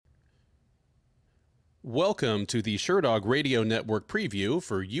Welcome to the Sherdog Radio Network preview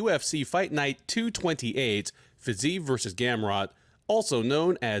for UFC Fight Night 228, Fiziev vs. Gamrot, also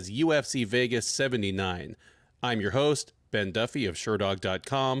known as UFC Vegas 79. I'm your host, Ben Duffy of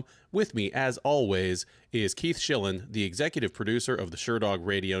Sherdog.com. With me, as always, is Keith Shillan, the executive producer of the Sherdog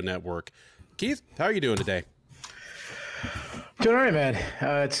Radio Network. Keith, how are you doing today? Doing all right, man.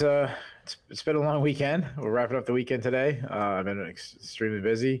 It's been a long weekend. We're wrapping up the weekend today. I've been extremely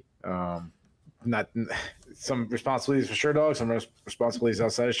busy. Not some responsibilities for Sherdog, some responsibilities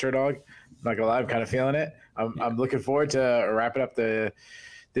outside of Sherdog. I'm not gonna lie, I'm kind of feeling it. I'm looking forward to wrapping up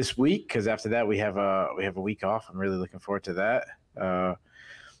this week because after that we have a week off. I'm really looking forward to that.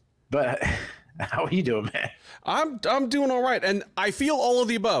 But how are you doing, man? I'm doing all right, and I feel all of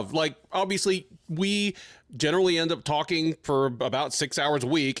the above. Like, obviously, we generally end up talking for about 6 hours a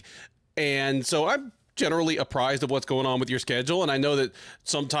week, and so I'm generally apprised of what's going on with your schedule, and I know that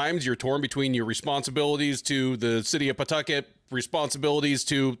sometimes you're torn between your responsibilities to the city of Pawtucket, responsibilities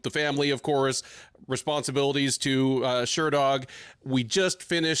to the family, of course, responsibilities to Sherdog. We just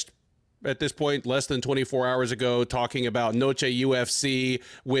finished, at this point, less than 24 hours ago, talking about Noche UFC,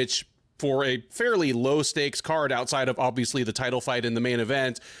 which, for a fairly low-stakes card outside of, obviously, the title fight in the main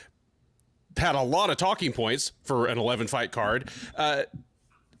event, had a lot of talking points for an 11-fight card.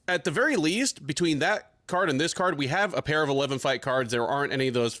 At the very least, between that card and this card, we have a pair of 11-fight cards. There aren't any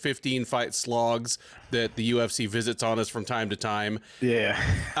of those 15-fight slogs that the UFC visits on us from time to time. Yeah.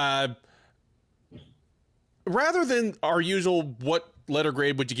 Rather than our usual, what letter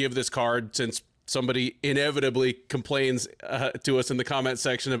grade would you give this card, since somebody inevitably complains to us in the comment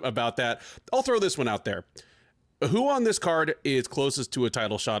section about that, I'll throw this one out there. Who on this card is closest to a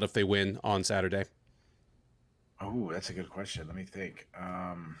title shot if they win on Saturday? Oh, that's a good question. Let me think.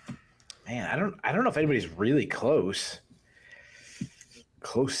 Man, I don't know if anybody's really close.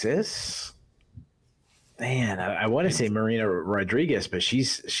 Closest? Man, I want to say Marina Rodriguez, but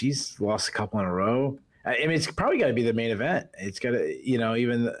she's lost a couple in a row. I mean, it's probably got to be the main event. It's got to,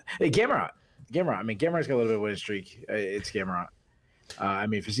 Gamrot. I mean, Gamrot's got a little bit of a winning streak. It's Gamrot. I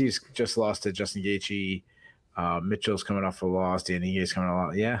mean, Fiziev's just lost to Justin Gaethje. Mitchell's coming off a loss. Dan Argueta's coming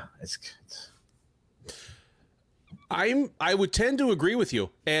off. Yeah, it's. I would tend to agree with you,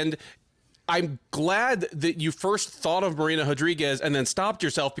 and I'm glad that you first thought of Marina Rodriguez and then stopped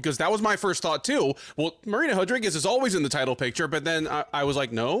yourself, because that was my first thought too. Well, Marina Rodriguez is always in the title picture, but then I was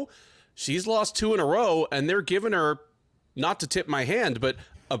like, no, she's lost 2 in a row, and they're giving her, not to tip my hand, but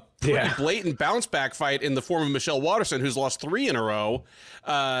a pretty blatant bounce back fight in the form of Michelle Waterson, who's lost 3 in a row.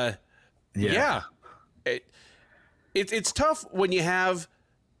 It's tough when you have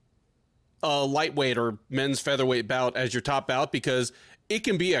a lightweight or men's featherweight bout as your top bout, because it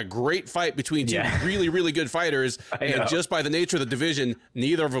can be a great fight between two really, really good fighters. And just by the nature of the division,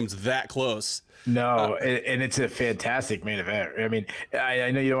 neither of them's that close. No, and it's a fantastic main event. I mean,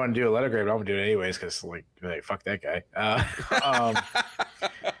 I know you don't want to do a letter grade, but I'm going to do it anyways because, like, fuck that guy.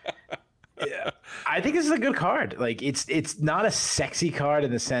 Yeah, I think this is a good card. Like, it's not a sexy card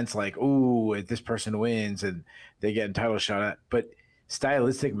in the sense like, ooh, if this person wins and they get a title shot at, but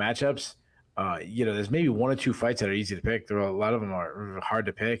stylistic matchups. There's maybe 1 or 2 fights that are easy to pick. A lot of them are hard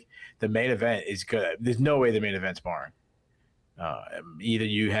to pick. The main event is good. There's no way the main event's boring. Either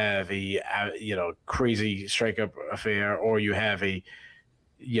you have a crazy strike-up affair, or you have a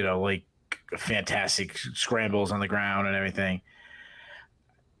fantastic scrambles on the ground and everything.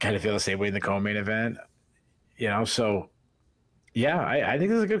 Kind of feel the same way in the co-main event. So yeah, I think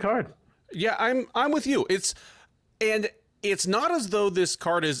this is a good card. Yeah, I'm with you. It's not as though this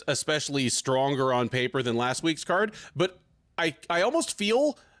card is especially stronger on paper than last week's card, but I almost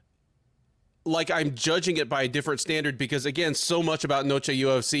feel like I'm judging it by a different standard because, again, so much about Noche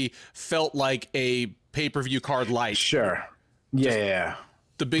UFC felt like a pay-per-view card light. Sure. Yeah.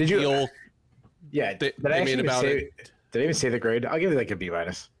 The big deal. Yeah. They made about it. Did I even say the grade? I'll give it like a B-.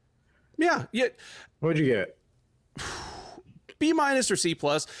 Yeah. What would you give it? B- or C+.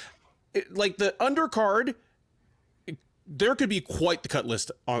 Like, the undercard, there could be quite the cut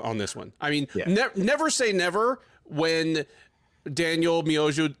list on this one. I mean, never say never when Daniel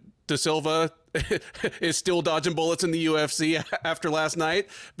Miojo da Silva is still dodging bullets in the UFC after last night.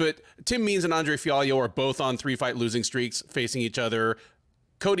 But Tim Means and Andre Fialho are both on 3-fight losing streaks facing each other.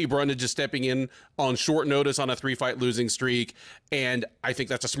 Cody Brundage is stepping in on short notice on a 3-fight losing streak. And I think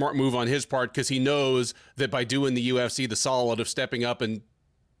that's a smart move on his part, because he knows that by doing the UFC the solid of stepping up and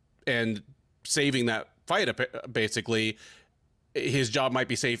saving that fight, basically, his job might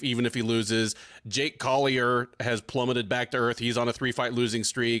be safe even if he loses. Jake Collier has plummeted back to earth. He's on a 3-fight losing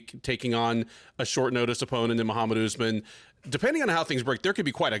streak, taking on a short notice opponent in Mohammed Usman. depending on how things break, there could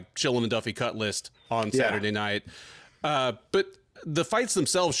be quite a Shillan and Duffy cut list on Saturday night. But the fights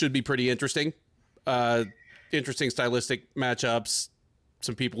themselves should be pretty interesting. Interesting stylistic matchups.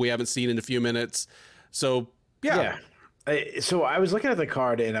 Some people we haven't seen in a few minutes. So, yeah. So I was looking at the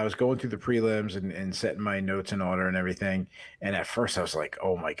card and I was going through the prelims and setting my notes in order and everything. And at first I was like,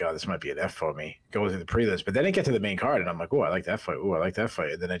 oh my God, this might be an F for me going through the prelims. But then I get to the main card and I'm like, oh, I like that fight. Oh, I like that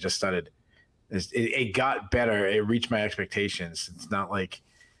fight. And then I just started, it got better. It reached my expectations. It's not like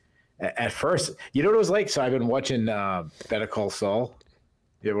at first, you know what it was like? So I've been watching Better Call Saul.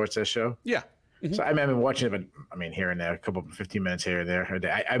 You ever watch that show? Yeah. Mm-hmm. So I've been watching it, but I mean, here and there, a couple 15 minutes here and there.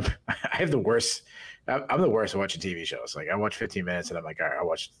 I have the worst. I'm the worst at watching TV shows. Like I watch 15 minutes and I'm like, all right, I'll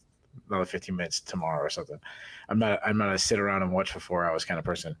watch another 15 minutes tomorrow or something. I'm not a sit around and watch for 4 hours kind of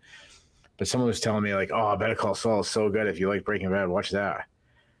person. But someone was telling me like, oh, Better Call Saul is so good. If you like Breaking Bad, watch that.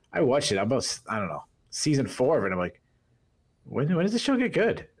 I watched it. I'm about, I don't know, season 4 of it. I'm like, when does the show get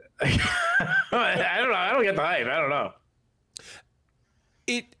good? I don't know. I don't get the hype. I don't know.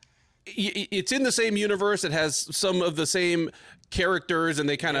 It's in the same universe. It has some of the same characters, and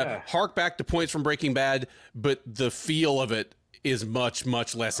they kind of hark back to points from Breaking Bad, but the feel of it is much,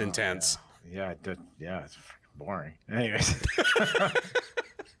 much less intense. Yeah, it's freaking boring. Anyways.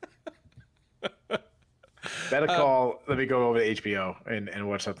 Better Call. Let me go over to HBO and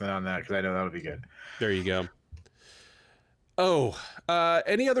watch something on that because I know that'll be good. There you go. Oh,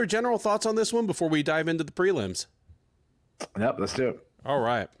 any other general thoughts on this one before we dive into the prelims? Yep, let's do it. All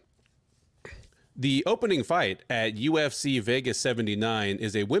right. The opening fight at UFC Vegas 79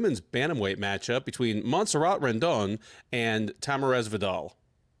 is a women's bantamweight matchup between Montserrat Rendon and Tamires Vidal.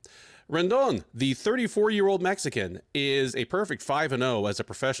 Rendon, the 34-year-old Mexican, is a perfect 5-0 as a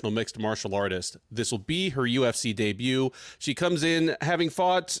professional mixed martial artist. This will be her UFC debut. She comes in having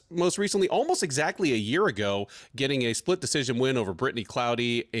fought most recently almost exactly a year ago, getting a split decision win over Brittany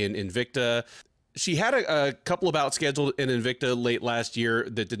Cloudy in Invicta. She had a couple of bouts scheduled in Invicta late last year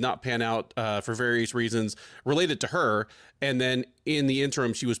that did not pan out for various reasons related to her. And then in the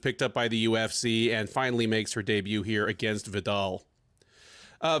interim, she was picked up by the UFC and finally makes her debut here against Vidal.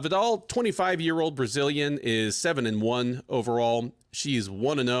 Vidal, 25-year-old Brazilian, is 7-1 overall. She's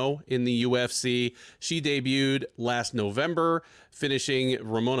 1-0 in the UFC. She debuted last November, finishing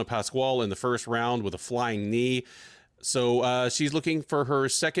Ramona Pascual in the first round with a flying knee. So she's looking for her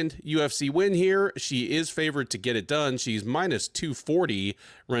second UFC win here. She is favored to get it done. She's minus 240,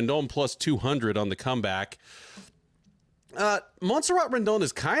 Rendon plus 200 on the comeback. Montserrat Rendon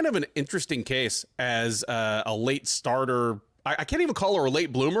is kind of an interesting case as a late starter. I can't even call her a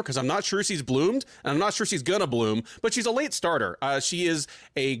late bloomer because I'm not sure she's bloomed, and I'm not sure she's going to bloom, but she's a late starter. She is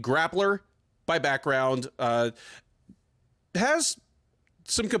a grappler by background, has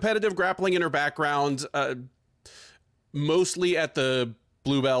some competitive grappling in her background, mostly at the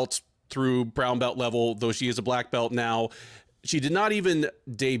blue belt through brown belt level, though she is a black belt now. She did not even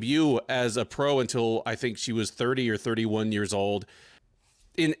debut as a pro until I think she was 30 or 31 years old.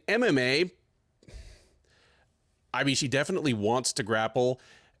 In MMA, I mean, she definitely wants to grapple.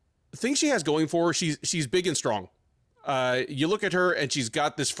 The thing she has going for her, she's big and strong. You look at her and she's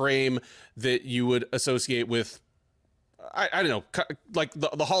got this frame that you would associate with, I don't know, like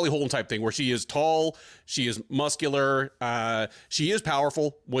the Holly Holm type thing, where she is tall, she is muscular, she is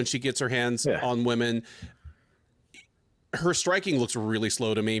powerful when she gets her hands on women. Her striking looks really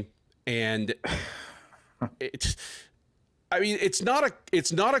slow to me, and it's not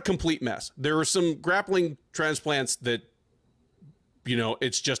a complete mess. There are some grappling transplants that, you know,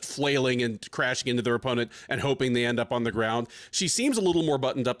 it's just flailing and crashing into their opponent and hoping they end up on the ground. She seems a little more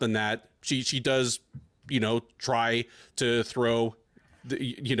buttoned up than that. She does, you know, try to throw,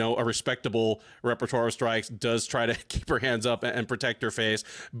 a respectable repertoire of strikes, does try to keep her hands up and protect her face.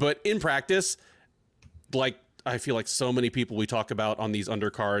 But in practice, like, I feel like so many people we talk about on these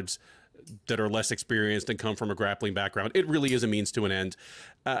undercards that are less experienced and come from a grappling background, it really is a means to an end.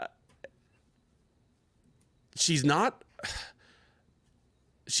 She's not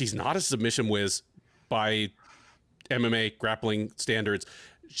a submission whiz by MMA grappling standards.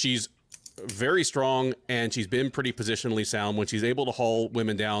 She's very strong, and she's been pretty positionally sound. When she's able to haul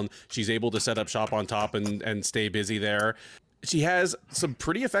women down, she's able to set up shop on top and stay busy there. She has some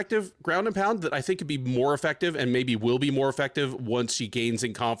pretty effective ground and pound that I think could be more effective, and maybe will be more effective once she gains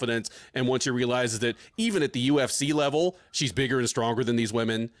in confidence and once she realizes that even at the UFC level, she's bigger and stronger than these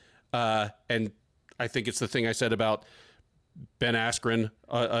women. And I think it's the thing I said about Ben Askren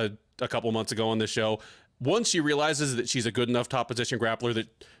a couple months ago on this show. Once she realizes that she's a good enough top position grappler that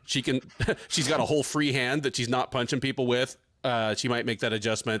she's got a whole free hand that she's not punching people with, she might make that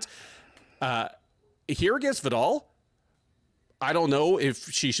adjustment. Here against Vidal, I don't know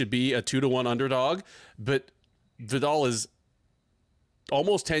if she should be a 2-1 underdog, but Vidal is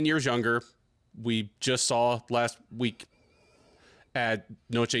almost 10 years younger. We just saw last week at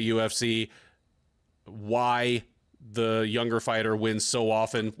Noche UFC why the younger fighter wins so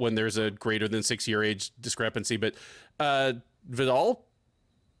often when there's a greater than 6-year age discrepancy. But Vidal,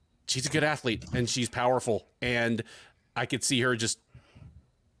 she's a good athlete and she's powerful. And I could see her just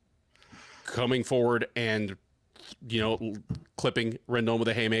coming forward and, clipping Rendon with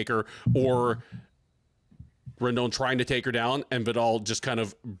a haymaker, or Rendon trying to take her down and Vidal just kind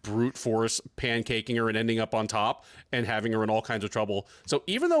of brute force pancaking her and ending up on top and having her in all kinds of trouble. So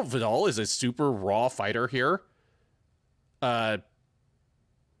even though Vidal is a super raw fighter here, Rendon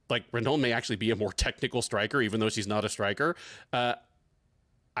may actually be a more technical striker, even though she's not a striker.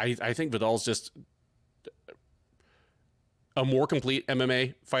 I think Vidal's just a more complete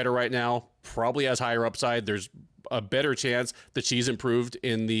MMA fighter right now, probably has higher upside. There's a better chance that she's improved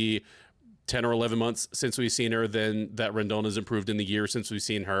in the 10 or 11 months since we've seen her than that Rendon has improved in the year since we've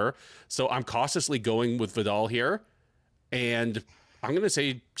seen her. So I'm cautiously going with Vidal here, and I'm going to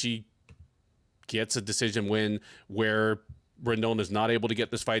say she gets a decision win where Rendon is not able to get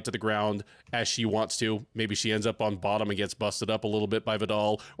this fight to the ground as she wants to. Maybe she ends up on bottom and gets busted up a little bit by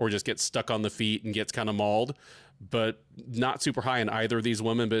Vidal, or just gets stuck on the feet and gets kind of mauled. But not super high in either of these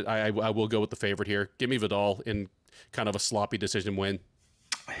women, but I will go with the favorite here. Give me Vidal in kind of a sloppy decision win.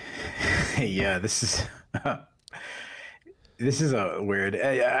 Yeah, this is a weird.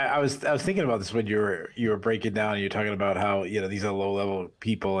 I was thinking about this when you were breaking down and you're talking about how these are low level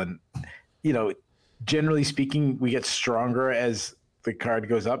people, and generally speaking, we get stronger as the card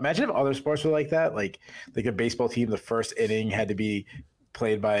goes up. Imagine if other sports were like that, like a baseball team. The first inning had to be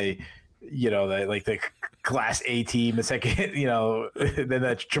played by the Class A team. The second, then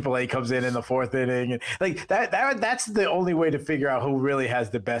the AAA comes in the fourth inning, and like that's the only way to figure out who really has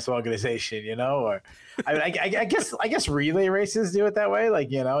the best organization, Or I guess relay races do it that way.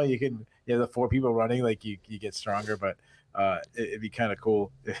 Like you can the 4 people running, like you get stronger, but it'd be kind of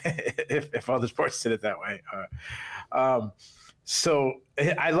cool if other sports did it that way. So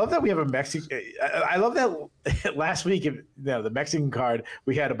I love that we have a Mexican. I love that last week, the Mexican card,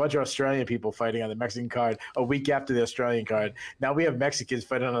 we had a bunch of Australian people fighting on the Mexican card a week after the Australian card. Now we have Mexicans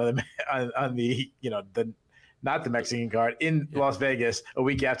fighting on the not the Mexican card in Las Vegas a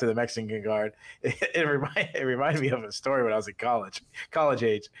week after the Mexican card. It reminded me of a story when I was in college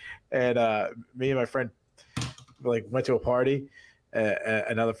age, and me and my friend went to a party at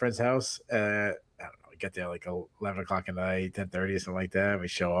another friend's house. Get there 11 o'clock at night, 10:30 or something like that. We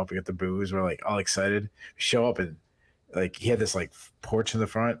show up, we get the booze, we're all excited. We show up and he had this porch in the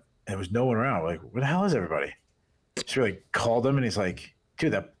front and there was no one around. We're where the hell is everybody? So we called him and he's like,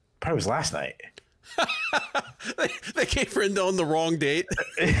 dude, that probably was last night. They gave Rendon the wrong date.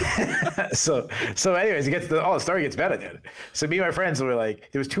 So anyways, the story gets better, dude. So me and my friends were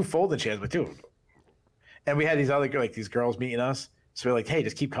there was 2 folding chairs, but 2. And we had these other these girls meeting us. So we're like, hey,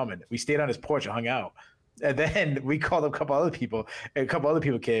 just keep coming. We stayed on his porch and hung out. And then we called a couple other people, and a couple other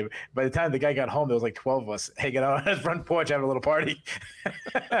people came. By the time the guy got home, there was 12 of us hanging out on his front porch having a little party.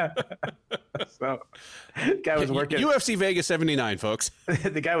 So guy was working. UFC Vegas 79, folks.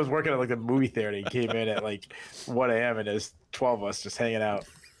 The guy was working at the movie theater. He came in at 1 a.m. and there's 12 of us just hanging out.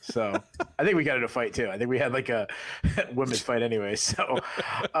 So I think we got in a fight too. I think we had a women's fight anyway. So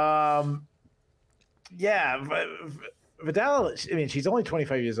yeah, Vidal, I mean, she's only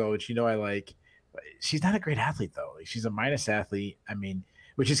 25 years old, which I like. She's not a great athlete, though. She's a minus athlete. I mean,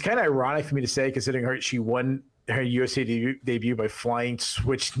 which is kind of ironic for me to say, considering she won her UFC debut by flying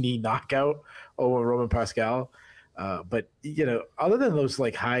switch knee knockout over Roman Pascal. But, other than those,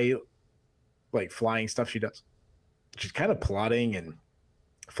 high, flying stuff she does, she's kind of plodding and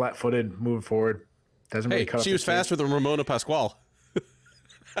flat-footed, moving forward. Doesn't really cut. She was faster than Ramona Pascual.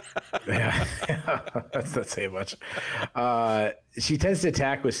 Yeah, that's not saying much. She tends to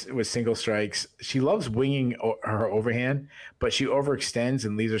attack with single strikes. She loves winging her overhand, but she overextends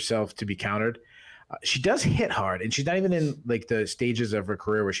and leaves herself to be countered. She does hit hard, and she's not even in the stages of her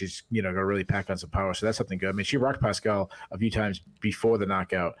career where she's gonna really pack on some power. So that's something good. I mean, she rocked Pascal a few times before the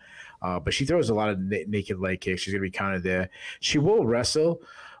knockout, but she throws a lot of naked leg kicks. She's gonna be countered there. She will wrestle,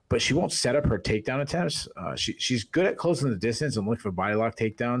 but she won't set up her takedown attempts. She's good at closing the distance and looking for body lock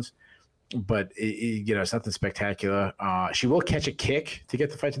takedowns, but it's nothing spectacular. She will catch a kick to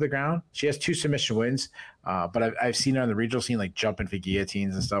get the fight to the ground. She has 2 submission wins, but I've seen her on the regional scene jumping for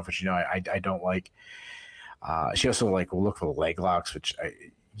guillotines and stuff, which I don't like. She also will look for leg locks, which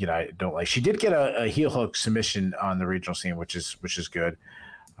I don't like. She did get a heel hook submission on the regional scene, which is good.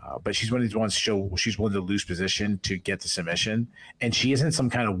 But she's one of these ones she's willing to lose position to get the submission, and she isn't some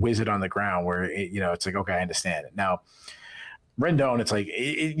kind of wizard on the ground where it's like, okay, I understand it. Now, Rendon, it's like,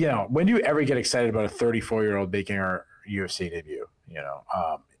 when do you ever get excited about a 34-year-old making her UFC debut?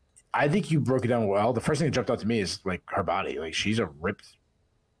 I think you broke it down well. The first thing that jumped out to me is like her body. Like she's ripped.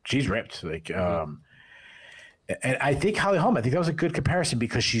 Like, and I think Holly Holm, I think that was a good comparison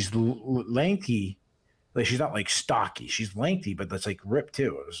because she's lengthy. Like she's not like stocky. She's lengthy, but that's like ripped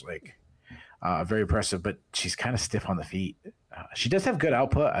too. It was like very impressive, but she's kind of stiff on the feet. She does have good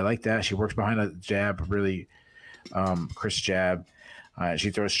output. I like that. She works behind a jab, really crisp jab. She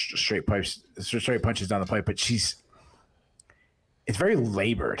throws straight punches down the pipe, but it's very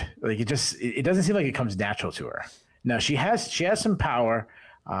labored. Like it doesn't seem like it comes natural to her. Now she has some power.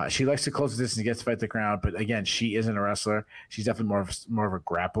 She likes to close the distance and gets to fight the ground, but again, she isn't a wrestler. She's definitely more of a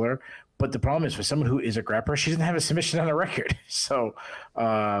grappler. But the problem is, for someone who is a grappler, she doesn't have a submission on her record. So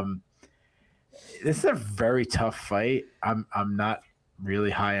this is a very tough fight. I'm not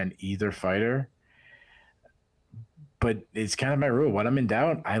really high on either fighter, but it's kind of my rule. When I'm in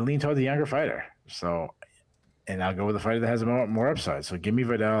doubt, I lean toward the younger fighter. So, and I'll go with the fighter that has more upside. So give me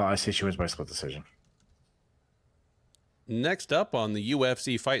Vidal. I say she wins by split decision. Next up on the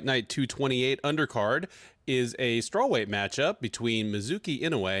UFC Fight Night 228 undercard is a strawweight matchup between Mizuki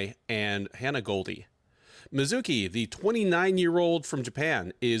Inoue and Hannah Goldy. Mizuki, the 29-year-old from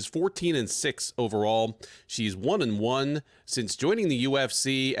Japan, is 14-6 overall. She's 1-1 since joining the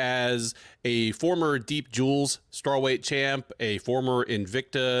UFC as a former Deep Jewels strawweight champ, a former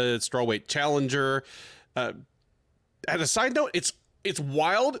Invicta strawweight challenger. As a side note, it's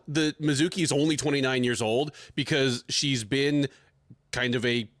wild that Mizuki is only 29 years old because she's been kind of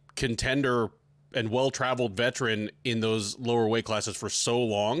a contender and well-traveled veteran in those lower weight classes for so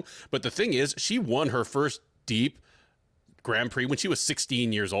long. But the thing is, she won her first deep Grand Prix when she was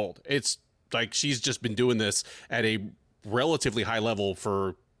 16 years old. It's like she's just been doing this at a relatively high level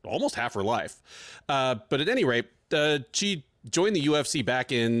for almost half her life. But at any rate, she joined the UFC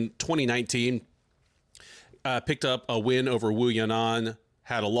back in 2019, picked up a win over Wu Yanan,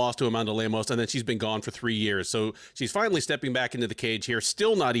 had a loss to Amanda Lemos, and then she's been gone for 3 years. So she's finally stepping back into the cage here,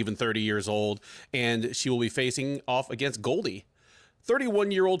 still not even 30 years old, and she will be facing off against Goldy.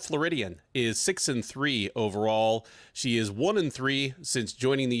 31-year-old Floridian is 6-3 overall. She is 1-3 since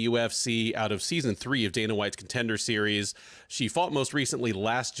joining the UFC out of season 3 of Dana White's Contender Series. She fought most recently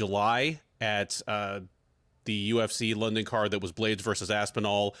last July at the UFC London card that was Blades versus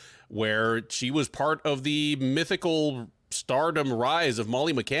Aspinall, where she was part of the mythical stardom rise of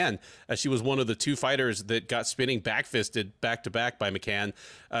Molly McCann, as she was one of the two fighters that got spinning back-fisted back-to-back by McCann.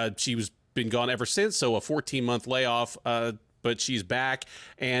 She was been gone ever since, so a 14-month layoff, but she's back,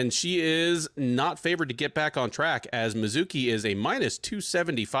 and she is not favored to get back on track, as Mizuki is a minus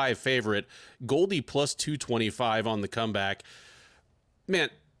 275 favorite, Goldy plus 225 on the comeback. Man,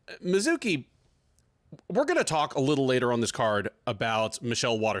 Mizuki, we're going to talk a little later on this card about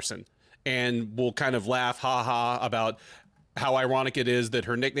Michelle Waterson, and we'll kind of laugh, ha-ha, about how ironic it is that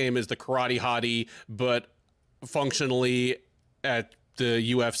her nickname is the Karate Hottie, but functionally at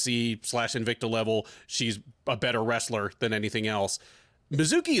the UFC/Invicta level, she's a better wrestler than anything else.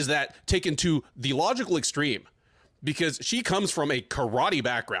 Mizuki is that taken to the logical extreme, because she comes from a karate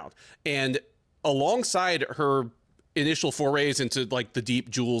background, and alongside her initial forays into like the Deep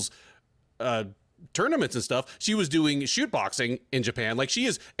Jewels tournaments and stuff, she was doing shoot boxing in Japan. Like, she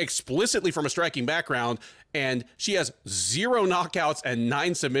is explicitly from a striking background, and she has 0 knockouts and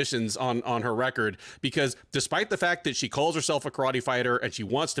 9 submissions on her record, because despite the fact that she calls herself a karate fighter and she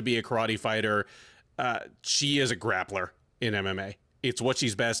wants to be a karate fighter, she is a grappler in MMA. It's what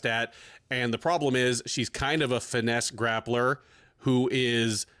she's best at. And the problem is she's kind of a finesse grappler who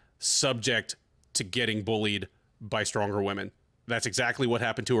is subject to getting bullied by stronger women. That's exactly what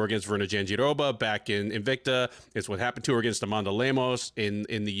happened to her against Verna Jandiroba back in Invicta. It's what happened to her against Amanda Lemos in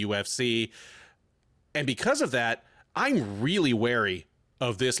the UFC. And because of that, I'm really wary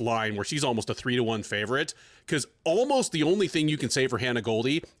of this line where she's almost a 3-1 favorite, because almost the only thing you can say for Hannah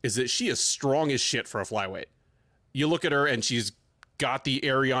Goldy is that she is strong as shit for a flyweight. You look at her and she's got the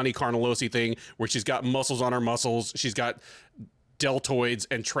Ariane Carnelosi thing where she's got muscles on her muscles. She's got deltoids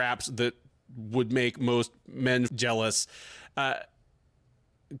and traps that would make most men jealous.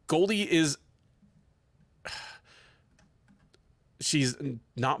 Goldy is, she's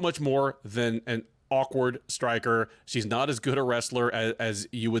not much more than an awkward striker. She's not as good a wrestler as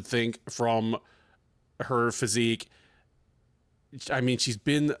you would think from her physique. I mean,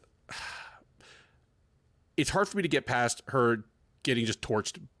 it's hard for me to get past her getting just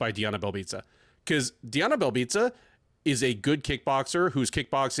torched by Diana Belbitsa, because Diana Belbitsa is a good kickboxer whose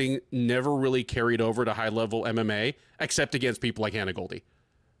kickboxing never really carried over to high-level MMA, except against people like Hannah Goldy.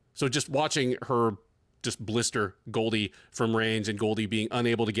 So just watching her just blister Goldy from range, and Goldy being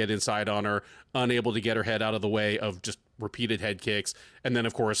unable to get inside on her, unable to get her head out of the way of just repeated head kicks, and then,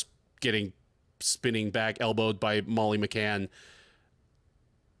 of course, getting spinning back elbowed by Molly McCann.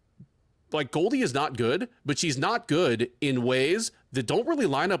 Like, Goldy is not good, but she's not good in ways that don't really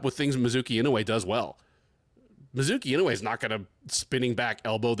line up with things Mizuki Inoue does well. Mizuki Inoue is not going to spinning back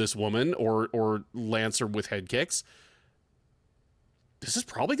elbow this woman or lance her with head kicks. This is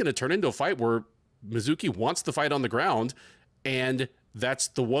probably going to turn into a fight where Mizuki wants the fight on the ground, and that's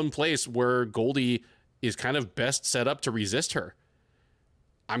the one place where Goldy is kind of best set up to resist her.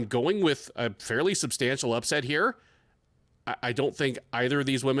 I'm going with a fairly substantial upset here. I don't think either of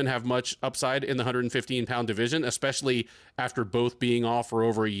these women have much upside in the 115-pound division, especially after both being off for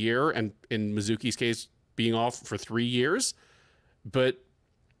over a year, and in Mizuki's case, being off for 3 years. But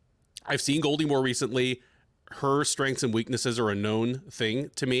I've seen Goldy more recently. Her strengths and weaknesses are a known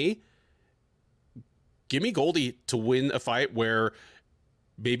thing to me. Give me Goldy to win a fight where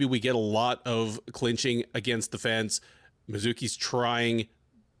maybe we get a lot of clinching against the fence. Mizuki's trying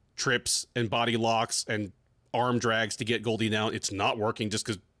trips and body locks and arm drags to get Goldy down. It's not working just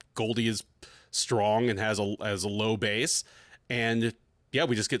because Goldy is strong and has a low base. And yeah,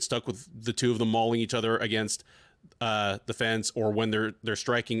 we just get stuck with the two of them mauling each other against the fence, or when they're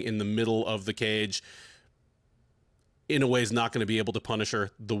striking in the middle of the cage. Inoue is not going to be able to punish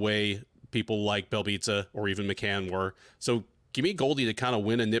her the way people like Belbitsa or even McCann were. So give me Goldy to kind of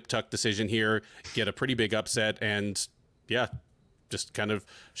win a nip-tuck decision here, get a pretty big upset, and yeah, just kind of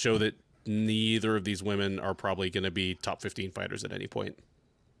show that neither of these women are probably going to be top 15 fighters at any point.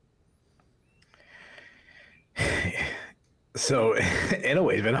 So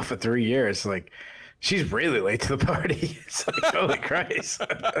Inoue's been off for 3 years. Like, she's really late to the party. It's like, holy Christ.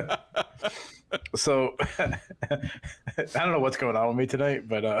 So I don't know what's going on with me tonight,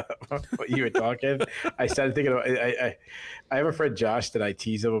 but what you were talking, I started thinking about. I have a friend Josh that I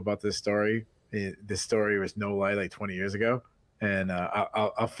tease him about this story. This story was no lie, like 20 years ago, and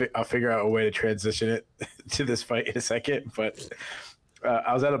I'll figure out a way to transition it to this fight in a second. But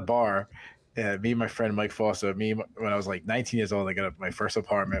I was at a bar. Me and my friend Mike Foster. When I was like 19 years old, I got my first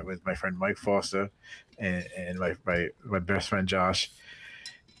apartment with my friend Mike Foster and my best friend Josh.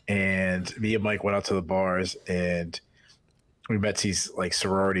 And me and Mike went out to the bars, and we met these like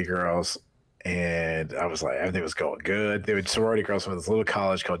sorority girls. And I was like, everything was going good. They were sorority girls from this little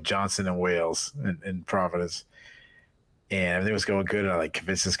college called Johnson and Wales in Providence. And everything was going good. And I like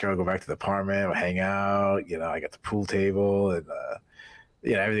convinced this girl to go back to the apartment, we'll hang out. You know, I got the pool table, and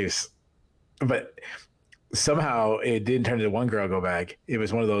everything was. But somehow it didn't turn into one girl go back. It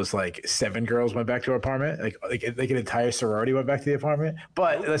was one of those like 7 girls went back to her apartment. Like an entire sorority went back to the apartment.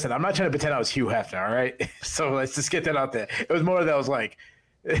 But listen, I'm not trying to pretend I was Hugh Hefner, all right? So let's just get that out there. It was more of that was like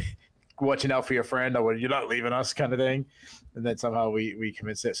watching out for your friend, or you're not leaving us kind of thing. And then somehow we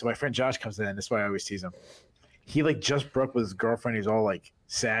convinced it. So my friend Josh comes in. That's why I always tease him. He like just broke with his girlfriend. He's all like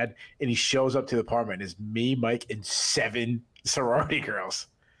sad. And he shows up to the apartment. It's me, Mike, and 7 sorority girls.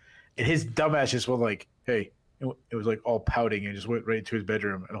 And his dumbass just was like, hey, it was like all pouting and just went right into his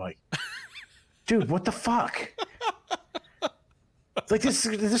bedroom. And I'm like, dude, what the fuck? It's like this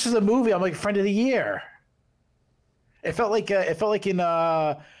is a movie. I'm like friend of the year. I felt like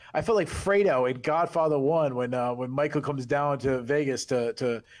Fredo in Godfather 1 when Michael comes down to Vegas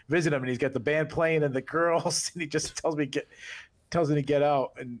to visit him, and he's got the band playing and the girls, and he just tells him to get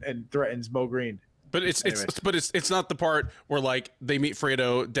out and threatens Mo Green. But it's not the part where like they meet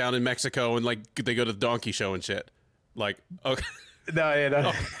Fredo down in Mexico and like they go to the donkey show and shit. Like, okay. No.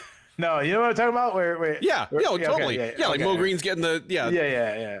 Oh. No, you know what I'm talking about? Totally. Okay, like Mo Green's getting the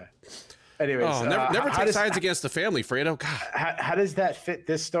Yeah. Anyways, never take sides against the family, Fredo. God. How does that fit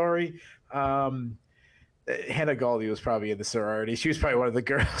this story? Hannah Goldy was probably in the sorority. She was probably one of the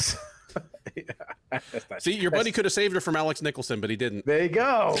girls. See, your buddy could have saved her from Alex Nicholson, but he didn't. There you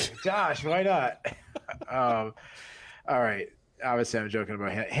go. Gosh, why not? All right. Obviously, I'm joking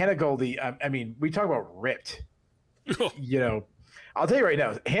about Hannah Goldy. I mean, we talk about ripped. You know, I'll tell you right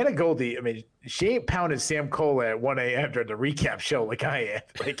now, Hannah Goldy, I mean, she ain't pounding Sam Cole at 1 a.m. during the recap show like I am.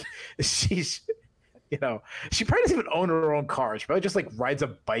 Like, she's, you know, she probably doesn't even own her own car. She probably just, like, rides a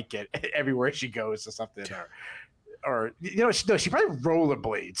bike everywhere she goes or something. Or you know, she probably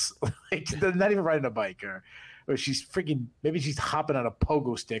rollerblades. Like, not even riding a bike. Or she's freaking, maybe she's hopping on a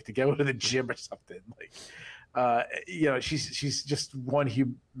pogo stick to get to the gym or something. Like, you know, she's just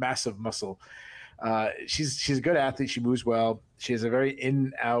one massive muscle. She's a good athlete. She moves well. She has a very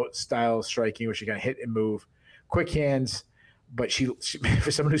in-out style of striking where she can hit and move quick hands, but she for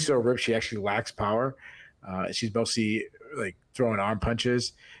someone who's so ripped, she actually lacks power. She's mostly like throwing arm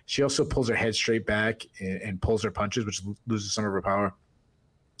punches. She also pulls her head straight back and pulls her punches, which loses some of her power.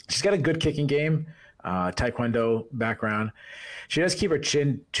 She's got a good kicking game, Taekwondo background. She does keep her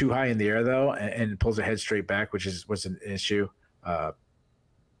chin too high in the air though, and pulls her head straight back, which was an issue.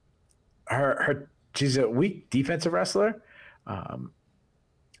 She's a weak defensive wrestler,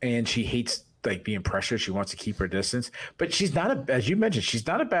 and she hates like being pressured. She wants to keep her distance, but she's not as you mentioned, she's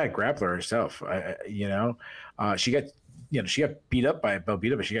not a bad grappler herself. She got beat up by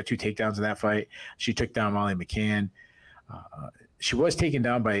Belbita, but she got 2 takedowns in that fight. She took down Molly McCann. She was taken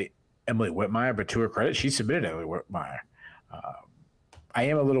down by Emily Whitmire, but to her credit, she submitted Emily Whitmire. I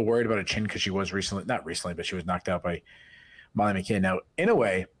am a little worried about her chin because she was not recently, but she was knocked out by Molly McCann. Now, in a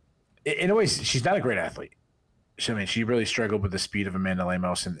way, she's not a great athlete. She really struggled with the speed of Amanda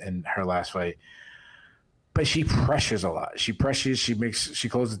Lemos in her last fight. But she pressures a lot. She pressures. She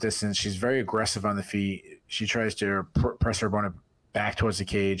closes the distance. She's very aggressive on the feet. She tries to press her opponent back towards the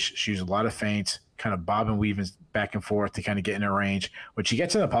cage. She uses a lot of feints, kind of bob and weave back and forth to kind of get in her range. When she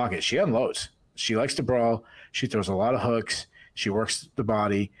gets in the pocket, she unloads. She likes to brawl. She throws a lot of hooks. She works the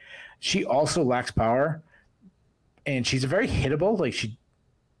body. She also lacks power, and she's a very hittable. Like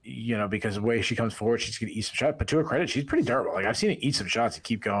because the way she comes forward, she's going to eat some shots. But to her credit, she's pretty durable. Like I've seen her eat some shots and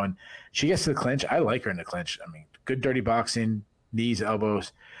keep going. She gets to the clinch. I like her in the clinch. Good dirty boxing, knees,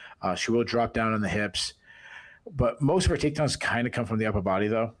 elbows. She will drop down on the hips. But most of her takedowns kind of come from the upper body,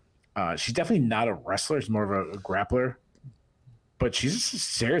 though. She's definitely not a wrestler. She's more of a grappler. But she's a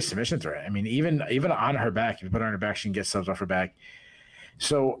serious submission threat. Even on her back, if you put her on her back, she can get subs off her back.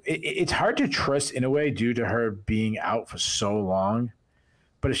 So it's hard to trust Inoue due to her being out for so long.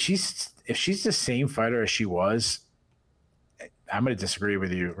 But if she's the same fighter as she was, I'm going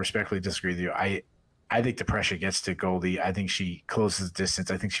to respectfully disagree with you. I think the pressure gets to Goldy. I think she closes the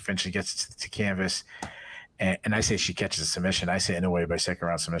distance. I think she eventually gets to canvas. And I say she catches a submission. I say Inoue by second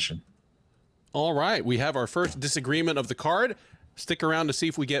round submission. All right. We have our first disagreement of the card. Stick around to see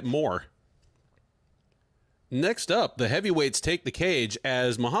if we get more. Next up, the heavyweights take the cage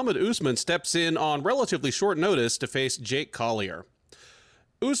as Mohammed Usman steps in on relatively short notice to face Jake Collier.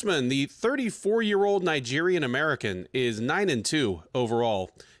 Usman, the 34-year-old Nigerian-American, is 9-2 overall.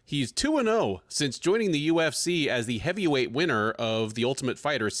 He's 2-0 since joining the UFC as the heavyweight winner of The Ultimate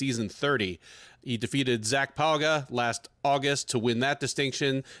Fighter Season 30. He defeated Zach Pauga last August to win that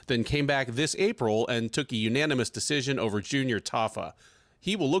distinction, then came back this April and took a unanimous decision over Junior Tafa.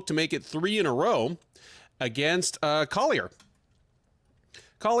 He will look to make it 3 in a row against Collier.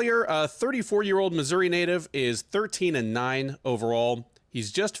 Collier, a 34-year-old Missouri native, is 13-9 overall.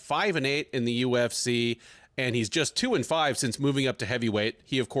 He's just 5-8 in the UFC, and he's just 2-5 since moving up to heavyweight.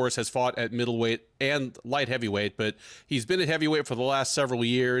 He, of course, has fought at middleweight and light heavyweight, but he's been at heavyweight for the last several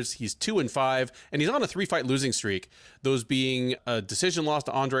years. He's 2-5, and he's on a 3-fight losing streak, those being a decision loss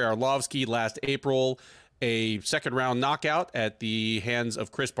to Andrei Arlovsky last April, a second-round knockout at the hands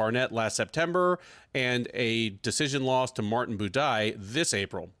of Chris Barnett last September, and a decision loss to Martin Budai this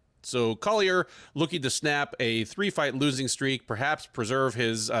April. So Collier looking to snap a 3-fight losing streak, perhaps preserve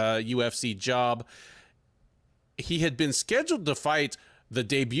his UFC job. He had been scheduled to fight the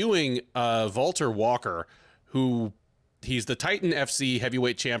debuting Walter Walker, who he's the Titan FC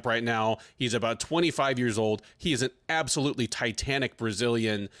heavyweight champ right now. He's about 25 years old. He is an absolutely titanic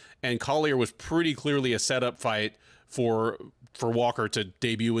Brazilian, and Collier was pretty clearly a setup fight for Walker to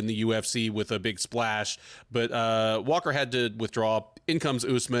debut in the UFC with a big splash. But Walker had to withdraw. In comes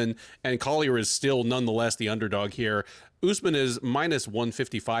Usman, and Collier is still nonetheless the underdog here. Usman is minus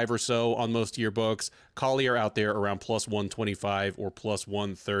 155 or so on most of your books. Collier out there around plus 125 or plus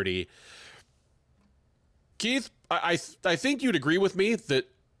 130. Keith, I think you'd agree with me that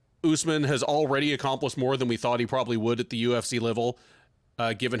Usman has already accomplished more than we thought he probably would at the UFC level,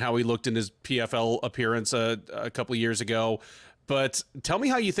 given how he looked in his PFL appearance a couple of years ago. But tell me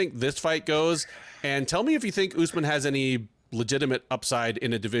how you think this fight goes, and tell me if you think Usman has any legitimate upside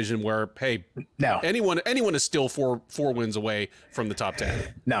in a division where, hey, no, anyone is still four wins away from the top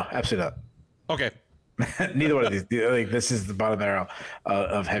 10. No, absolutely not. Okay. Neither one of these. Like, this is the bottom barrel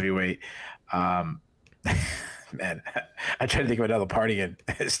of heavyweight. Man, I tried to think of another party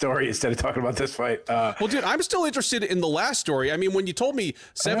story instead of talking about this fight. Well, dude, I'm still interested in the last story. I mean, when you told me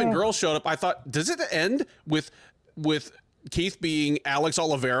 7 girls showed up, I thought, does it end with Keith being Alex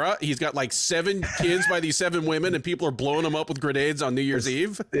Oliveira? He's got like 7 kids by these 7 women, and people are blowing them up with grenades on New Year's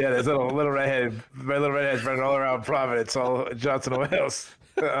Eve. Yeah, there's little redhead. My little redhead's running all around Providence, all Johnson and Wales.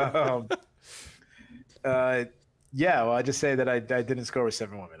 Yeah, well, I just say that I didn't score with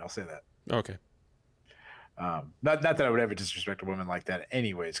 7 women. I'll say that. Okay. Not that I would ever disrespect a woman like that,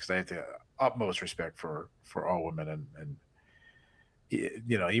 anyways, because I have the utmost respect for all women, and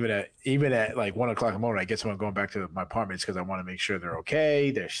even at like 1 o'clock in the morning, I get someone going back to my apartments because I want to make sure they're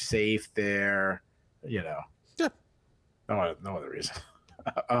okay, they're safe there. Yeah. No other reason.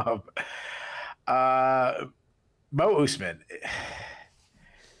 Mo Usman.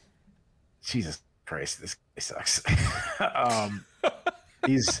 Jesus Christ, this guy sucks.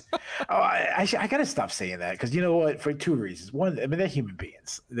 I gotta stop saying that because you know what? For two reasons. One, I mean, they're human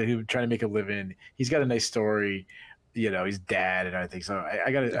beings. They're trying to make a living. He's got a nice story. He's dad and everything. So I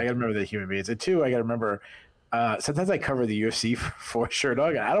gotta remember they're human beings. And two, I gotta remember. Sometimes I cover the UFC for sure,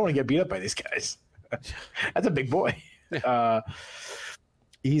 dog. I don't want to get beat up by these guys. That's a big boy.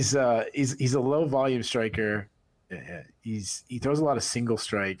 He's a low volume striker. He throws a lot of single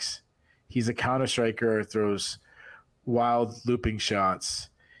strikes. He's a counter striker. Throws wild looping shots.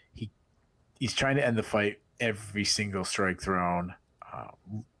 He's trying to end the fight every single strike thrown.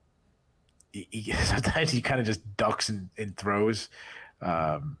 Sometimes he kind of just ducks and throws,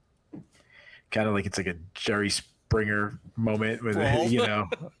 kind of like it's like a Jerry Springer moment with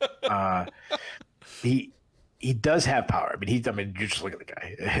he does have power. You just look at the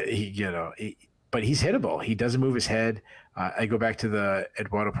guy. But he's hittable. He doesn't move his head. I go back to the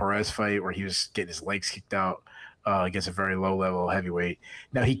Eduardo Perez fight where he was getting his legs kicked out against a very low level heavyweight.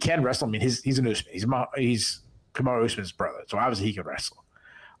 Now he can wrestle. He's an Usman. He's Kamaru Usman's brother, so obviously he can wrestle.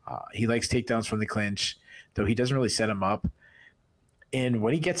 He likes takedowns from the clinch, though he doesn't really set him up. And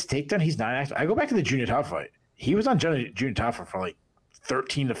when he gets a takedown, he's not active. I go back to the Junior Top fight. He was on Junior Top for like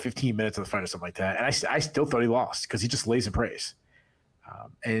 13 to 15 minutes of the fight or something like that, and I still thought he lost because he just lays in praise.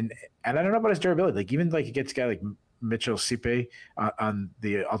 And I don't know about his durability. Like even like against a guy like Mitchell Sipe on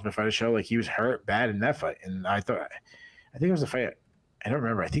the Ultimate Fighter show, like he was hurt bad in that fight, and I think it was the fight. I don't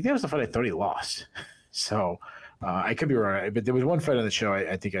remember. I think that was the fight I thought he lost. So I could be wrong, but there was one fight on the show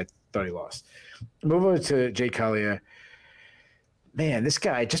I think I thought he lost. Move over to Jay Collier. Man, this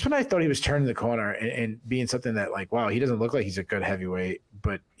guy, just when I thought he was turning the corner and being something that like, wow, he doesn't look like he's a good heavyweight,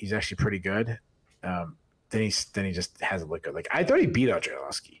 but he's actually pretty good. Then he just hasn't looked good. Like I thought he beat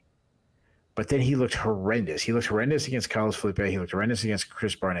Arlovski, but then he looked horrendous. He looked horrendous against Carlos Felipe. He looked horrendous against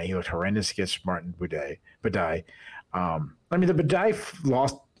Chris Barnett. He looked horrendous against Martin Buday. The Buday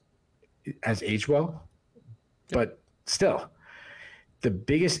loss has aged well, but still, the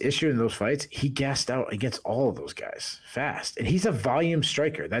biggest issue in those fights, he gassed out against all of those guys fast. And he's a volume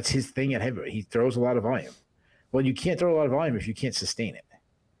striker. That's his thing at heavyweight. He throws a lot of volume. Well, you can't throw a lot of volume if you can't sustain it.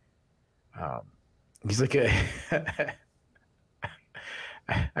 He's like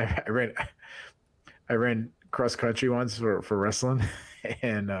I ran cross country once for wrestling.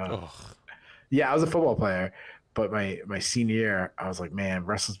 And I was a football player. But my senior year, I was like, man,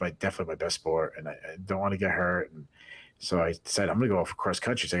 wrestling's definitely my best sport, and I don't want to get hurt. And so I decided I'm going to go for cross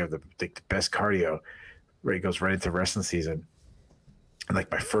country. So I have the best cardio where it goes right into wrestling season. And like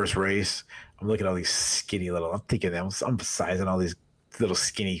my first race, I'm looking at all these skinny little, I'm thinking I'm sizing all these little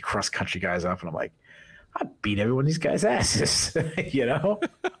skinny cross country guys up. And I'm like, I beat every one of these guys' asses,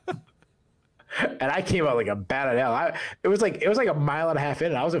 And I came out like a bat at hell. It was like a mile and a half in,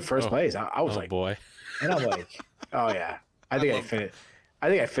 and I was in first place. I was boy. And I'm like, oh yeah, I think I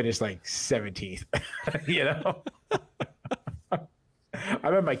finished like 17th. I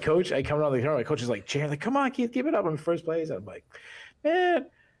remember my coach. I come around the car. My coach is like, "Chair, like, come on, Keith, give it up. I'm in first place." I'm like, man,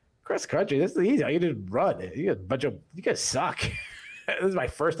 cross country. This is easy. I can just run. You guys suck. This is my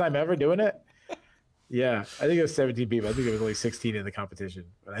first time ever doing it. Yeah, I think it was 17 people. I think it was only 16 in the competition,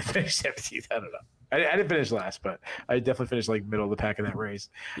 but I finished 17th. I don't know. I didn't finish last, but I definitely finished like middle of the pack in that race.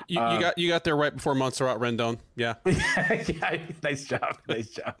 You got there right before Montserrat Rendon. Yeah. Yeah. Nice job.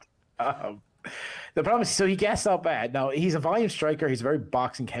 The problem is, so he gassed out bad. Now he's a volume striker. He's a very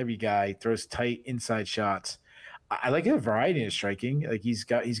boxing heavy guy. Throws tight inside shots. I like the variety in his striking. Like he's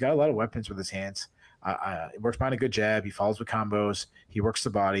got a lot of weapons with his hands. He works behind a good jab. He follows with combos. He works the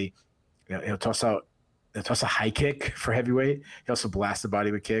body. He'll toss a high kick for heavyweight. He also blasts the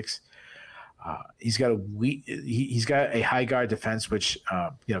body with kicks. He's got a high guard defense, which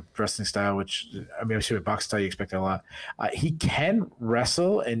wrestling style. Which obviously with boxing style you expect that a lot. He can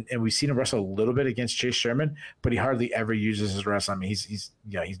wrestle, and we've seen him wrestle a little bit against Chase Sherman, but he hardly ever uses his wrestling. He's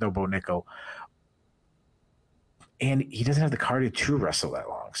no Bo Nickel, and he doesn't have the cardio to wrestle that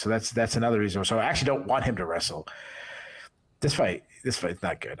long. So that's another reason. So I actually don't want him to wrestle. This fight's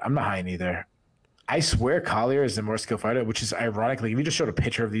not good. I'm not high in either. I swear Collier is the more skilled fighter, which is ironic. Like if you just showed a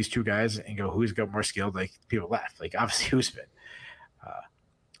picture of these two guys and go, who's got more skilled? Like people laugh. Like obviously Usman.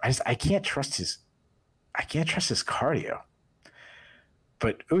 I can't trust his cardio.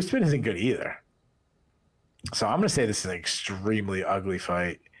 But Usman isn't good either. So I'm going to say this is an extremely ugly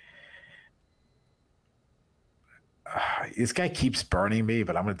fight. This guy keeps burning me,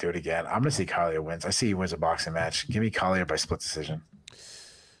 but I'm going to do it again. I'm going to see Collier wins. I see he wins a boxing match. Give me Collier by split decision.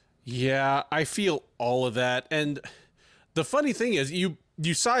 Yeah, I feel all of that. And the funny thing is, you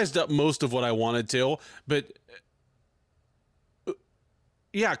sized up most of what I wanted to, but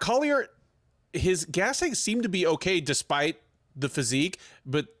yeah, Collier, his gas tank seemed to be okay despite the physique,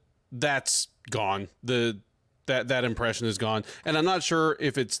 but that's gone. That impression is gone. And I'm not sure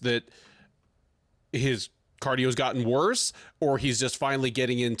if it's that his cardio's gotten worse or he's just finally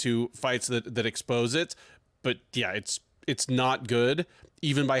getting into fights that expose it. But yeah, it's not good,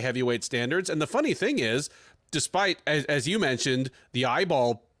 even by heavyweight standards. And the funny thing is, despite, as you mentioned, the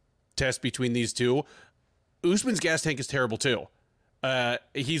eyeball test between these two, Usman's gas tank is terrible too.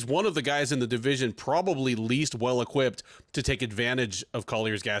 He's one of the guys in the division probably least well equipped to take advantage of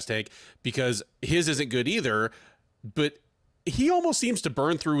Collier's gas tank because his isn't good either, but he almost seems to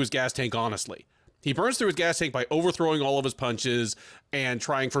burn through his gas tank, honestly. He burns through his gas tank by overthrowing all of his punches and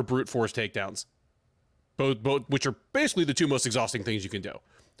trying for brute force takedowns, both which are basically the two most exhausting things you can do.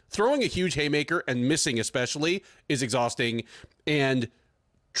 Throwing a huge haymaker and missing especially is exhausting, and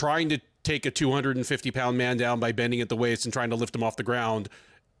trying to take a 250-pound man down by bending at the waist and trying to lift him off the ground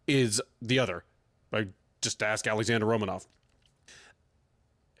is the other. I just ask Alexander Romanov.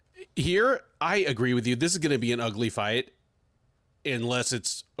 Here, I agree with you. This is going to be an ugly fight unless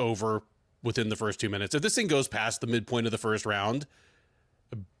it's over within the first 2 minutes. If this thing goes past the midpoint of the first round,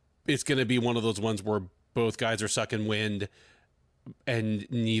 it's going to be one of those ones where both guys are sucking wind and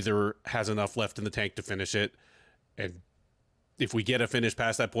neither has enough left in the tank to finish it. And if we get a finish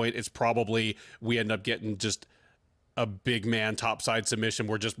past that point, it's probably we end up getting just a big man topside submission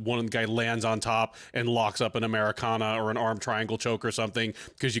where just one guy lands on top and locks up an Americana or an arm triangle choke or something,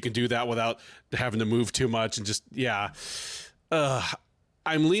 because you can do that without having to move too much. And just, yeah.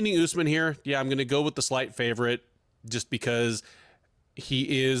 I'm leaning Usman here. Yeah, I'm going to go with the slight favorite just because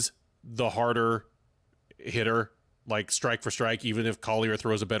he is the harder hitter, like strike for strike, even if Collier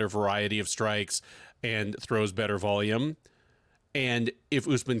throws a better variety of strikes and throws better volume. And if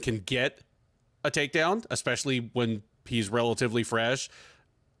Usman can get a takedown, especially when he's relatively fresh,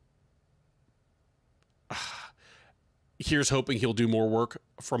 here's hoping he'll do more work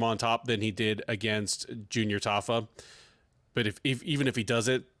from on top than he did against Junior Tafa. But if even if he does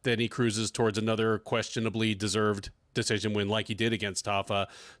it, then he cruises towards another questionably deserved decision win like he did against Tafa.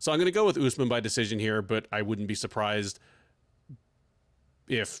 So I'm going to go with Usman by decision here, but I wouldn't be surprised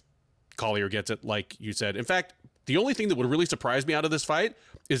if Collier gets it, like you said. In fact, the only thing that would really surprise me out of this fight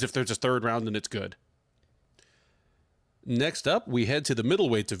is if there's a third round and it's good. Next up, we head to the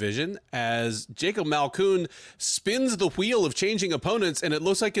middleweight division as Jacob Malkoun spins the wheel of changing opponents, and it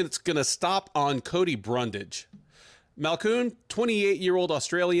looks like it's going to stop on Cody Brundage. Malkoun, 28-year-old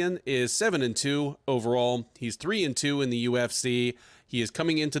Australian, is 7-2 overall. He's 3-2 in the UFC. He is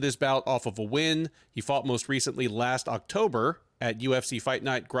coming into this bout off of a win. He fought most recently last October at UFC Fight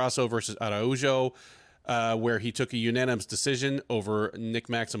Night, Grasso versus Araujo, where he took a unanimous decision over Nick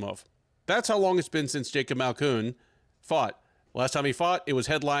Maximov. That's how long it's been since Jacob Malkoun fought. Last time he fought, it was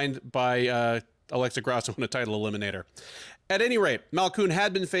headlined by Alexa Grasso in a title eliminator. At any rate, Malkoun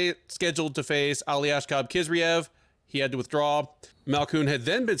had been scheduled to face Aliashkab Kizriev. He had to withdraw. Malkoun had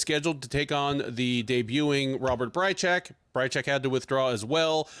then been scheduled to take on the debuting Robert Brycek. Brycek had to withdraw as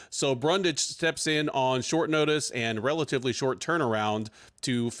well. So Brundage steps in on short notice and relatively short turnaround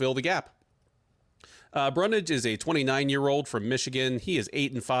to fill the gap. Brundage is a 29-year-old from Michigan. He is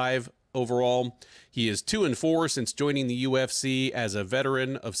 8-5 overall. He is 2-4 since joining the UFC as a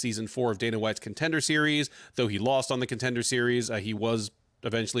veteran of season 4 of Dana White's Contender Series. Though he lost on the Contender Series, he was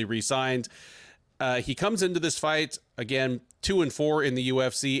eventually re-signed. He comes into this fight, again, 2-4 in the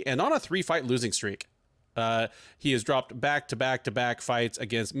UFC and on a 3-fight losing streak. He has dropped back-to-back-to-back fights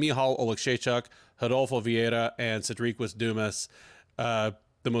against Michal Oleksiejczuk, Rodolfo Vieira, and Cedric Dumas.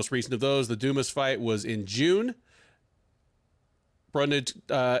 The most recent of those, the Dumas fight, was in June. Brundage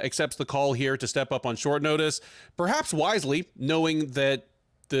accepts the call here to step up on short notice, perhaps wisely, knowing that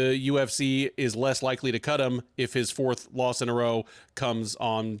the UFC is less likely to cut him if his fourth loss in a row comes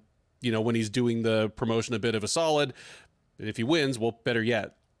on, when he's doing the promotion a bit of a solid. If he wins, well, better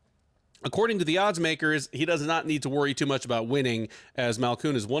yet. According to the odds makers, he does not need to worry too much about winning, as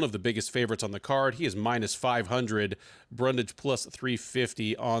Malkoun is one of the biggest favorites on the card. He is minus 500, Brundage plus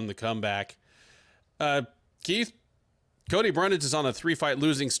 350 on the comeback. Keith, Cody Brundage is on a 3-fight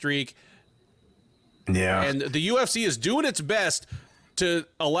losing streak. Yeah. And the UFC is doing its best to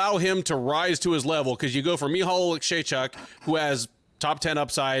allow him to rise to his level, because you go from Michal Oleksiejczuk, who has top 10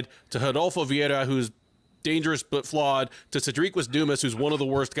 upside, to Rodolfo Vieira, who's dangerous but flawed, to Cedric Dumas, who's one of the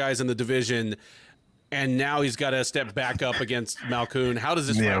worst guys in the division, and now he's got to step back up against Malkoun. How does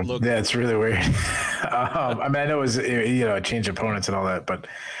this fight look? Yeah, it's really weird. I mean, I know it was, change opponents and all that, but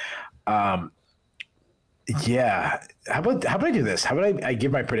yeah. How about I do this? How about I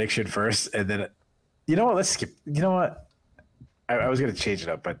give my prediction first, and then, you know what? Let's skip. You know what? I was going to change it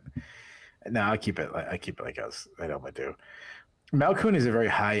up, but no, I'll keep it. I keep it like I normally do. Malkoun is a very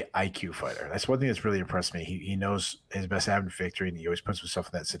high IQ fighter. That's one thing that's really impressed me. He knows his best avenue of victory, and he always puts himself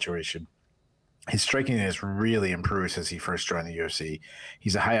in that situation. His striking has really improved since he first joined the UFC.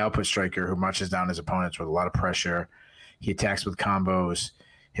 He's a high output striker who marches down his opponents with a lot of pressure. He attacks with combos.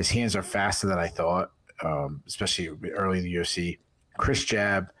 His hands are faster than I thought, especially early in the UFC. Crisp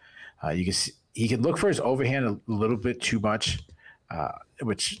jab. You can see, he can look for his overhand a little bit too much,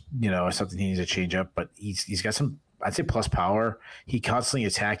 which is something he needs to change up. But he's got some, I'd say, plus power. He constantly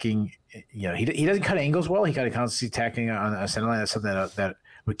attacking. He doesn't cut angles well. He kind of constantly attacking on a center line. That's something that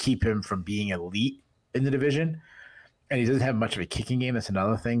would keep him from being elite in the division. And he doesn't have much of a kicking game. That's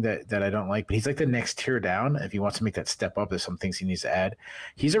another thing that I don't like. But he's like the next tier down. If he wants to make that step up, there's some things he needs to add.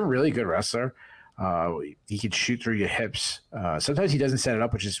 He's a really good wrestler. He can shoot through your hips. Sometimes he doesn't set it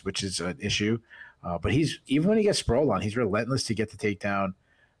up, which is an issue. But even when he gets sprawled on, he's relentless to get the takedown.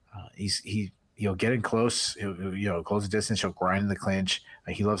 He'll get in close. He'll close the distance. He'll grind in the clinch.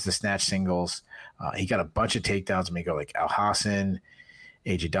 He loves to snatch singles. He got a bunch of takedowns. I mean, go like Al Hassan,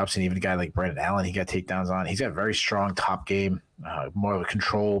 AJ Dobson, even a guy like Brandon Allen, he got takedowns on. He's got a very strong top game, more of a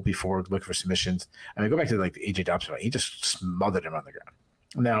control before looking for submissions. I mean, go back to like the AJ Dobson fight. He just smothered him on the ground.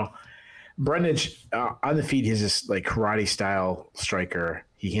 Now, Brundage, on the feet, he's this like karate style striker.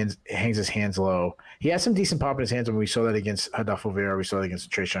 He hangs his hands low. He has some decent pop in his hands when we saw that against Adolfo Vera. We saw that against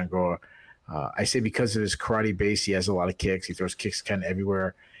Tresean Gore. I say because of his karate base, he has a lot of kicks. He throws kicks kind of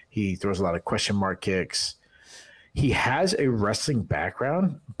everywhere. He throws a lot of question mark kicks. He has a wrestling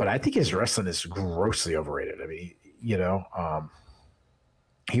background, but I think his wrestling is grossly overrated. I mean,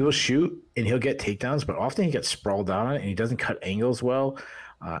 he will shoot and he'll get takedowns, but often he gets sprawled down and he doesn't cut angles well,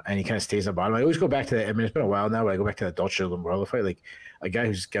 and he kind of stays on bottom. I always go back to that. I mean, it's been a while now, but I go back to that Dolce Lombardo fight, like a guy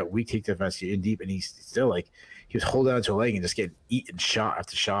who's got weak take defense in deep, and he's still like he was holding on to a leg and just getting eaten shot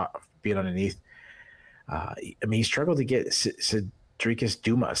after shot, being underneath. I mean, he struggled to get Cedric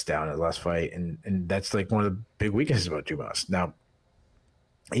Dumas down in the last fight, and that's like one of the big weaknesses about Dumas. Now,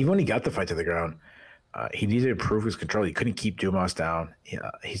 even when he got the fight to the ground, he needed to improve his control. He couldn't keep Dumas down.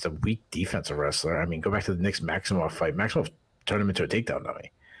 He's a weak defensive wrestler. I mean, go back to the Nick's Maximov fight. Maximov turned him into a takedown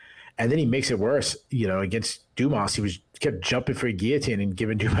dummy. And then he makes it worse. Against Dumas, he kept jumping for a guillotine and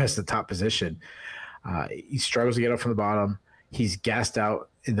giving Dumas the top position. He struggles to get up from the bottom. He's gassed out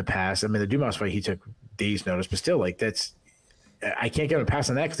in the past. I mean, the Dumas fight, he took days' notice, but still, like, I can't get him a pass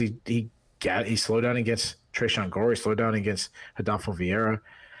on that because he slowed down against Tresean Gore. He slowed down against Adolfo Vieira.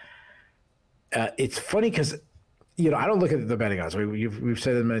 It's funny because, I don't look at the betting odds. We've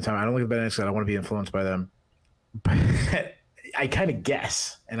said it many times. I don't look at the betting odds because I don't want to be influenced by them. But I kind of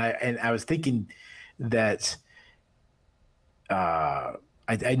guess, and I was thinking that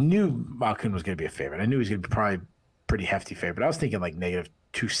I knew Malkoun was going to be a favorite. I knew he was going to be probably pretty hefty favorite. I was thinking like negative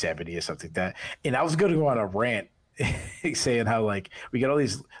 270 or something like that. And I was going to go on a rant saying how like we got all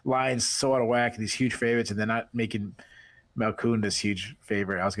these lines so out of whack, these huge favorites, and they're not making Malkoun this huge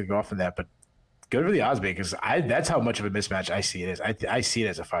favorite. I was going to go off on that, but good for the odds makers. That's how much of a mismatch I see it as. I see it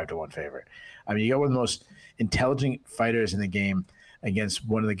as a 5-1 favorite. I mean, you got one of the most intelligent fighters in the game against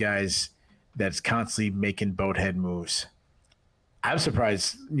one of the guys that's constantly making boat head moves. I'm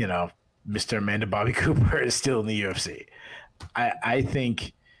surprised, Mr. Amanda Bobby Cooper is still in the UFC. I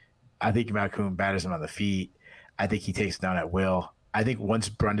think Malkoun batters him on the feet. I think he takes it down at will. I think once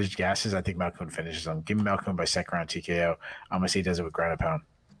Brundage gasses, I think Malkoun finishes him. Give me Malkoun by second round TKO. I'm going to say he does it with ground and pound.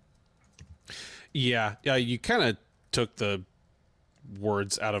 Yeah, you kind of took the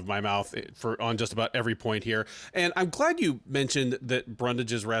words out of my mouth on just about every point here. And I'm glad you mentioned that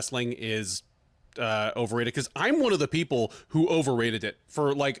Brundage's wrestling is overrated, because I'm one of the people who overrated it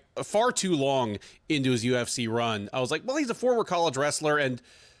for like far too long into his UFC run. I was like, well, he's a former college wrestler and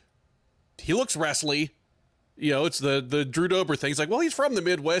he looks wrestly. It's the Drew Dober thing. It's like, well, he's from the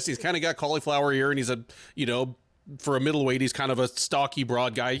Midwest. He's kind of got cauliflower ear, and he's for a middleweight, he's kind of a stocky,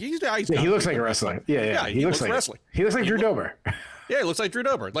 broad guy. He looks like a wrestler. Yeah. He looks like wrestling. He looks like Drew Dober. Yeah, he looks like Drew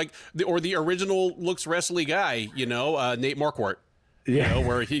Dober, like the original looks wrestly guy. Nate Marquardt.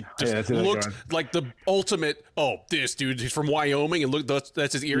 Where he just looked like the ultimate. Oh, this dude, he's from Wyoming, and look,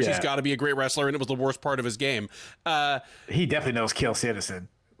 that's his ears. Yeah. He's got to be a great wrestler, and it was the worst part of his game. He definitely knows Cael Sanderson.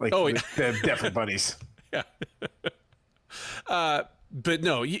 Like, they're definitely buddies. Yeah. But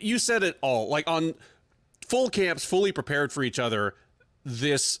no, you said it all. Like full camps, fully prepared for each other,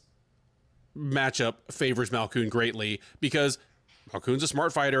 this matchup favors Malkoun greatly because Malkoun's a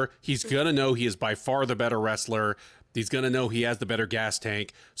smart fighter. He's going to know he is by far the better wrestler. He's going to know he has the better gas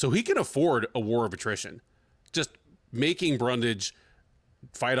tank. So he can afford a war of attrition. Just making Brundage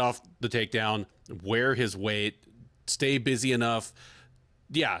fight off the takedown, wear his weight, stay busy enough.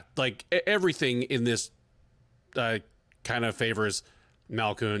 Yeah, like everything in this kind of favors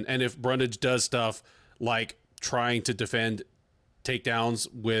Malkoun. And if Brundage does stuff like trying to defend takedowns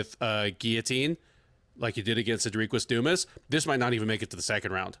with guillotine, like he did against Cedric Dumas, this might not even make it to the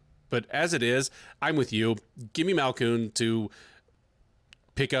second round. But as it is, I'm with you. Give me Malkoun to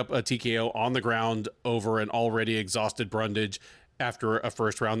pick up a TKO on the ground over an already exhausted Brundage after a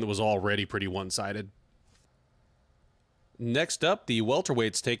first round that was already pretty one-sided. Next up, the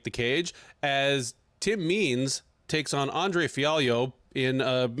welterweights take the cage as Tim Means takes on Andre Fialho in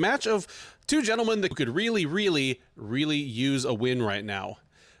a match of two gentlemen that could really, really, really use a win right now.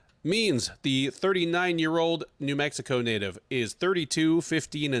 Means, the 39-year-old New Mexico native, is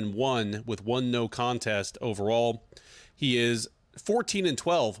 32-15-1 with one no contest overall. He is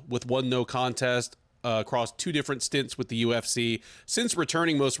 14-12 with one no contest across two different stints with the UFC. Since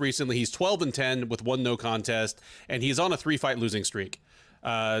returning most recently, he's 12-10 with one no contest, and he's on a 3-fight losing streak.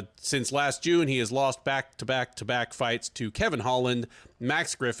 Since last June, he has lost back-to-back-to-back fights to Kevin Holland,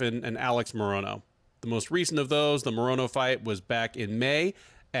 Max Griffin, and Alex Morono. The most recent of those, the Morono fight, was back in May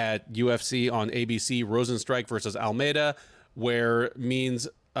at UFC on ABC, Rosenstrike versus Almeida, where Means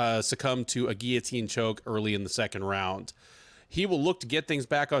succumbed to a guillotine choke early in the second round. He will look to get things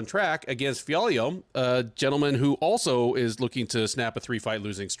back on track against Fialho, a gentleman who also is looking to snap a 3-fight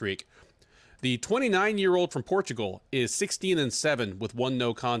losing streak. The 29-year-old from Portugal is 16-7 with one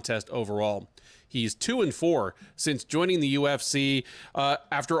no contest overall. He's 2-4 since joining the UFC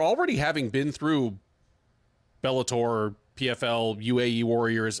after already having been through Bellator, PFL, UAE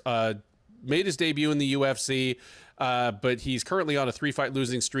Warriors, made his debut in the UFC, but he's currently on a 3-fight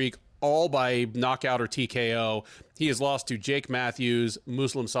losing streak, all by knockout or TKO. He has lost to Jake Matthews,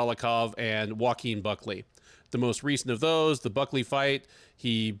 Muslim Salikov, and Joaquin Buckley. The most recent of those, the Buckley fight,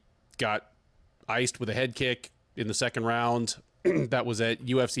 he got iced with a head kick in the second round. That was at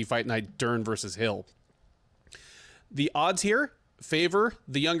UFC Fight Night, Dern versus Hill. The odds here favor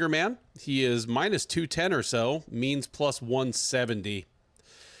the younger man. He is minus 210 or so, Means plus 170.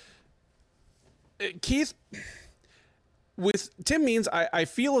 Keith, with Tim Means, I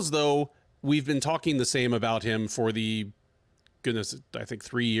feel as though we've been talking the same about him for I think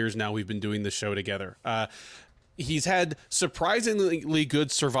 3 years now we've been doing this show together. He's had surprisingly good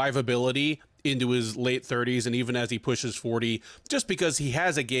survivability into his late 30s and even as he pushes 40, just because he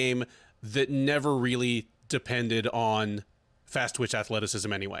has a game that never really depended on fast twitch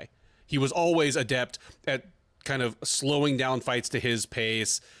athleticism anyway. He was always adept at kind of slowing down fights to his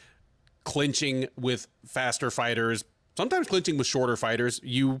pace, clinching with faster fighters, sometimes clinching with shorter fighters.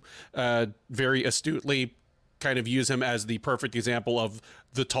 You very astutely kind of use him as the perfect example of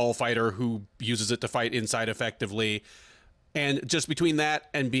the tall fighter who uses it to fight inside effectively. And just between that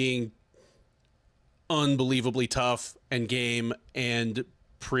and being unbelievably tough and game and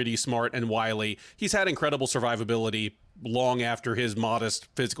pretty smart and wily, he's had incredible survivability long after his modest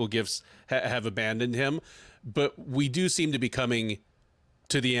physical gifts have abandoned him. But we do seem to be coming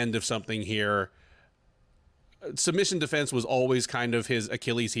to the end of something here. Submission defense was always kind of his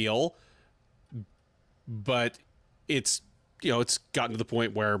Achilles heel, but it's gotten to the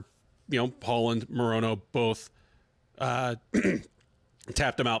point where, Holland, Morono both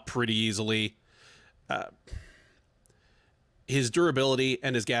tapped him out pretty easily. His durability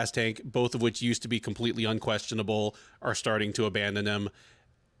and his gas tank, both of which used to be completely unquestionable, are starting to abandon him.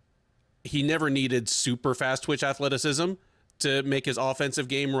 He never needed super fast twitch athleticism to make his offensive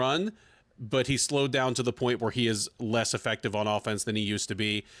game run, but he slowed down to the point where he is less effective on offense than he used to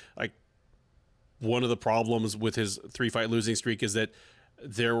be. Like, one of the problems with his 3-fight losing streak is that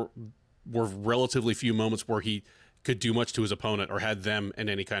there were relatively few moments where he could do much to his opponent or had them in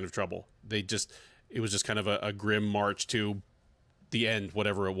any kind of trouble. It was just kind of a grim march to the end,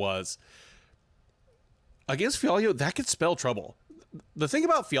 whatever it was. Against Fialho, that could spell trouble. The thing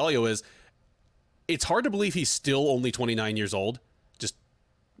about Fialho is it's hard to believe he's still only 29 years old.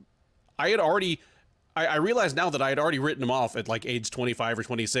 I realize now that I had already written him off at like age 25 or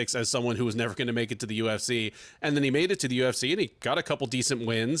 26 as someone who was never going to make it to the UFC. And then he made it to the UFC and he got a couple decent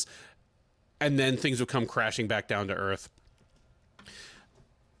wins. And then things would come crashing back down to earth.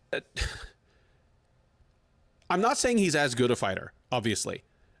 I'm not saying he's as good a fighter, obviously.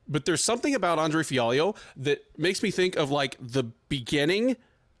 But there's something about Andre Fialho that makes me think of like the beginning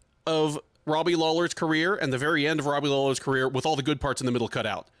of Robbie Lawler's career and the very end of Robbie Lawler's career with all the good parts in the middle cut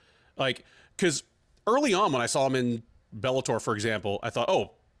out. Like, because early on when I saw him in Bellator, for example, I thought,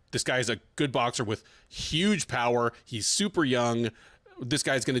 oh, this guy's a good boxer with huge power. He's super young. This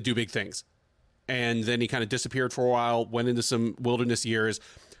guy's going to do big things. And then he kind of disappeared for a while, went into some wilderness years,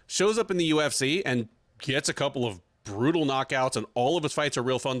 shows up in the UFC and gets a couple of brutal knockouts, and all of his fights are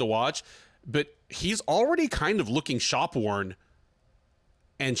real fun to watch. But he's already kind of looking shop worn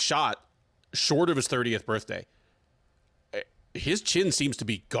and shot short of his 30th birthday. His chin seems to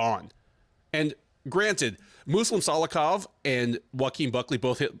be gone. And granted, Muslim Salikov and Joaquin Buckley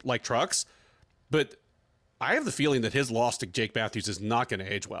both hit like trucks, but I have the feeling that his loss to Jake Matthews is not going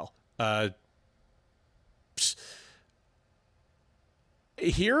to age well.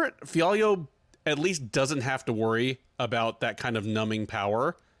 Here, Fialho at least doesn't have to worry about that kind of numbing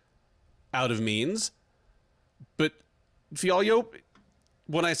power out of means. But Fialho,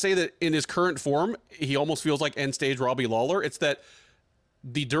 when I say that in his current form, he almost feels like end stage Robbie Lawler, it's that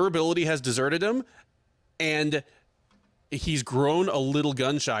the durability has deserted him, and he's grown a little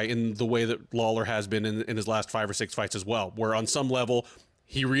gun shy in the way that Lawler has been in his last 5 or 6 fights as well, where on some level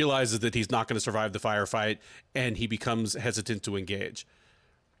he realizes that he's not going to survive the firefight and he becomes hesitant to engage.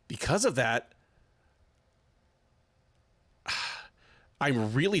 Because of that,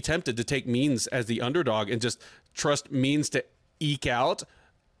 I'm really tempted to take Means as the underdog and just trust Means to eke out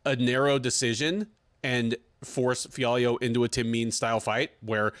a narrow decision and force Fialho into a Tim Means style fight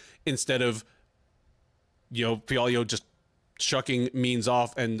where instead of, Fialho just chucking Means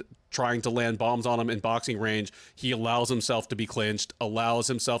off and trying to land bombs on him in boxing range, he allows himself to be clinched, allows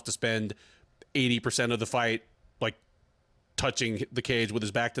himself to spend 80% of the fight like touching the cage with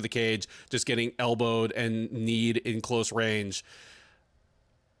his back to the cage, just getting elbowed and kneed in close range.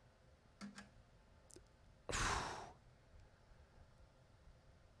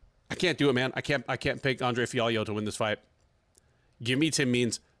 I can't do it, man. I can't pick Andre Fialho to win this fight. Give me Tim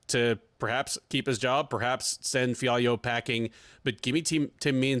Means to perhaps keep his job, perhaps send Fialho packing, but give me Tim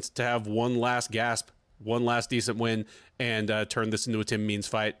Means to have one last gasp, one last decent win, and turn this into a Tim Means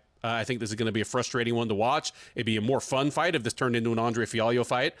fight. I think this is going to be a frustrating one to watch. It'd be a more fun fight if this turned into an Andre Fialho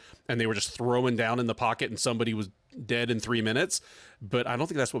fight and they were just throwing down in the pocket and somebody was dead in 3 minutes. But I don't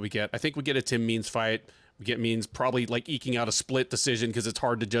think that's what we get. I think we get a Tim Means fight. We get Means probably like eking out a split decision because it's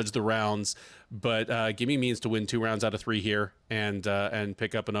hard to judge the rounds. But give me Means to win 2 rounds out of 3 here and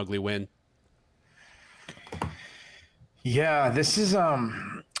pick up an ugly win. Yeah, this is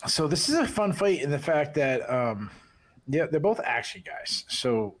this is a fun fight in the fact that yeah, they're both action guys.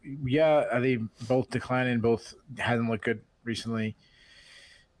 So yeah, are they both declining? Both hasn't looked good recently.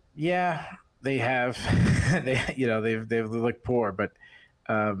 Yeah, they have. They've looked poor, but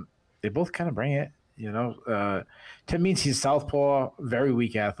they both kind of bring it. Tim Means he's southpaw, very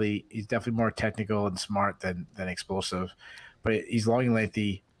weak athlete. He's definitely more technical and smart than explosive, but he's long and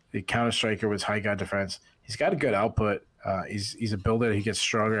lengthy. The counter striker with high guard defense. He's got a good output. He's a builder. He gets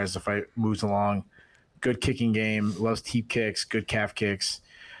stronger as the fight moves along. Good kicking game. Loves teep kicks. Good calf kicks.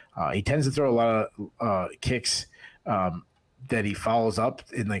 He tends to throw a lot of kicks that he follows up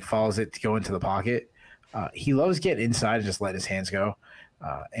and follows it to go into the pocket. He loves getting inside and just letting his hands go.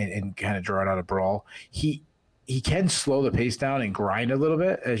 And kind of draw it out a brawl. He can slow the pace down and grind a little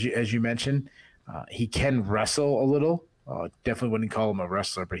bit, as you mentioned. He can wrestle a little. Definitely wouldn't call him a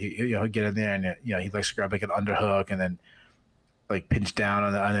wrestler, but he'll get in there and he likes to grab like an underhook and then like pinch down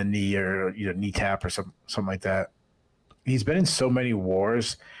on a knee or knee tap or something like that. He's been in so many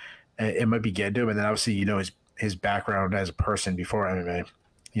wars, it might be getting to him. And then obviously his background as a person before MMA.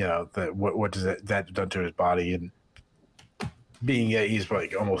 What does that done to his body and being he's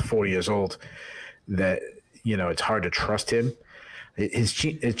like almost 40 years old, that it's hard to trust him. His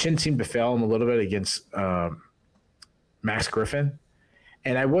chin seemed to fail him a little bit against Max Griffin,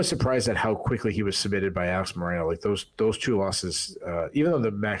 and I was surprised at how quickly he was submitted by Alex Moreno. Like those 2 losses, even though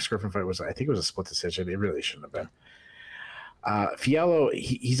the Max Griffin fight was, I think it was a split decision, it really shouldn't have been. Fialho,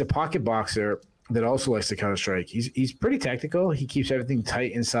 he's a pocket boxer that also likes to counter strike. He's pretty technical. He keeps everything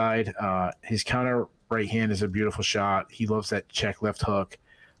tight inside. His counter right hand is a beautiful shot. He loves that check left hook.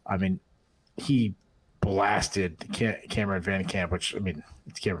 I mean, he blasted Cameron Van Camp, which, I mean,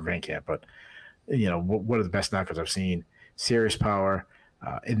 it's Cameron Van Camp, but, one of the best knockouts I've seen. Serious power.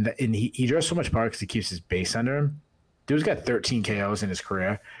 And he draws so much power because he keeps his base under him. Dude's got 13 KOs in his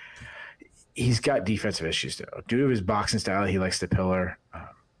career. He's got defensive issues, though. Due to his boxing style, he likes to pillar.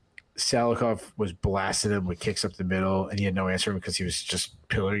 Salikov was blasting him with kicks up the middle, and he had no answer because he was just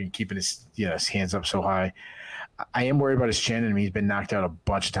pillaring and keeping his hands up so high. I am worried about his chin, and he's been knocked out a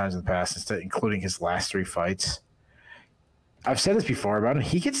bunch of times in the past, including his last 3 fights. I've said this before about him.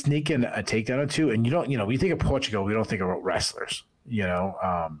 He can sneak in a takedown or two, and we think of Portugal, we don't think about wrestlers,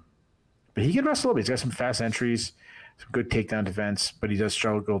 but he can wrestle a little bit. He's got some fast entries, some good takedown defense, but he does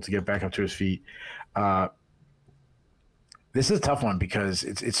struggle to get back up to his feet. This is a tough one because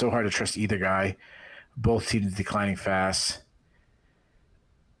it's so hard to trust either guy. Both teams declining fast.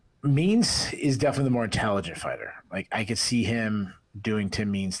 Means is definitely the more intelligent fighter. Like, I could see him doing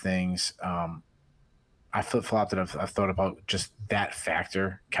Tim Means things. I flip-flopped and I've thought about just that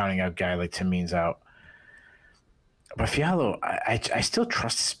factor, counting a guy like Tim Means out. But Fialho, I still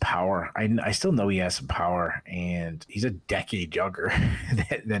trust his power. I still know he has some power, and he's a decade younger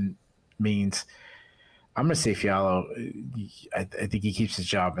than Means. I'm going to say Fialho. I think he keeps his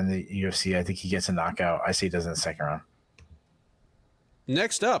job in the UFC. I think he gets a knockout. I say he does in the second round.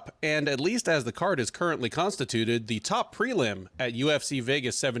 Next up, and at least as the card is currently constituted, the top prelim at UFC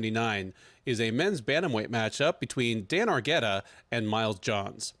Vegas 79 is a men's bantamweight matchup between Dan Argueta and Miles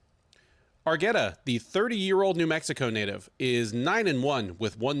Johns. Argueta, the 30-year-old New Mexico native, is 9-1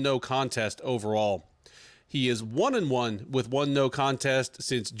 with one no contest overall. He is 1-1 with one no contest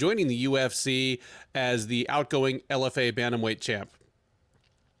since joining the UFC as the outgoing LFA bantamweight champ.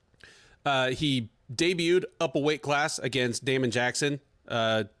 He debuted up a weight class against Damon Jackson,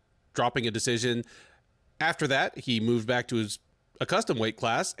 dropping a decision. After that, he moved back to his accustomed weight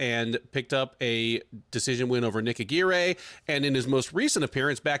class and picked up a decision win over Nick Aguirre. And in his most recent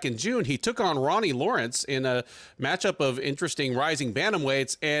appearance back in June, he took on Ronnie Lawrence in a matchup of interesting rising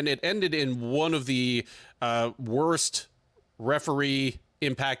bantamweights, and it ended in one of the worst referee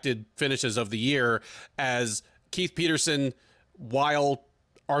impacted finishes of the year, as Keith Peterson, while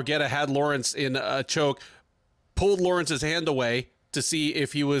Argueta had Lawrence in a choke, pulled Lawrence's hand away to see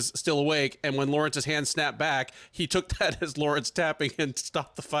if he was still awake, and when Lawrence's hand snapped back, he took that as Lawrence tapping and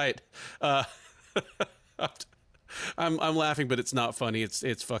stopped the fight. I'm laughing, but it's not funny.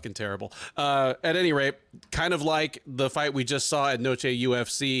 It's fucking terrible. At any rate, kind of like the fight we just saw at Noche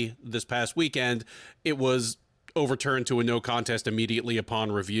UFC this past weekend, it was overturned to a no contest immediately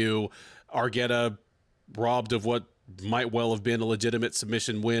upon review. Argueta robbed of what might well have been a legitimate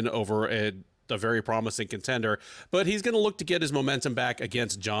submission win over a very promising contender, but he's going to look to get his momentum back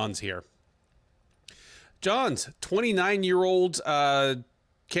against Johns here. Johns, 29-year-old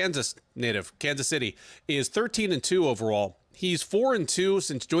Kansas native, Kansas City, is 13-2 overall. He's 4-2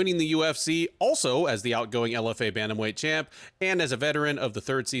 since joining the UFC, also as the outgoing LFA bantamweight champ and as a veteran of the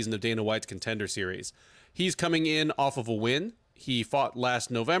third season of Dana White's Contender Series. He's coming in off of a win. He fought last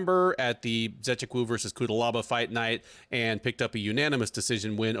November at the Zechekwu versus Kudalaba Fight Night and picked up a unanimous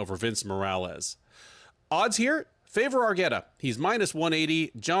decision win over Vince Morales. Odds here favor Argueta. He's minus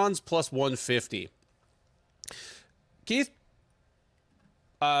 180, Johns plus 150. Keith,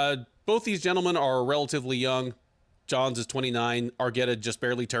 both these gentlemen are relatively young. Johns is 29. Argueta just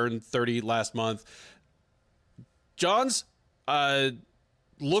barely turned 30 last month. Johns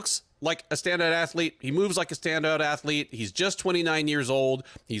looks like a standout athlete. He moves like a standout athlete. He's just 29 years old.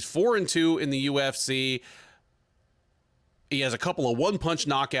 He's 4-2 in the UFC. He has a couple of one-punch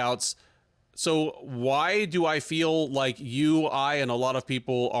knockouts. So why do I feel like you, I, and a lot of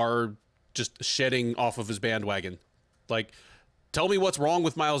people are just shedding off of his bandwagon? Like, tell me what's wrong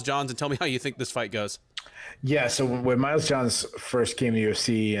with Miles Johns and tell me how you think this fight goes. Yeah, so when Miles Johns first came to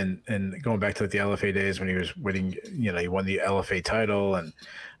UFC and going back to the LFA days when he was winning, he won the LFA title, and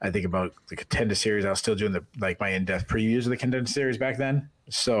I think about the Contender Series. I was still doing my in-depth previews of the Contender Series back then.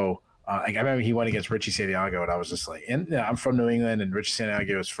 So I remember he went against Richie Santiago, and I was just like, I'm from New England, and Richie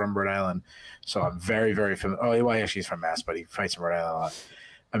Santiago is from Rhode Island, so I'm very, very familiar. Oh, well, actually, he's from Mass, but he fights in Rhode Island a lot.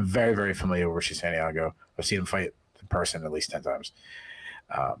 I'm very, very familiar with Richie Santiago. I've seen him fight in person at least 10 times.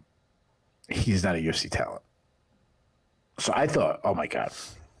 He's not a UFC talent. So I thought, oh my God,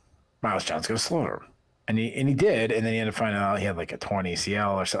 Miles Johns going to slaughter him. And he did, and then he ended up finding out he had like a torn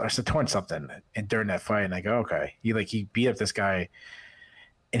ACL or torn something during that fight. And I go, okay. He beat up this guy,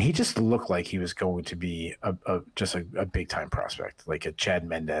 and he just looked like he was going to be a big time prospect, like a Chad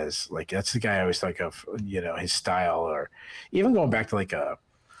Mendez. Like, that's the guy I always think of, his style, or even going back to like a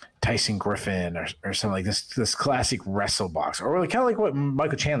Tyson Griffin or something like this classic wrestle boxer, or kind of like what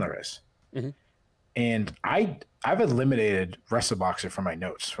Michael Chandler is. Mm-hmm. And I've eliminated wrestle boxer from my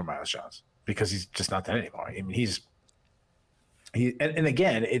notes for Miles Johns because he's just not that anymore. I mean, and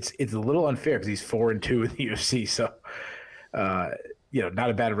again, it's a little unfair because he's 4-2 in the UFC. So, not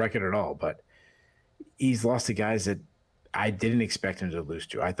a bad record at all, but he's lost to guys that I didn't expect him to lose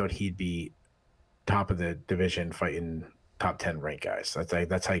to. I thought he'd be top of the division fighting top 10 ranked guys.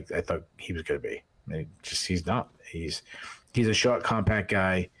 That's how I thought he was going to be. I mean, he's not. He's a short, compact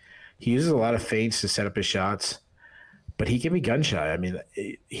guy. He uses a lot of feints to set up his shots, but he can be gun shy. I mean,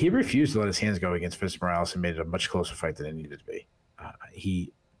 he refused to let his hands go against Fitzmorales and made it a much closer fight than it needed to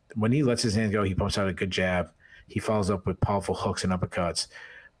be. When he lets his hands go, he pumps out a good jab. He follows up with powerful hooks and uppercuts,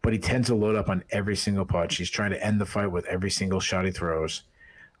 but he tends to load up on every single punch. He's trying to end the fight with every single shot he throws.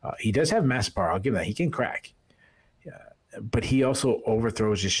 He does have mass power. I'll give him that. He can crack. But he also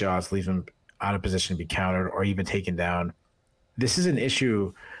overthrows his shots, leaves him out of position to be countered or even taken down. This is an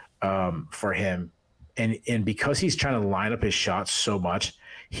issue for him. And because he's trying to line up his shots so much,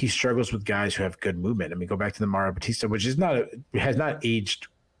 he struggles with guys who have good movement. I mean, go back to the Mario Batista, which has not aged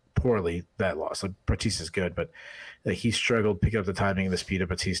poorly, that loss. Like, Batista's good, but like, he struggled picking up the timing and the speed of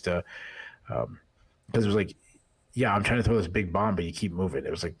Batista. Because it was like, yeah, I'm trying to throw this big bomb, but you keep moving.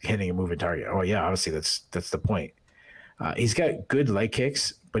 It was like hitting a moving target. Oh yeah, obviously that's the point. He's got good leg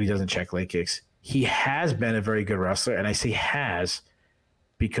kicks, but he doesn't check leg kicks. He has been a very good wrestler, and I say has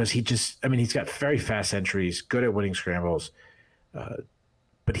because he's got very fast entries, good at winning scrambles,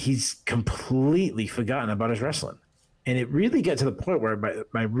 but he's completely forgotten about his wrestling. And it really got to the point where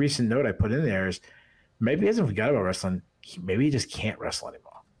my recent note I put in there is maybe he hasn't forgotten about wrestling. Maybe he just can't wrestle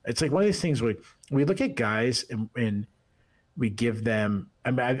anymore. It's like one of these things where we look at guys and we give them –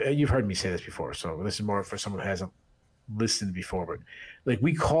 I mean, you've heard me say this before, so this is more for someone who hasn't listened before. But like,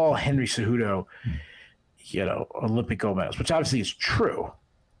 we call Henry Cejudo, Olympic gold medalist, which obviously is true,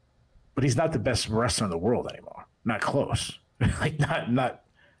 but he's not the best wrestler in the world anymore. Not close. Like, not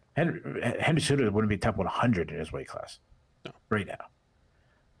Henry Cejudo wouldn't be top 100 in his weight class right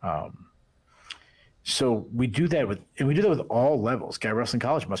now. So we do that with all levels. Guy wrestling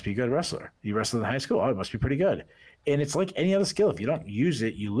college must be a good wrestler. You wrestle in high school, it must be pretty good. And it's like any other skill. If you don't use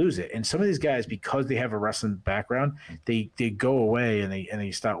it, you lose it. And some of these guys, because they have a wrestling background, they go away and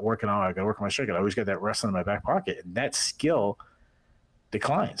they start working on, I got to work on my strike. I always got that wrestling in my back pocket. And that skill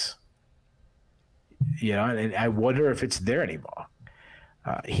declines. And I wonder if it's there anymore.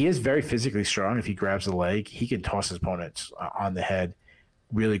 He is very physically strong. If he grabs the leg, he can toss his opponents on the head.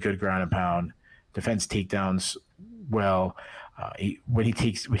 Really good ground and pound. Defends takedowns well. He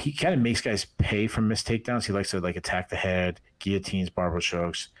kind of makes guys pay for missed takedowns. He likes to attack the head, guillotines, barbell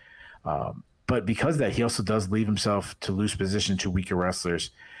chokes. But because of that, he also does leave himself to lose position to weaker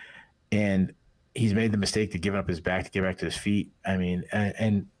wrestlers. And he's made the mistake to give up his back to get back to his feet. I mean,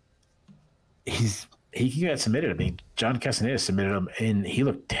 and he got submitted. I mean, John Castaneda submitted him, and he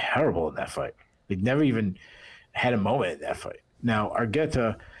looked terrible in that fight. He never even had a moment in that fight. Now,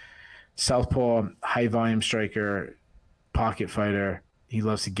 Argueta, southpaw, high volume striker, pocket fighter. He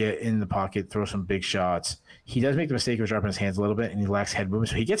loves to get in the pocket, throw some big shots. He does make the mistake of dropping his hands a little bit, and he lacks head movement,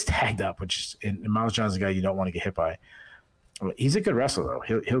 so he gets tagged up, which is, and Miles John's a guy you don't want to get hit by. He's a good wrestler,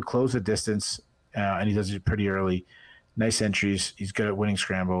 though. He'll close the distance, and he does it pretty early. Nice entries. He's good at winning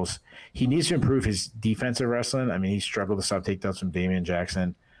scrambles. He needs to improve his defensive wrestling. I mean, he struggled to stop takedowns from Damian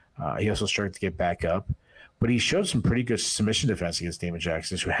Jackson. He also struggled to get back up. But he showed some pretty good submission defense against Damian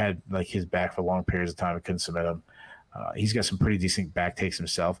Jackson, who had his back for long periods of time and couldn't submit him. He's got some pretty decent back takes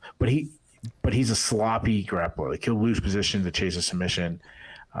himself. But he's a sloppy grappler. He'll lose position to chase a submission.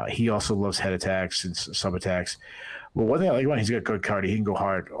 He also loves head attacks and sub attacks. Well, one thing I like about him, he's got good cardio. He can go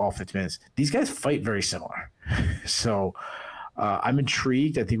hard all 50 minutes. These guys fight very similar. So I'm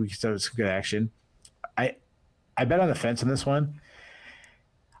intrigued. I think we can start some good action. I bet on the fence on this one.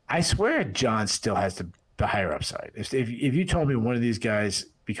 I swear John still has the higher upside. If you told me one of these guys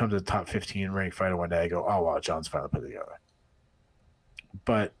becomes a top 15 ranked fighter one day, I go, oh, wow, John's finally put it together.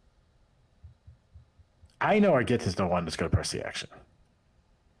 But I know Argueta's the one that's going to press the action.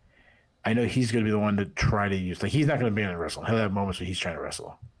 I know he's going to be the one to try to use. He's not going to be in the wrestle. He'll have moments where he's trying to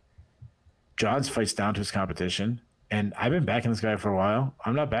wrestle. John's fights down to his competition, and I've been backing this guy for a while.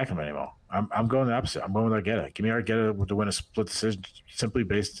 I'm not backing him anymore. I'm going the opposite. I'm going with Argueta. Give me Argueta to win a split decision simply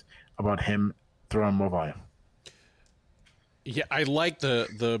based about him throwing more volume. Yeah, I like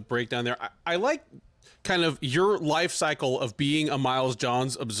the breakdown there. I like kind of your life cycle of being a Miles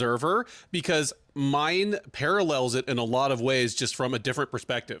Johns observer, because mine parallels it in a lot of ways, just from a different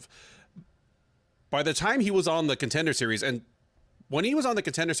perspective. By the time he was on the Contender Series, and when he was on the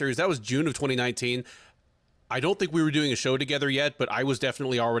Contender Series, that was June of 2019. I don't think we were doing a show together yet, but I was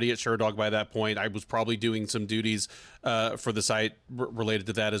definitely already at Sherdog by that point. I was probably doing some duties for the site related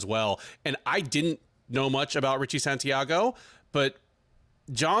to that as well. And I didn't know much about Richie Santiago, but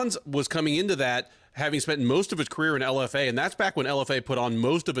Johns was coming into that having spent most of his career in LFA, and that's back when LFA put on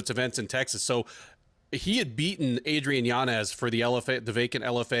most of its events in Texas. So he had beaten Adrian Yanez for the LFA, the vacant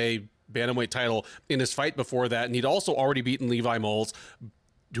LFA bantamweight title in his fight before that, and he'd also already beaten Levi Moles,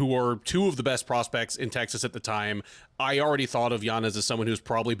 who were two of the best prospects in Texas at the time. I already thought of Yanez as someone who's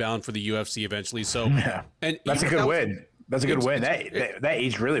probably bound for the UFC eventually. So, yeah, and that's a good win. That's a good win. That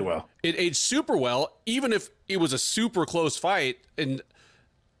aged really well. It aged super well, even if it was a super close fight. And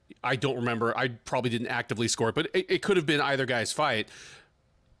I don't remember. I probably didn't actively score it, but it could have been either guy's fight.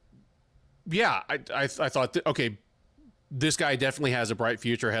 Yeah, I thought, okay, this guy definitely has a bright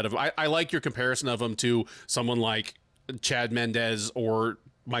future ahead of him. I like your comparison of him to someone like Chad Mendez or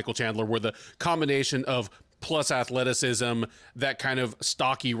Michael Chandler, where the combination of plus athleticism, that kind of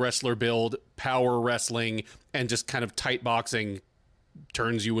stocky wrestler build, power wrestling, and just kind of tight boxing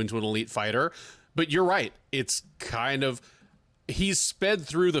turns you into an elite fighter. But you're right. It's kind of, he's sped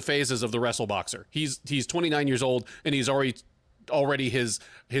through the phases of the wrestle boxer. He's 29 years old, and he's already his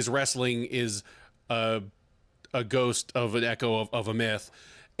wrestling is a ghost of an echo of a myth.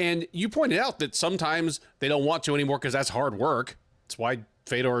 And you pointed out that sometimes they don't want to anymore because that's hard work. That's why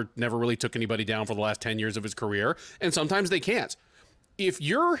Fedor never really took anybody down for the last 10 years of his career. And sometimes they can't. If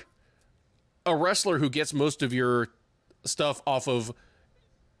you're a wrestler who gets most of your stuff off of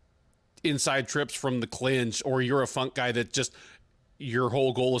inside trips from the clinch, or you're a funk guy that just your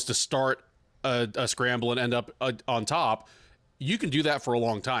whole goal is to start a scramble and end up on top, you can do that for a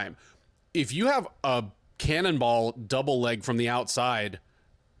long time. If you have a cannonball double leg from the outside,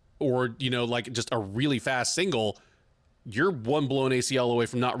 or, you know, like just a really fast single, you're one blown ACL away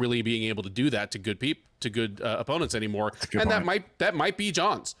from not really being able to do that to good opponents anymore. And point. that might be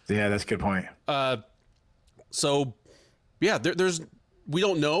John's. Yeah, that's a good point. So yeah, we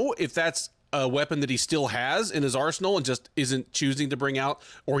don't know if that's a weapon that he still has in his arsenal and just isn't choosing to bring out,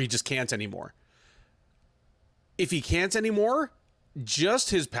 or he just can't anymore. If he can't anymore, just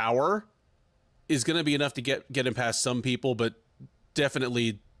his power is going to be enough to get him past some people, but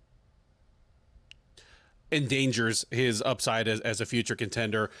definitely endangers his upside as a future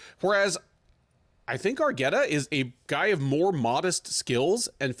contender. Whereas I think Argueta is a guy of more modest skills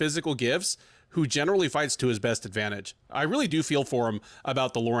and physical gifts who generally fights to his best advantage. I really do feel for him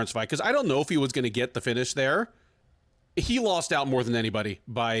about the Lawrence fight, because I don't know if he was going to get the finish there. He lost out more than anybody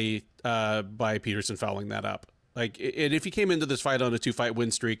by Peterson fouling that up. Like, and if he came into this fight on a 2-fight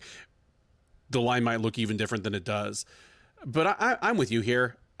win streak, the line might look even different than it does. But I'm with you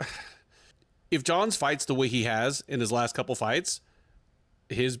here. If Johns fights the way he has in his last couple fights,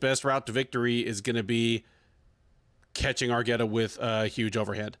 his best route to victory is going to be catching Argueta with a huge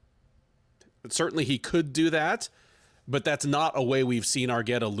overhead. Certainly he could do that, but that's not a way we've seen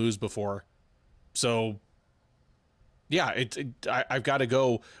Argueta lose before. So yeah, I've got to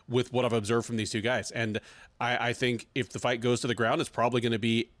go with what I've observed from these two guys. And I think if the fight goes to the ground, it's probably going to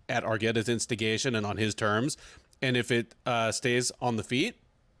be at Argueta's instigation and on his terms. And if it stays on the feet,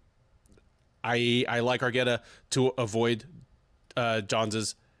 I like Argueta to avoid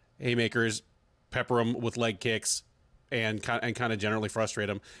Johns' haymakers, pepper him with leg kicks, and kind of generally frustrate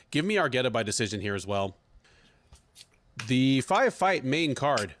him. Give me Argueta by decision here as well. The 5-fight main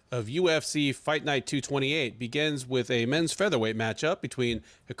card of UFC Fight Night 228 begins with a men's featherweight matchup between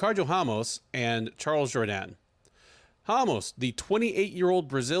Ricardo Ramos and Charles Jourdain. Ramos, the 28-year-old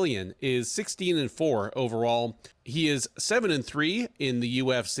Brazilian, is 16-4 overall. He is 7-3 in the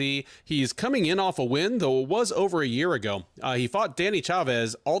UFC. He's coming in off a win, though it was over a year ago. He fought Danny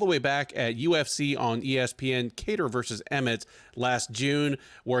Chavez all the way back at UFC on ESPN Cater versus Emmett last June,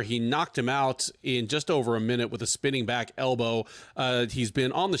 where he knocked him out in just over a minute with a spinning back elbow. He's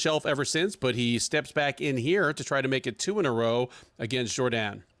been on the shelf ever since, but he steps back in here to try to make it 2 in a row against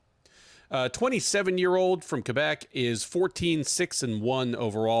Jourdain. 27-year-old from Quebec is 14-6-1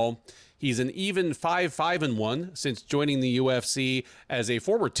 overall. He's an even 5-5-1 since joining the UFC as a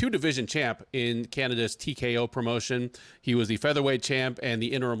former 2-division champ in Canada's TKO promotion. He was the featherweight champ and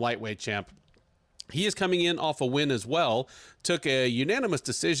the interim lightweight champ. He is coming in off a win as well. Took a unanimous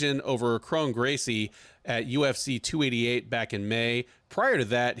decision over Kron Gracie at UFC 288 back in May. Prior to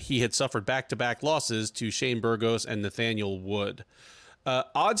that, he had suffered back-to-back losses to Shane Burgos and Nathaniel Wood.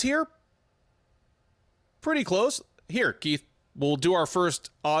 Odds here? Pretty close. Here, Keith, we'll do our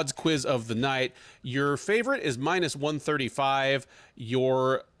first odds quiz of the night. Your favorite is -135.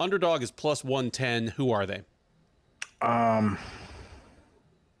 Your underdog is +110. Who are they? Wow.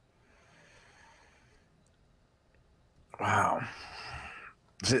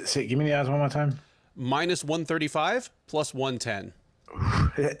 Give me the odds one more time. -135, +110.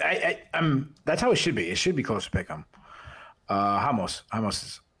 That's how it should be. It should be close to pick 'em. Ramos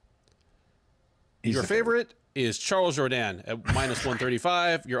is. Your favorite is Charles Jourdain at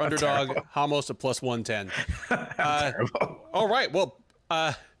 -135. Your underdog, Ramos, at +110. All right. Well,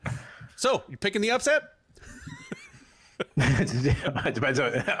 so you're picking the upset? It depends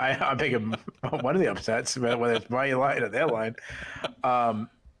on. I'm picking one of the upsets, whether it's my line or their line.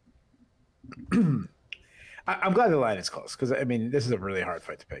 I'm glad the line is close because I mean this is a really hard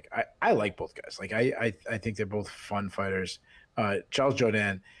fight to pick. I like both guys. Like I think they're both fun fighters. Charles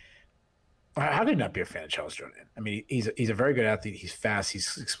Jourdain. How could you not be a fan of Charles Jourdain? I mean, he's a very good athlete. He's fast.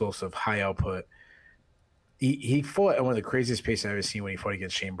 He's explosive. High output. He fought at one of the craziest paces I've ever seen when he fought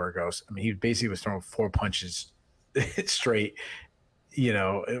against Shane Burgos. I mean, he basically was throwing 4 punches straight. You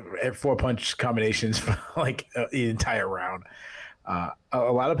know, at 4-punch combinations for like the entire round. A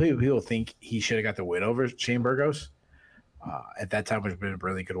lot of people think he should have got the win over Shane Burgos. At that time, would have been a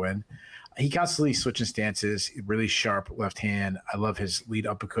really good win. He constantly switching stances, really sharp left hand. I love his lead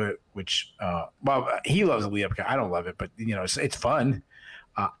uppercut, which, he loves the lead uppercut. I don't love it, but, you know, it's fun.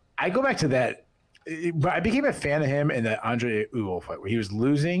 I go back to that. But I became a fan of him in the Andre Ewell fight where he was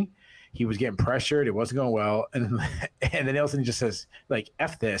losing. He was getting pressured. It wasn't going well. And then Nelson he just says, like,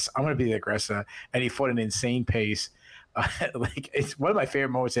 F this. I'm going to be the aggressor. And he fought an insane pace. Like it's one of my favorite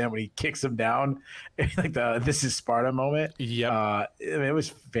moments in him when he kicks him down, like the "This is Sparta" moment. Yeah, I mean, it was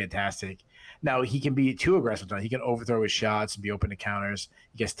fantastic. Now he can be too aggressive. He can overthrow his shots and be open to counters.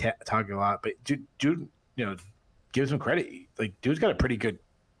 He gets targeted a lot, but dude, you know, gives him credit. Like, dude's got a pretty good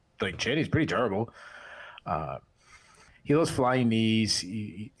like chin. He's pretty durable. He loves flying knees.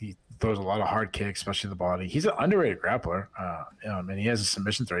 He throws a lot of hard kicks, especially the body. He's an underrated grappler, and he has a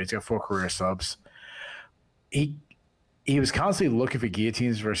submission threat. He's got 4 career subs. He was constantly looking for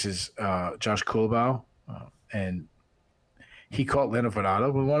guillotines versus Josh Kulabau, and he caught Leonard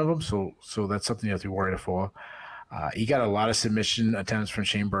Verdado with one of them. So that's something you have to be worried for. He got a lot of submission attempts from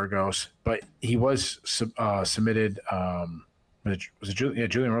Shane Burgos, but he was submitted. Was it Julian? Yeah,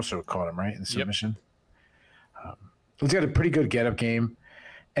 Julian Rosso caught him right in the submission. Yep. He's got a pretty good get-up game,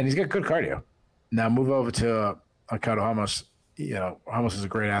 and he's got good cardio. Now move over to Ricardo Ramos. You know, Ramos is a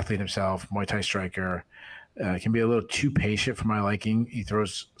great athlete himself, Muay Thai striker. Can be a little too patient for my liking. He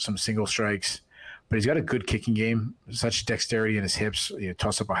throws some single strikes, but he's got a good kicking game. Such dexterity in his hips. You know,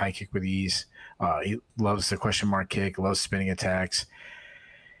 toss up a high kick with ease. He loves the question mark kick. Loves spinning attacks.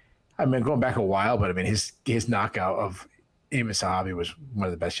 I mean, going back a while, but I mean, his knockout of Amos Sahabi was one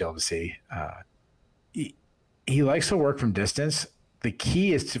of the best you'll ever see. He likes to work from distance. The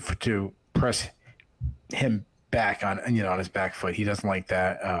key is to press him back on his back foot. He doesn't like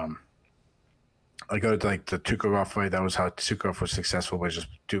that. I go to like the Tukhugov fight. That was how Tukhugov was successful, was just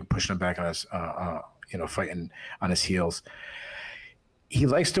pushing him back on his, fighting on his heels. He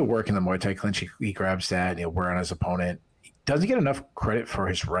likes to work in the Muay Thai clinch. He grabs that and he'll wear on his opponent. He doesn't get enough credit for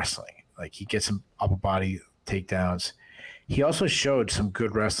his wrestling. Like he gets some upper body takedowns. He also showed some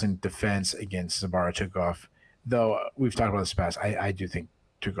good wrestling defense against Zabara Tukhugov, though we've talked about this past. I do think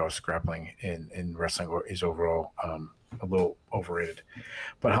Tukhov's grappling in wrestling is overall a little overrated.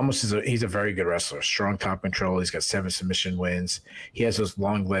 But Ramos he's a very good wrestler. Strong top control. He's got 7 submission wins. He has those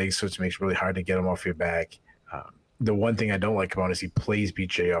long legs, so it makes it really hard to get him off your back. The one thing I don't like about him is he plays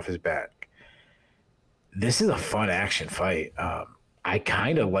BJ off his back. This is a fun action fight. I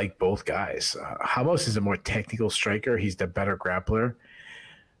kind of like both guys. Ramos is a more technical striker. He's the better grappler.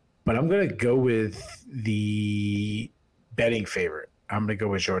 But I'm going to go with the betting favorite. I'm going to go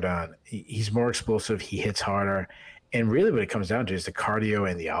with Jourdain. He's more explosive. He hits harder. And really what it comes down to is the cardio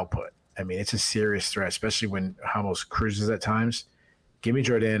and the output. I mean, it's a serious threat, especially when Ramos cruises at times. Give me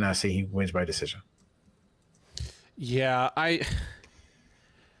Jourdain. I say he wins by decision. Yeah, I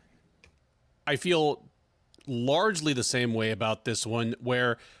feel largely the same way about this one,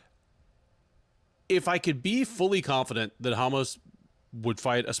 where if I could be fully confident that Ramos would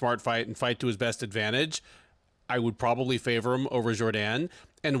fight a smart fight and fight to his best advantage, I would probably favor him over Jourdain.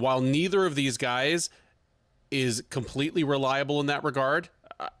 And while neither of these guys is completely reliable in that regard,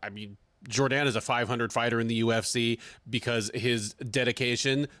 I mean, Jourdain is a 500 fighter in the UFC because his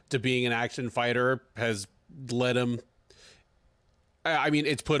dedication to being an action fighter has led him. I mean,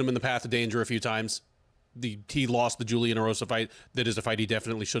 it's put him in the path of danger a few times. He lost the Julian Erosa fight. That is a fight he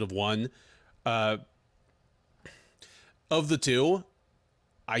definitely should have won. Of the two,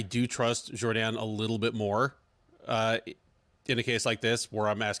 I do trust Jourdain a little bit more in a case like this, where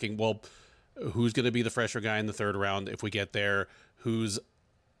I'm asking, well, who's going to be the fresher guy in the third round if we get there? Who's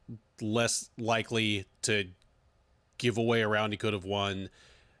less likely to give away a round he could have won?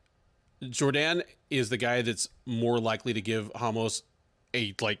 Jourdain is the guy that's more likely to give Ramos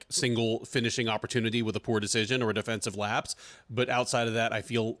a single finishing opportunity with a poor decision or a defensive lapse. But outside of that, I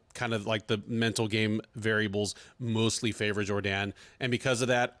feel kind of like the mental game variables mostly favor Jourdain. And because of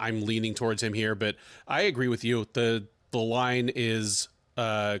that, I'm leaning towards him here. But I agree with you. The line is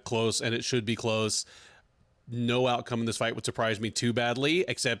close, and it should be close. No outcome in this fight would surprise me too badly,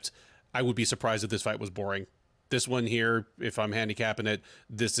 except I would be surprised if this fight was boring. This one here, if I'm handicapping it,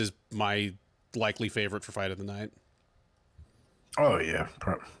 this is my likely favorite for fight of the night. Oh yeah.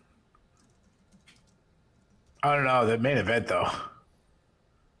 I don't know the main event though.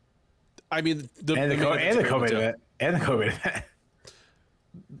 I mean, the co-main event.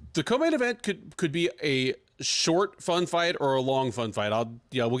 The co-main event could be a short fun fight or a long fun fight.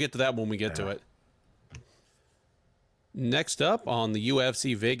 We'll get to that when we get to it. Next up on the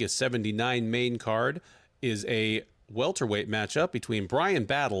UFC Vegas 79 main card is a welterweight matchup between Bryan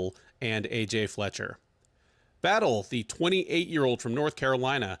Battle and AJ Fletcher. Battle, the 28-year-old from North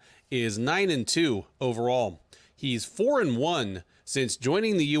Carolina, is 9-2 overall. He's 4-1 since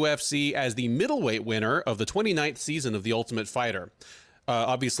joining the UFC as the middleweight winner of the 29th season of The Ultimate Fighter.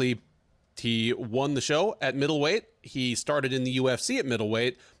 Obviously, he won the show at middleweight. He started in the UFC at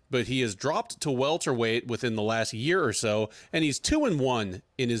middleweight, but he has dropped to welterweight within the last year or so, and he's 2-1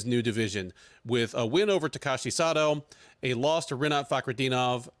 in his new division, with a win over Takashi Sato, a loss to Rinat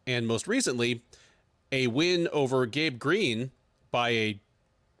Fakhretdinov, and most recently, a win over Gabe Green by a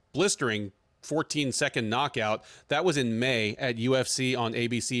blistering 14-second knockout. That was in May at UFC on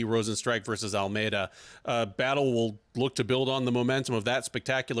ABC, Rosenstrike versus Almeida. Battle will look to build on the momentum of that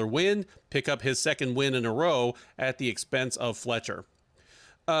spectacular win, pick up his second win in a row at the expense of Fletcher.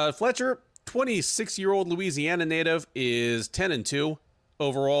 Fletcher, 26-year-old Louisiana native, is 10-2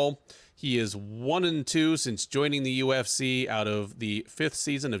 overall. He is 1-2 since joining the UFC out of the 5th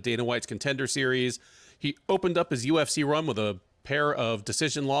season of Dana White's Contender Series. He opened up his UFC run with a pair of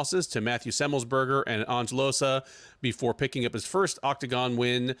decision losses to Matthew Semmelsberger and Angelosa before picking up his first octagon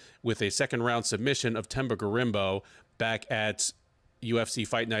win with a second-round submission of Temba Garimbo back at UFC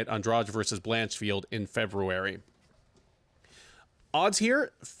Fight Night Andrade versus Blanchfield in February. Odds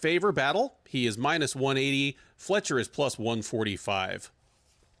here favor Battle. He is -180. Fletcher is +145.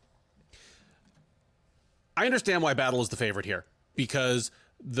 I understand why Battle is the favorite here, because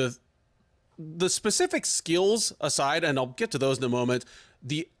the specific skills aside, and I'll get to those in a moment,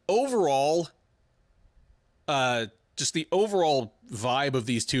 the overall, just the overall vibe of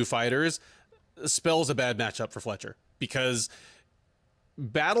these two fighters spells a bad matchup for Fletcher, because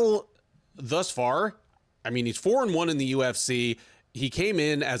Battle thus far, I mean, he's 4-1 in the UFC. He came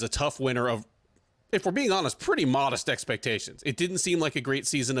in as a tough winner of, if we're being honest, pretty modest expectations. It didn't seem like a great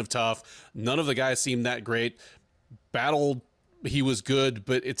season of tough. None of the guys seemed that great. Battle, he was good,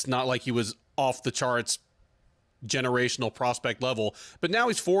 but it's not like he was off the charts generational prospect level. But now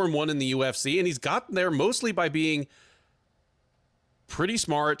he's 4-1 in the UFC, and he's gotten there mostly by being pretty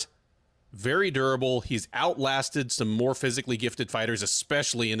smart, very durable. He's outlasted some more physically gifted fighters,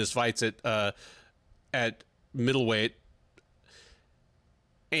 especially in his fights at middleweight.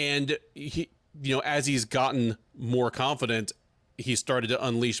 And he, as he's gotten more confident, he started to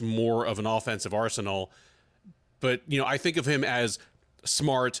unleash more of an offensive arsenal. But, I think of him as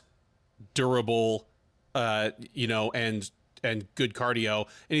smart, durable, and good cardio.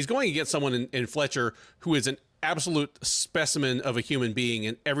 And he's going against someone in Fletcher who is an absolute specimen of a human being,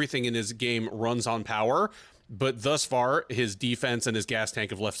 and everything in his game runs on power. But thus far, his defense and his gas tank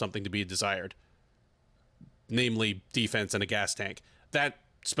have left something to be desired. Namely, defense and a gas tank. That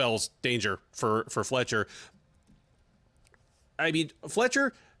spells danger for Fletcher. I mean,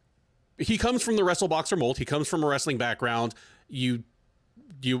 Fletcher, he comes from the WrestleBoxer mold. He comes from a wrestling background. You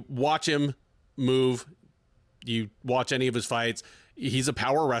watch him move. You watch any of his fights. He's a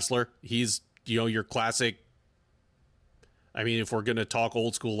power wrestler. He's, your classic. I mean, if we're going to talk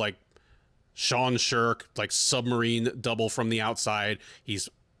old school, like Sean Shirk, like submarine double from the outside. He's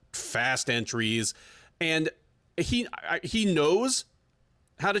fast entries, and he knows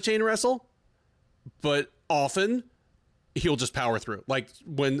how to chain wrestle, but often he'll just power through. Like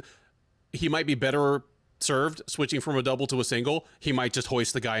when he might be better served switching from a double to a single, he might just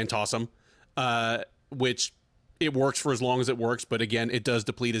hoist the guy and toss him, which it works for as long as it works. But again, it does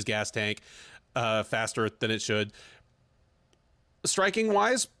deplete his gas tank faster than it should. Striking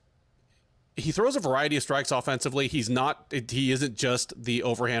wise, he throws a variety of strikes offensively. He isn't just the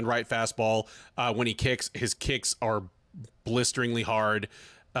overhand right fastball. When he kicks, his kicks are blisteringly hard.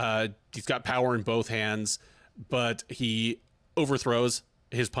 He's got power in both hands, but he overthrows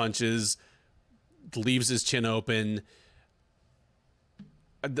his punches, leaves his chin open.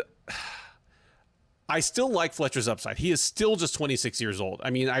 I still like Fletcher's upside. He is still just 26 years old. I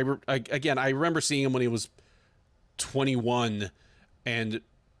mean, I remember seeing him when he was 21, and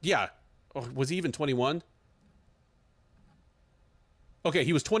yeah, was he even 21? Okay,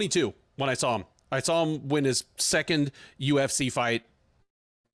 he was 22 when I saw him. I saw him win his second UFC fight.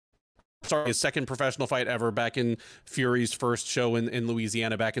 Sorry, his second professional fight ever, back in Fury's first show in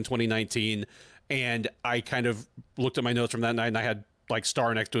Louisiana back in 2019. And I kind of looked at my notes from that night, and I had like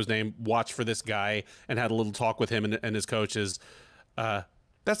star next to his name, watched for this guy and had a little talk with him and his coaches.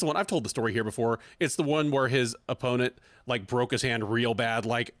 That's the one. I've told the story here before. It's the one where his opponent like broke his hand real bad,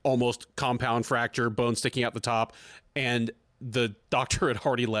 like almost compound fracture, bone sticking out the top, and the doctor had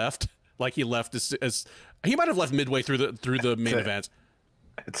already left. Like he left as he might have left midway through the main event.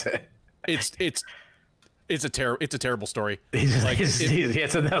 That's it. It's a terrible story. He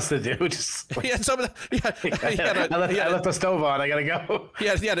had something else to do. Just like, I left the stove on. I gotta go. He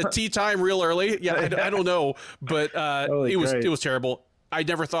had a tea time real early. Yeah, I don't know, but it was terrible. I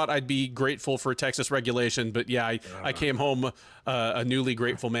never thought I'd be grateful for Texas regulation, but yeah, I came home a newly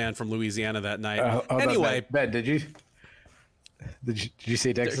grateful man from Louisiana that night. Anyway, Ben, did you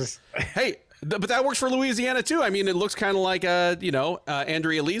say Texas? Hey, but that works for Louisiana too. I mean, it looks kind of like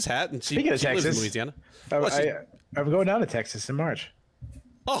Andrea Lee's hat, and she lives in Louisiana. I'm going down to Texas in March.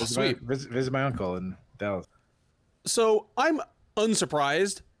 Oh, sweet! Visit my uncle in Dallas. So I'm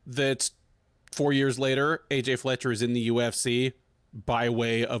unsurprised that 4 years later, AJ Fletcher is in the UFC by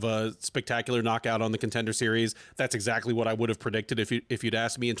way of a spectacular knockout on the Contender Series. That's exactly what I would have predicted if you'd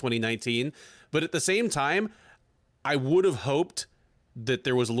asked me in 2019. But at the same time, I would have hoped that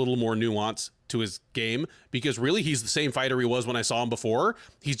there was a little more nuance to his game, because really he's the same fighter he was when I saw him before.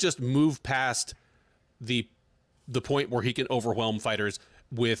 He's just moved past the point where he can overwhelm fighters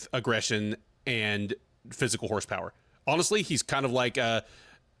with aggression and physical horsepower. Honestly, he's kind of like a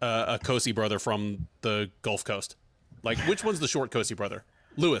Kosi brother from the Gulf Coast. Like, which one's the short Kosi brother?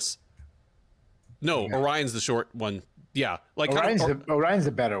 Lewis. No, yeah. Orion's the short one. Yeah, like Orion's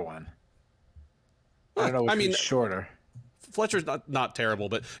the better one. I don't know which one's shorter. Fletcher's not terrible,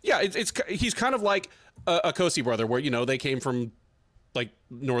 but yeah, he's kind of like a Kosi brother, where they came from like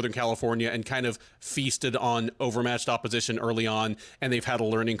Northern California and kind of feasted on overmatched opposition early on, and they've had a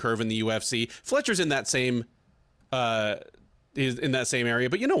learning curve in the UFC. Fletcher's in that same is in that same area,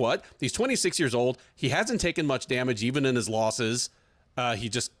 but you know what? He's 26 years old. He hasn't taken much damage even in his losses. He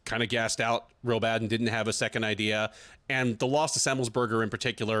just kind of gassed out real bad and didn't have a second idea. And the loss to Semmelsberger in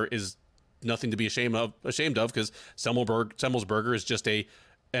particular is nothing to be ashamed of, because Semmelsberger is just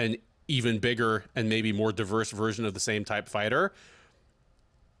an even bigger and maybe more diverse version of the same type fighter.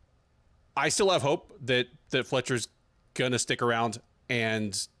 I still have hope that Fletcher's gonna stick around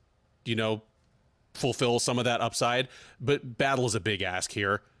and fulfill some of that upside, but Battle is a big ask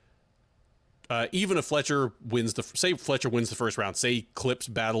here. Even if Fletcher wins the first round, say he clips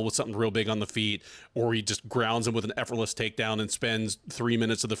Battle with something real big on the feet, or he just grounds him with an effortless takedown and spends 3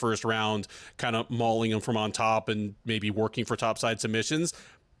 minutes of the first round kind of mauling him from on top and maybe working for topside submissions.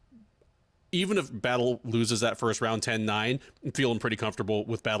 Even if Battle loses that first round 10-9, I'm feeling pretty comfortable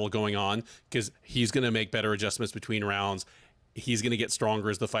with Battle going on, because he's going to make better adjustments between rounds. He's going to get stronger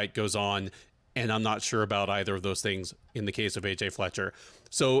as the fight goes on, and I'm not sure about either of those things in the case of AJ Fletcher.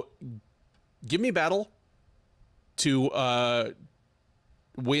 So give me Battle to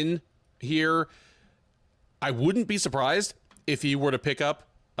win here. I wouldn't be surprised if he were to pick up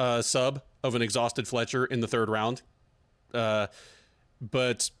a sub of an exhausted Fletcher in the third round.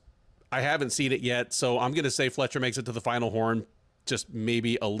 But I haven't seen it yet, so I'm going to say Fletcher makes it to the final horn, just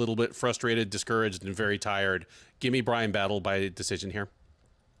maybe a little bit frustrated, discouraged, and very tired. Give me Bryan Battle by decision here.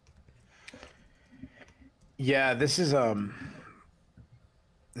 Yeah, this is a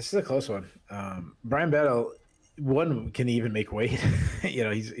close one. Bryan Battle, can he even make weight?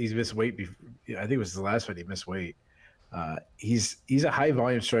 He's missed weight before. I think it was the last fight he missed weight. He's a high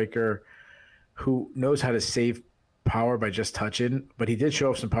volume striker who knows how to save power by just touching, but he did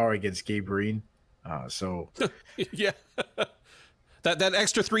show up some power against Gabe Green. Yeah. That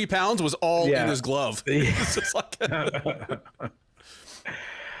extra 3 pounds was all in his glove. It's just like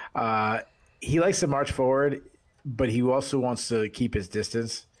he likes to march forward, but he also wants to keep his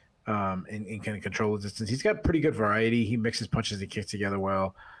distance and kind of control the distance. He's got pretty good variety. He mixes punches and kicks together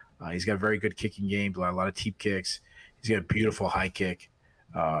well. He's got a very good kicking game, a lot of teep kicks. He's got a beautiful high kick.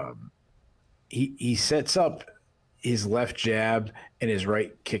 He sets up his left jab and his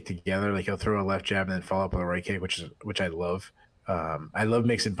right kick together. Like, he'll throw a left jab and then follow up with a right kick, which I love. I love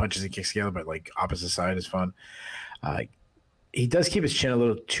mixing punches and kicks together, but like opposite side is fun. He does keep his chin a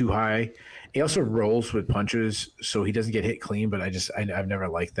little too high. He also rolls with punches, so he doesn't get hit clean, but I've never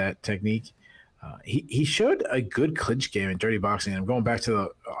liked that technique. He showed a good clinch game in dirty boxing. I'm going back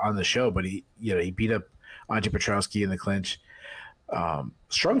to on the show, but he beat up Andre Petrowski in the clinch.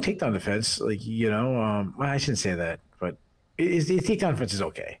 Strong takedown defense, I shouldn't say that, but his takedown defense is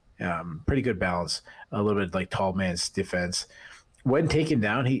okay. Pretty good balance, a little bit like tall man's defense. When taken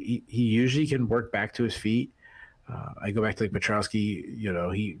down, he usually can work back to his feet. I go back to Petrowski,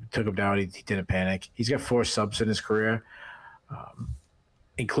 he took him down. He didn't panic. He's got 4 subs in his career.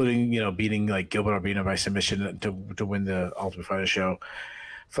 including, beating like Gilbert Urbina by submission to win the Ultimate Fighter show.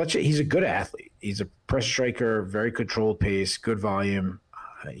 Fletcher, he's a good athlete. He's a pressure striker, very controlled pace, good volume.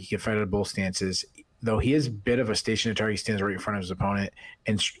 He can fight at both stances. Though he is a bit of a stationary target, he stands right in front of his opponent,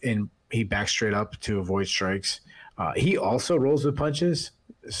 and he backs straight up to avoid strikes. He also rolls with punches,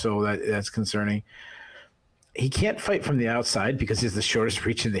 so that's concerning. He can't fight from the outside because he's the shortest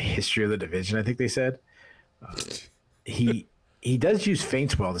reach in the history of the division, I think they said. He does use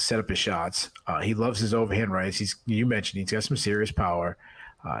feints well to set up his shots. He loves his overhand rights. You mentioned he's got some serious power.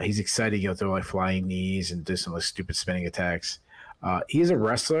 He's exciting out there, like flying knees and do some like stupid spinning attacks. He is a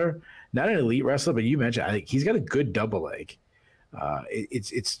wrestler, not an elite wrestler, but you mentioned I think he's got a good double leg.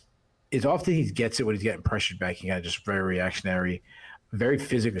 It's often he gets it when he's getting pressured back. He kind of just very reactionary, very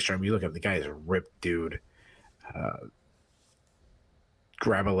physically strong. You look at the guy is a ripped dude.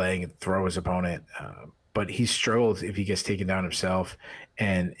 Grab a leg and throw his opponent. But he struggles if he gets taken down himself,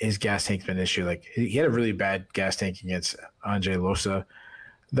 and his gas tank's been an issue. Like he had a really bad gas tank against Andre Losa,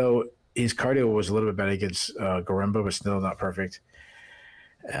 though his cardio was a little bit better against Gorimba, but still not perfect.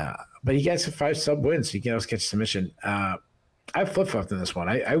 But he gets 5 sub wins. So he can also catch submission. I flip-flopped in this one.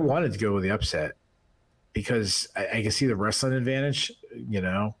 I wanted to go with the upset because I can see the wrestling advantage,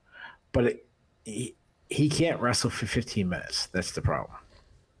 but he can't wrestle for 15 minutes. That's the problem.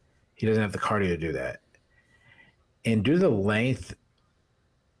 He doesn't have the cardio to do that. And due to the length,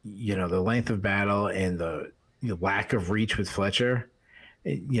 the length of battle and the lack of reach with Fletcher,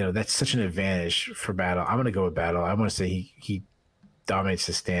 that's such an advantage for Battle. I'm going to go with Battle. I want to say he dominates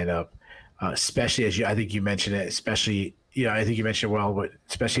the stand-up, especially I think you mentioned it, especially, I think you mentioned it well, but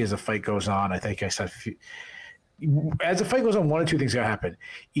especially as the fight goes on, I think I said as the fight goes on, one or two things got to happen.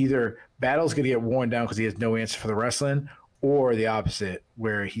 Either Battle's going to get worn down because he has no answer for the wrestling, or the opposite,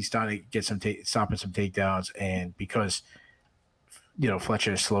 where he's starting to get stopping some takedowns, and because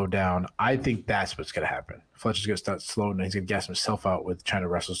Fletcher is slowed down, I think that's what's going to happen. Fletcher's going to start slowing down. He's going to gas himself out with trying to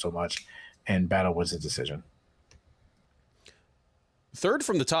wrestle so much, and Battle wins the decision. Third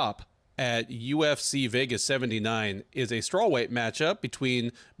from the top at UFC Vegas 79 is a strawweight matchup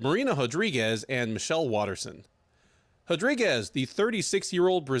between Marina Rodriguez and Michelle Waterson. Rodriguez, the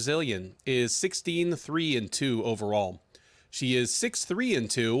 36-year-old Brazilian, is 16-3-2 overall. She is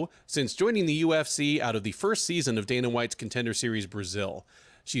 6-3-2 since joining the UFC out of the first season of Dana White's Contender Series Brazil.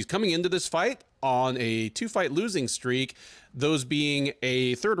 She's coming into this fight on a 2-fight losing streak, those being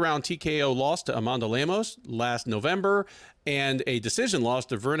a third-round TKO loss to Amanda Lemos last November and a decision loss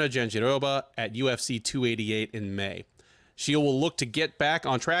to Verna Jandiroba at UFC 288 in May. She will look to get back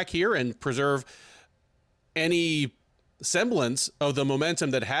on track here and preserve any semblance of the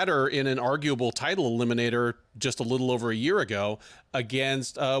momentum that had her in an arguable title eliminator just a little over a year ago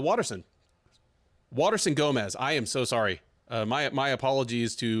against Waterson Gomez. I am so sorry. My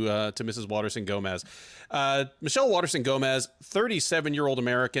apologies to Mrs. Waterson Gomez. Michelle Waterson Gomez, 37-year-old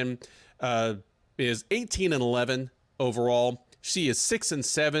American, is 18-11 overall. She is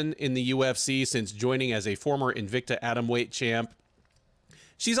 6-7 in the UFC since joining as a former Invicta atomweight champ.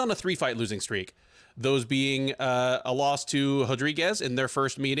 She's on a 3-fight losing streak. Those being a loss to Rodriguez in their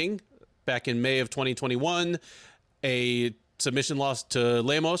first meeting back in May of 2021, a submission loss to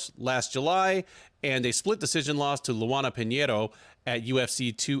Lemos last July, and a split decision loss to Luana Pinheiro at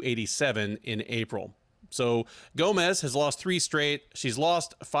UFC 287 in April. So Gomez has lost 3 straight. She's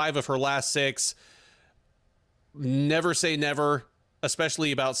lost 5 of her last 6. Never say never,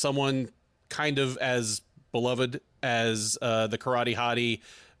 especially about someone kind of as beloved as the karate hottie,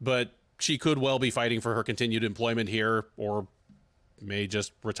 but she could well be fighting for her continued employment here, or may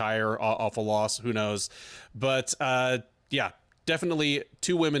just retire off a loss. Who knows? But yeah, definitely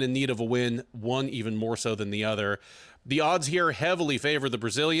 2 women in need of a win, one even more so than the other. The odds here heavily favor the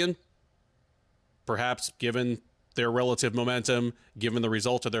Brazilian, perhaps given their relative momentum, given the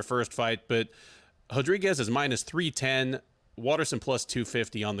result of their first fight. But Rodriguez is minus 310, Waterson plus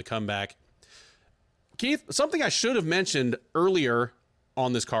 250 on the comeback. Keith, something I should have mentioned earlier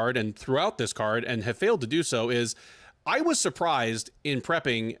on this card and throughout this card and have failed to do so is I was surprised in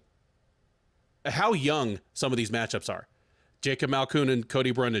prepping how young some of these matchups are. Jacob Malkoun and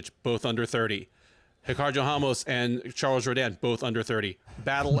Cody Brundage, both under 30. Ricardo Ramos and Charles Jourdain, both under 30.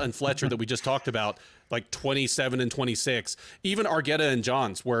 Battle and Fletcher that we just talked about, like 27 and 26. Even Argueta and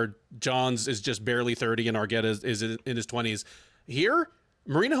Johns, where Johns is just barely 30 and Argueta is in his 20s. Here,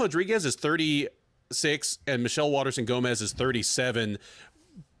 Marina Rodriguez is 36 and Michelle Waterson Gomez is 37.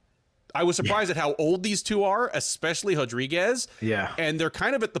 I was surprised at how old these two are, especially Rodriguez. Yeah. And they're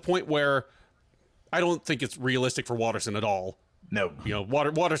kind of at the point where I don't think it's realistic for Waterson at all. No.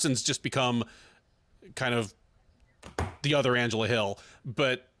 Waterson's just become kind of the other Angela Hill.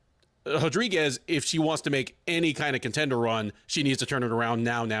 But Rodriguez, if she wants to make any kind of contender run, she needs to turn it around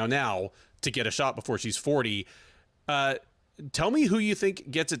now to get a shot before she's 40. Tell me who you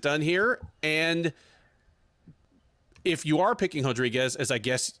think gets it done here. And if you are picking Rodriguez, as I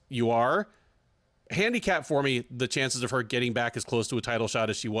guess you are, handicap for me the chances of her getting back as close to a title shot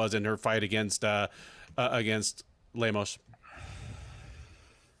as she was in her fight against Lemos.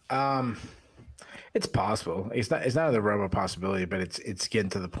 It's possible. It's not in the realm of possibility, but it's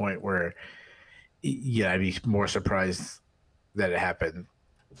getting to the point where, yeah, I'd be more surprised that it happened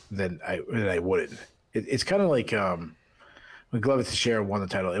than I wouldn't. It's kind of like when Glover Teixeira won the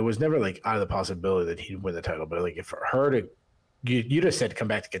title. It was never like out of the possibility that he'd win the title, but like if for her to, you just said come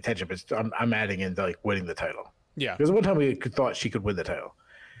back to contention, but I'm adding in like winning the title. Yeah, because one time we thought she could win the title.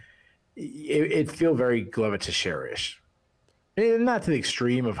 It feel very Glover Teixeira-ish. Not to the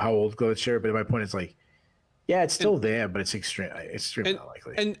extreme of how old Glover Teixeira, but my point is like, yeah, it's still there, but it's extremely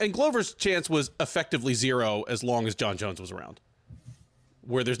unlikely. And Glover's chance was effectively zero as long as John Jones was around,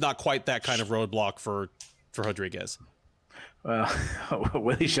 where there's not quite that kind of roadblock for Rodriguez. Well,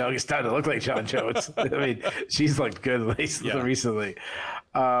 Willie Shell is starting to look like John Jones. I mean, she's looked good at least recently.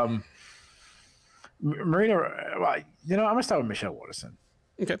 Marina, I'm gonna start with Michelle Waterson.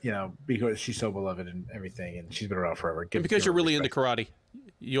 Okay. Because she's so beloved and everything, and she's been around forever. And because you're really into karate.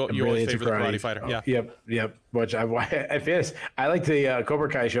 You always favor the karate fighter. Yeah. Yep. Which I like the Cobra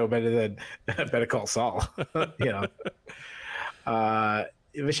Kai show better than Better Call Saul.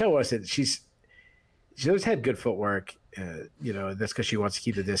 Michelle Waterson, she's always had good footwork. That's because she wants to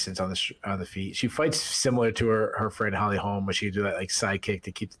keep the distance on the feet. She fights similar to her friend Holly Holm, where she do that like side kick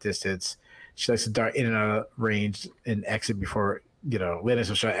to keep the distance. She likes to dart in and out of range and exit before. Landing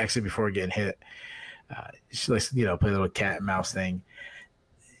some shot, exit before getting hit. She likes to, play a little cat and mouse thing.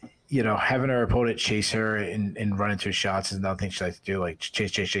 Having her opponent chase her and run into shots is another thing she likes to do, like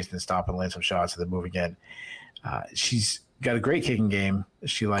chase, and stop and land some shots and then move again. She's got a great kicking game.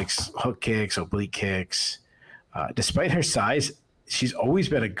 She likes hook kicks, oblique kicks. Despite her size, she's always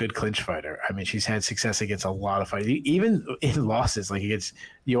been a good clinch fighter. I mean, she's had success against a lot of fighters, even in losses, like against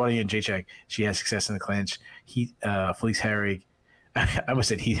Joanna and Jacek. She has success in the clinch. Felice Herrig. I almost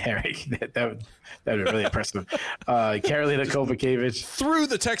said Heath Herrig. That would be really impressive. Karolina Kovacevic threw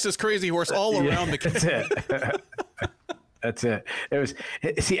the Texas Crazy Horse all around the. That's it. That's it. It was.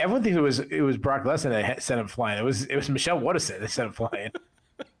 See, everyone thinks it was Brock Lesnar that sent him flying. It was Michelle Waterson that sent him flying.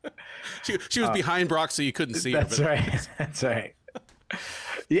 She was behind Brock, so you couldn't see her. That's right. That's right.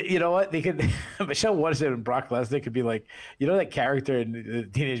 You know what? They could Michelle Waterson and Brock Lesnar could be like, that character in the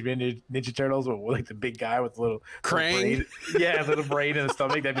Teenage Mutant Ninja Turtles, with like the big guy with the little Krang. Little brain in the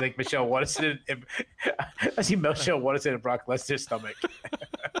stomach. That'd be like Michelle Waterson. I see Michelle Waterson and Brock Lesnar's stomach.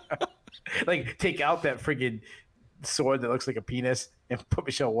 Like take out that friggin' sword that looks like a penis and put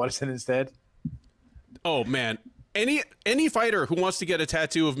Michelle Waterson instead. Oh man. Any fighter who wants to get a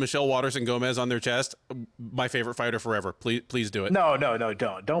tattoo of Michelle Waterson Gomez on their chest, my favorite fighter forever. Please do it. No,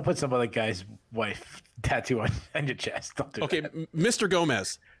 don't put some other guy's wife tattoo on your chest. Don't do that. Mr.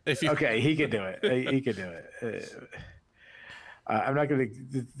 Gomez. Okay, he can do it. He can do it. I'm not going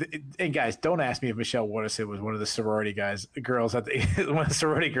to. And guys, don't ask me if Michelle Waterson was one of the sorority girls one of the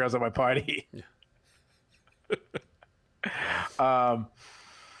sorority girls at my party. Yeah.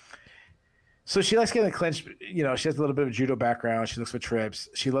 So she likes getting the clinch. She has a little bit of judo background. She looks for trips.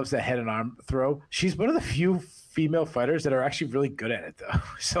 She loves that head and arm throw. She's one of the few female fighters that are actually really good at it, though.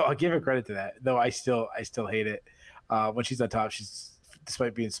 So I'll give her credit to that. Though I still hate it. When she's on top,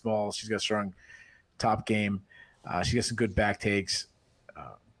 despite being small, she's got a strong top game. She got some good back takes.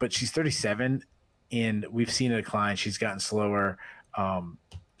 But she's 37, and we've seen a decline. She's gotten slower.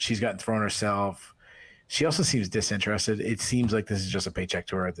 She's gotten thrown herself. She also seems disinterested. It seems like this is just a paycheck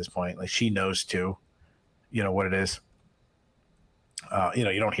to her at this point. Like she knows too, what it is. You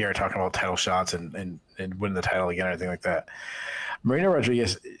don't hear her talking about title shots and winning the title again or anything like that. Marina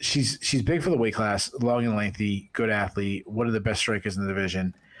Rodriguez, she's big for the weight class, long and lengthy, good athlete, one of the best strikers in the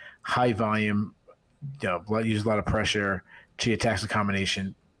division, high volume, uses a lot of pressure. She attacks the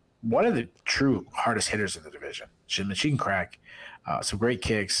combination. One of the true hardest hitters in the division. She can crack some great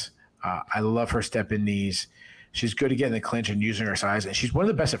kicks. I love her step-in knees. She's good at getting the clinch and using her size, and she's one of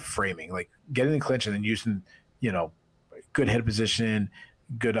the best at framing, like getting the clinch and then using, good head position,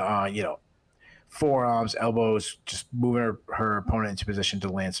 good, forearms, elbows, just moving her opponent into position to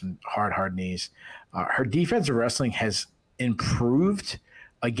land some hard knees. Her defensive wrestling has improved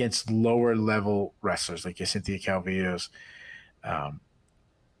against lower-level wrestlers like your Cynthia Calvillo's.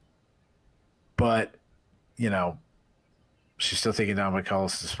 But, she's still taking down Michaela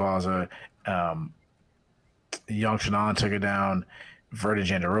Esparza. Young Shillan took her down.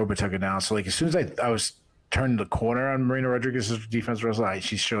 Jandiroba took her down. So, like, as soon as I was turning the corner on Marina Rodriguez's defense wrestler,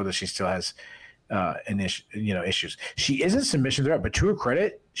 she showed that she still has issues. She isn't submission threat, but to her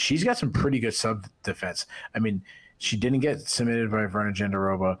credit, she's got some pretty good sub defense. I mean, she didn't get submitted by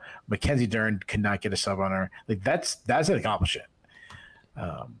Jandiroba. Mackenzie Dern could not get a sub on her. Like, that's an accomplishment.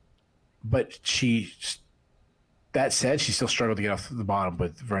 But that said, she still struggled to get off the bottom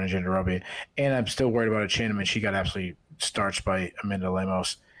with Jandiroba. And I'm still worried about her chin. I mean, she got absolutely starched by Amanda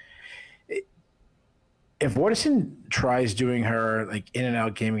Lemos. If Waterson tries doing her like in and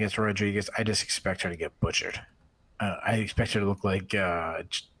out game against Rodriguez, I just expect her to get butchered. I expect her to look like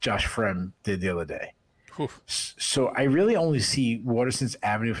Josh Frem did the other day. Oof. So I really only see Waterson's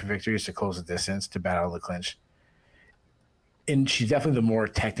avenue for victory is to close the distance, to battle the clinch. And she's definitely the more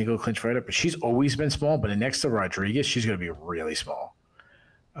technical clinch fighter, but she's always been small. But next to Rodriguez, she's going to be really small.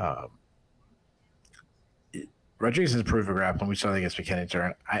 Rodriguez has improved her grappling. We saw that against McKenna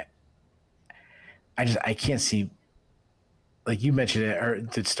Dern. I can't see, like you mentioned it, or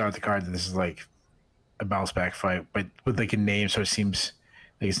to start the card, that this is like a bounce back fight, but with like a name, so it seems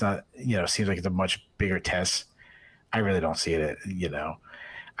like it's not, seems like it's a much bigger test. I really don't see it,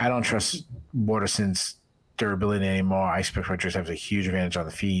 I don't trust Waterson's durability anymore. I expect Rodriguez has a huge advantage on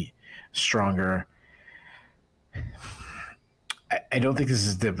the feet, stronger. I don't think this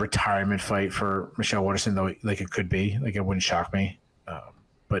is the retirement fight for Michelle Waterson, though. Like it could be, like it wouldn't shock me.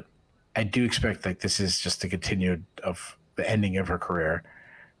 But I do expect like this is just the continued of the ending of her career.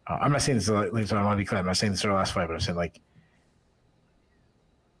 I'm not saying this. I want to be clear. I'm not saying this is her last fight, but I'm saying like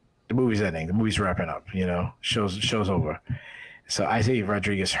the movie's ending. The movie's wrapping up. Show's over. So I think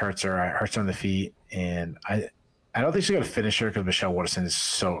Rodriguez hurts her on the feet, and I don't think she's gonna finish her because Michelle Waterson is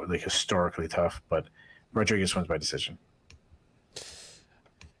so like historically tough. But Rodriguez wins by decision.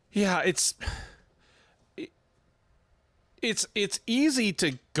 Yeah, it's easy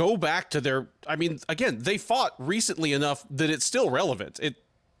to go back to their. I mean, again, they fought recently enough that it's still relevant.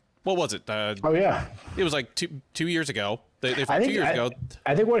 What was it? Oh yeah, it was like 2 years ago. They fought 2 years ago.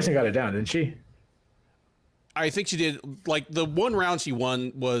 I think Waterson got it down, didn't she? I think she did. Like the one round she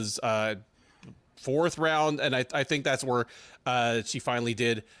won was fourth round, and I think that's where she finally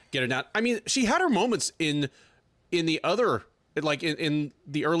did get it down. I mean, she had her moments in the other. Like in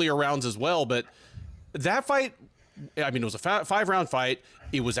the earlier rounds as well, but that fight, I mean, it was a 5-round fight.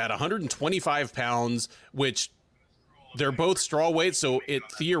 It was at 125 pounds, which they're both straw weights, so it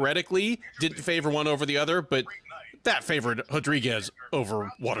theoretically didn't favor one over the other, but that favored Rodriguez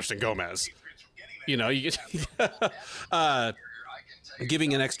over Waterson Gomez. Giving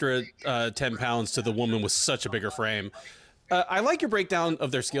an extra 10 pounds to the woman with such a bigger frame. I like your breakdown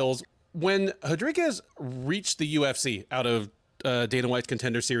of their skills. When Rodriguez reached the UFC out of Dana White's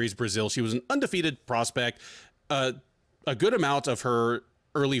Contender Series Brazil, she was an undefeated prospect. A good amount of her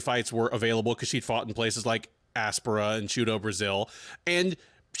early fights were available because she'd fought in places like Aspera and Chudo, Brazil. And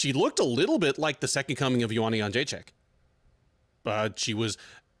she looked a little bit like the second coming of Joanna Jędrzejczyk. She was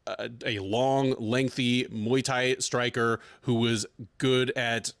a long, lengthy Muay Thai striker who was good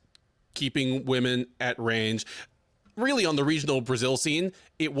at keeping women at range. Really, on the regional Brazil scene,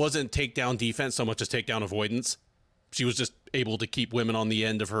 it wasn't takedown defense so much as takedown avoidance. She was just able to keep women on the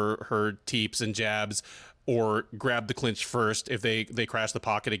end of her teeps and jabs, or grab the clinch first if they crashed the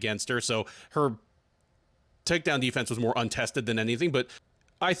pocket against her. So her takedown defense was more untested than anything. But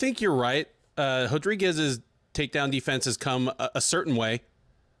I think you're right. Rodriguez's takedown defense has come a certain way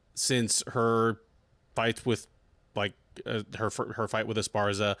since her fight with, her fight with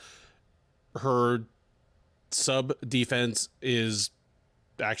Esparza. Her sub defense is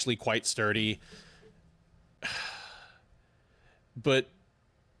actually quite sturdy. But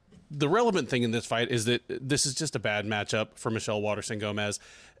the relevant thing in this fight is that this is just a bad matchup for Michelle Waterson Gomez.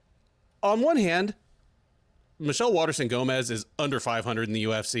 On one hand, Michelle Waterson Gomez is under 500 in the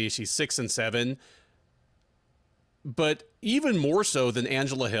UFC. She's 6-7. But even more so than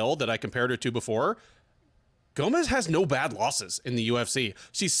Angela Hill, that I compared her to before, Gomez has no bad losses in the UFC.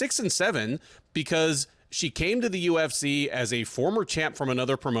 She's 6-7 because she came to the UFC as a former champ from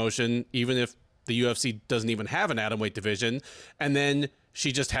another promotion, even if the UFC doesn't even have an atomweight division. And then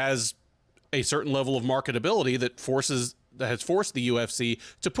she just has a certain level of marketability that has forced the UFC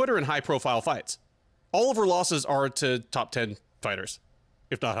to put her in high profile fights. All of her losses are to top 10 fighters,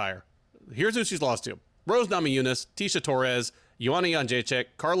 if not higher. Here's who she's lost to: Rose Namajunas, Tisha Torres, Joanna Jędrzejczyk,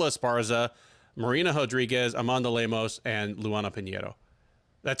 Carla Esparza, Marina Rodriguez, Amanda Lemos, and Luana Pinheiro.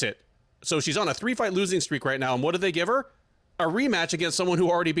 That's it. So she's on a 3-fight losing streak right now. And what did they give her? A rematch against someone who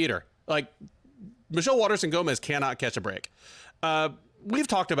already beat her. Like, Michelle Waterson Gomez cannot catch a break. we've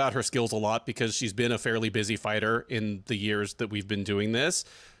talked about her skills a lot because she's been a fairly busy fighter in the years that we've been doing this.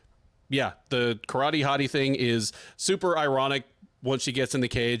 Yeah, the karate hottie thing is super ironic once she gets in the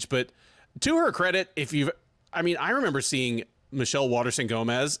cage, but to her credit, I remember seeing Michelle Waterson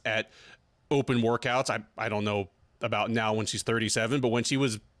Gomez at open workouts. I don't know about now when she's 37, but when she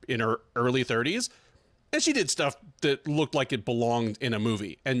was in her early 30s, and she did stuff that looked like it belonged in a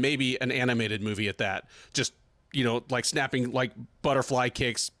movie, and maybe an animated movie at that. Just, like snapping like butterfly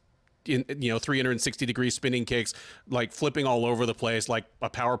kicks, in 360-degree spinning kicks, like flipping all over the place like a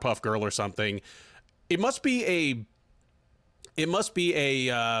Powerpuff Girl or something. It must be a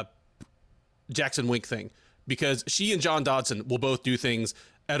Jackson Wink thing, because she and John Dodson will both do things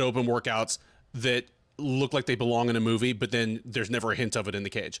at open workouts that look like they belong in a movie, but then there's never a hint of it in the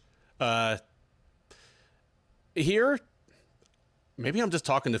cage. Here, maybe I'm just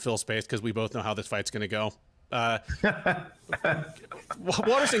talking to Phil Space because we both know how this fight's going to go.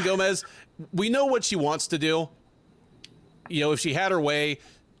 Waterson Gomez, we know what she wants to do. If she had her way,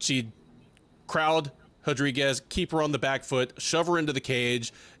 she'd crowd Rodriguez, keep her on the back foot, shove her into the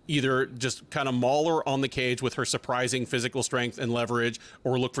cage, either just kind of maul her on the cage with her surprising physical strength and leverage,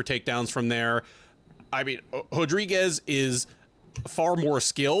 or look for takedowns from there. I mean, Rodriguez is far more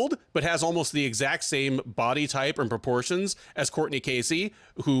skilled, but has almost the exact same body type and proportions as Courtney Casey,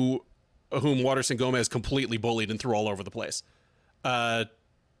 whom Waterson Gomez completely bullied and threw all over the place.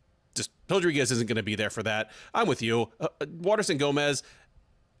 Just Rodriguez isn't going to be there for that. I'm with you. Waterson Gomez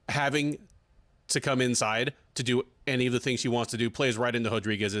having to come inside to do any of the things she wants to do plays right into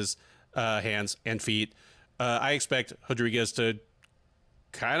Rodriguez's hands and feet. I expect Rodriguez to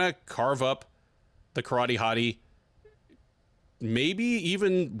kind of carve up the karate hottie, maybe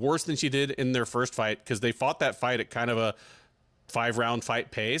even worse than she did in their first fight, because they fought that fight at kind of a 5-round fight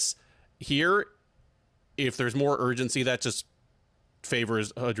pace. Here, if there's more urgency, that just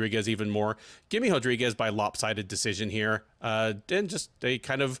favors Rodriguez even more. Give me Rodriguez by lopsided decision here. And just a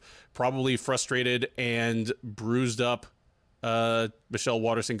kind of probably frustrated and bruised up Michelle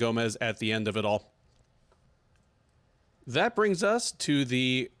Waterson Gomez at the end of it all. That brings us to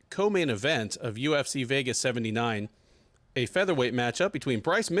the co-main event of UFC Vegas 79, a featherweight matchup between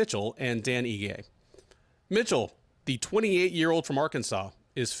Bryce Mitchell and Dan Ige. Mitchell, the 28-year-old from Arkansas,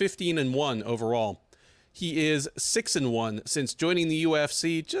 is 15-1 overall. He is 6-1 since joining the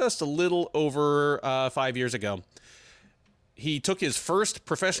UFC just a little over 5 years ago. He took his first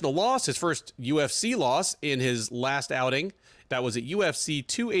professional loss, his first UFC loss, in his last outing. That was at UFC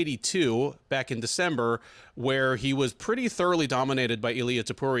 282 back in December, where he was pretty thoroughly dominated by Ilia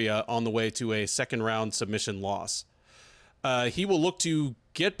Topuria on the way to a second-round submission loss. He will look to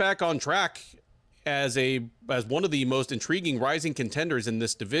get back on track as one of the most intriguing rising contenders in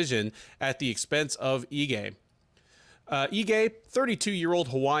this division at the expense of Ige. Ige, 32-year-old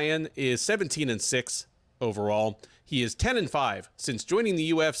Hawaiian, is 17-6 overall. He is 10-5 since joining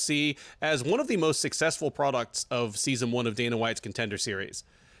the UFC as one of the most successful products of Season 1 of Dana White's Contender Series.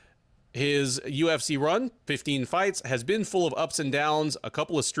 His UFC run, 15 fights, has been full of ups and downs, a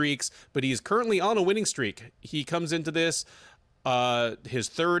couple of streaks, but he is currently on a winning streak. He comes into this, his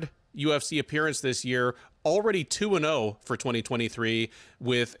third UFC appearance this year, already 2-0 for 2023,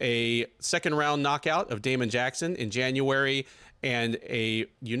 with a second-round knockout of Damon Jackson in January and a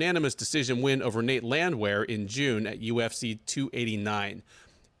unanimous decision win over Nate Landwehr in June at UFC 289.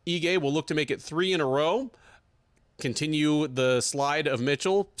 Ige will look to make it 3 in a row, continue the slide of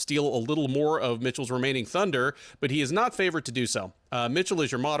Mitchell, steal a little more of Mitchell's remaining thunder, but he is not favored to do so. Mitchell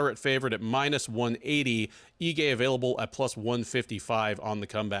is your moderate favorite at -180. Ige available at +155 on the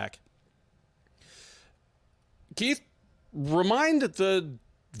comeback. Keith, remind the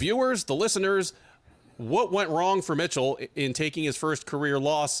viewers, the listeners, what went wrong for Mitchell in taking his first career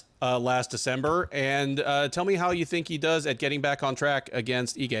loss last December, and tell me how you think he does at getting back on track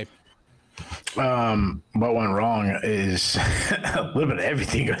against Ige. What went wrong is a little bit of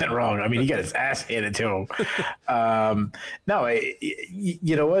everything went wrong. I mean, he got his ass handed to him.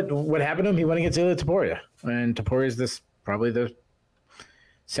 You know what happened to him? He went against Ilia Topuria, and Topuria is probably the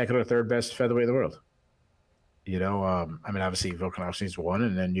second or third best featherweight in the world. I mean, obviously Volkanovski's one,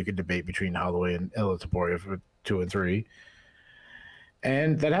 and then you could debate between Holloway and Ilia Topuria for 2 and 3,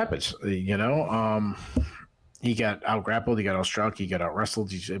 and that happens. He got out grappled, he got out struck, he got out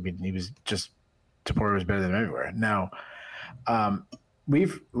wrestled. He was just Topuria was better than him everywhere. Now,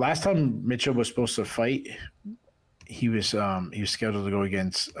 last time Mitchell was supposed to fight, he was scheduled to go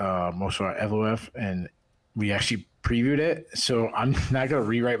against Mohammed Usman, and we actually previewed it. So I'm not going to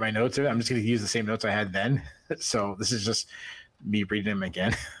rewrite my notes of it. I'm just going to use the same notes I had then. So this is just me reading them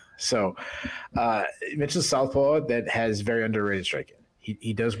again. So Mitchell's southpaw that has very underrated striking.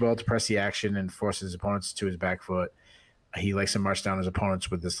 He does well to press the action and force his opponents to his back foot. He likes to march down his opponents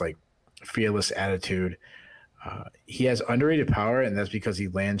with this like fearless attitude. He has underrated power, and that's because he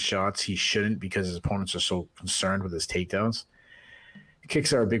lands shots he shouldn't because his opponents are so concerned with his takedowns.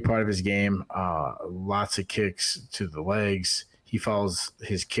 Kicks are a big part of his game. Lots of kicks to the legs. He follows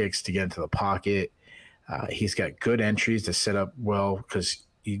his kicks to get into the pocket. He's got good entries to set up well because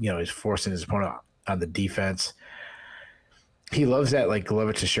he's forcing his opponent on the defense. He loves that like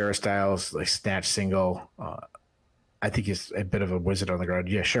Glover Teixeira styles, like snatch single. I think he's a bit of a wizard on the ground.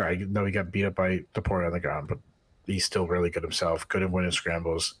 Yeah, sure. I know he got beat up by Deporte on the ground, but he's still really good himself. Good at winning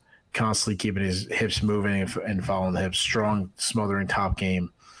scrambles. Constantly keeping his hips moving and following the hips. Strong, smothering top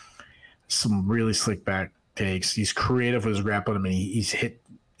game. Some really slick back takes. He's creative with his grappling. I mean, he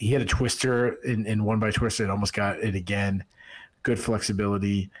hit a twister in one by twister and almost got it again. Good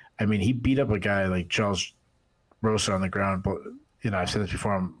flexibility. I mean, he beat up a guy like Charles Rosa on the ground, but I've said this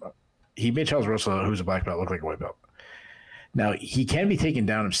before. He made Charles Rosa, who's a black belt, look like a white belt. Now he can be taken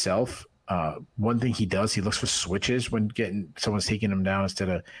down himself. One thing he does, he looks for switches when someone's taking him down instead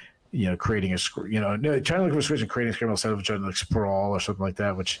of creating trying to look for a switch and creating a scramble instead of trying to like sprawl or something like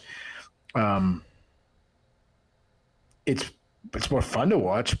that, which it's more fun to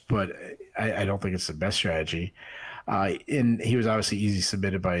watch, but I don't think it's the best strategy. And he was obviously easy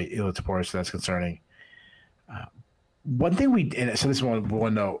submitted by Ilia Topuria, so that's concerning. One thing so this is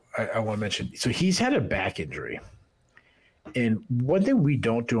one note I want to mention. So he's had a back injury. And one thing we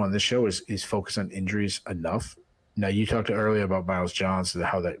don't do on this show is focus on injuries enough. Now, you talked earlier about Miles Johns and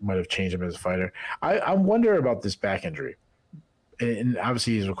how that might have changed him as a fighter. I wonder about this back injury. And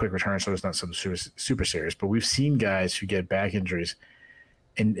obviously, he's a quick return, so it's not something super serious. But we've seen guys who get back injuries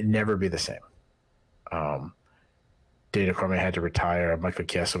and never be the same. Dana Cormier had to retire. Michael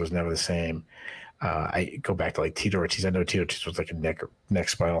Chiesa was never the same. I go back to like Tito Ortiz. I know Tito Ortiz was like a neck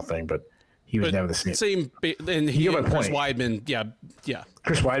spinal thing, but he was never the same. And Chris Weidman, yeah.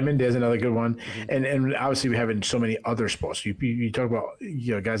 Chris Weidman, there's another good one. Mm-hmm. And obviously we have in so many other sports. You talk about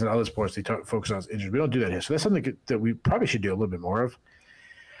guys in other sports, they focus on injuries. We don't do that here. So that's something that we probably should do a little bit more of.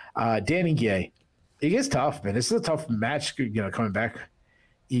 Dan Ige. Ige's tough, man. This is a tough match, coming back.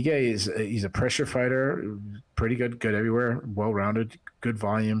 Ige he's a pressure fighter, pretty good everywhere, well-rounded, good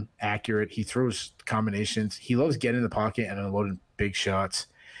volume, accurate. He throws combinations. He loves getting in the pocket and unloading big shots.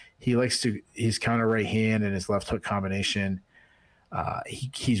 He likes his counter right hand and his left hook combination.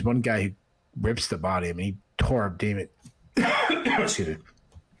 He's one guy who rips the body. I mean, he tore up Damon. Excuse me,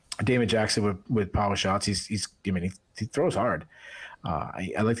 Damon Jackson with power shots. He throws hard.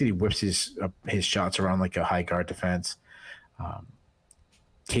 I like that he whips his shots around like a high guard defense.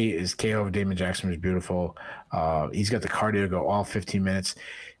 His KO of Damon Jackson was beautiful. He's got the cardio to go all 15 minutes.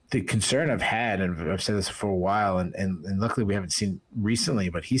 The concern I've had, and I've said this for a while, and luckily we haven't seen recently,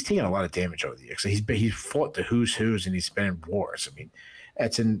 but he's taken a lot of damage over the years. So he's fought the who's and he's been in wars. I mean,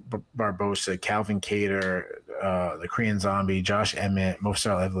 Edson Barbosa, Calvin Kattar, the Korean Zombie, Josh Emmett,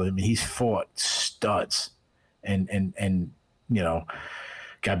 Mostafa Evely. I mean, he's fought studs, and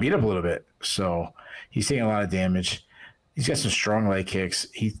got beat up a little bit. So he's taking a lot of damage. He's got some strong leg kicks.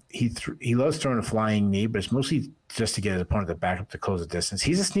 He loves throwing a flying knee, but it's mostly just to get his opponent to back up to close the distance.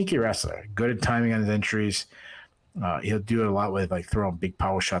 He's a sneaky wrestler, good at timing on his entries. He'll do it a lot with like throwing big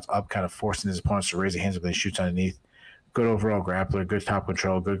power shots up, kind of forcing his opponents to raise their hands up when he shoots underneath. Good overall grappler, good top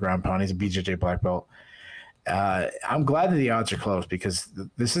control, good ground pound. He's a BJJ black belt. I'm glad that the odds are close because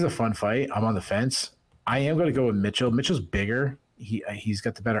this is a fun fight. I'm on the fence. I am going to go with Mitchell. Mitchell's bigger. He's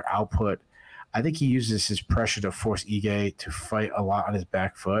got the better output. I think he uses his pressure to force Ige to fight a lot on his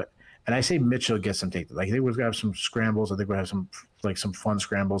back foot. And I say Mitchell gets some takedowns. Like, I think we're going to have some scrambles. I think we'll have some fun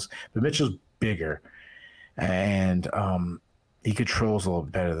scrambles. But Mitchell's bigger. And he controls a little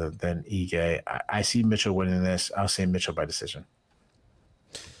better than Ige. I see Mitchell winning this. I'll say Mitchell by decision.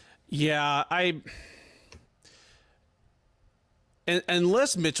 Yeah,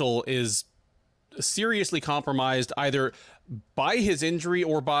 unless Mitchell is seriously compromised either by his injury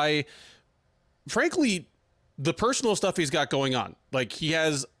or by, frankly, the personal stuff he's got going on. Like, he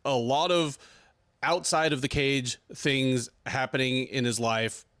has a lot of outside of the cage things happening in his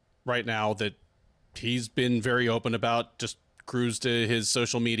life right now that he's been very open about. Just cruise to his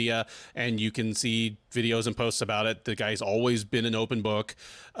social media and you can see videos and posts about it. The guy's always been an open book,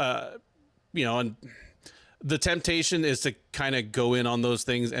 and the temptation is to kind of go in on those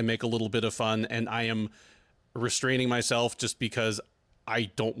things and make a little bit of fun. And I am restraining myself just because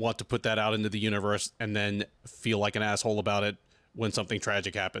I don't want to put that out into the universe and then feel like an asshole about it when something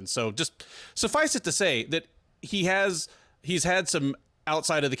tragic happens. So just suffice it to say that he's had some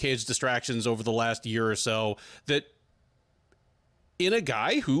outside of the cage distractions over the last year or so that in a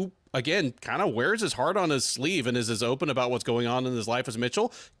guy who, again, kind of wears his heart on his sleeve and is as open about what's going on in his life as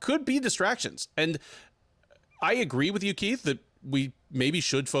Mitchell, could be distractions. And I agree with you, Keith, that we maybe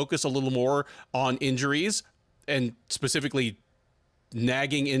should focus a little more on injuries, and specifically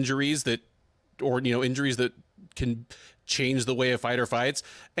nagging injuries that, or, injuries that can change the way a fighter fights.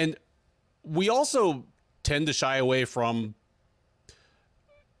 And we also tend to shy away from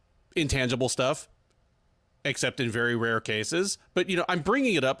intangible stuff, except in very rare cases. But, I'm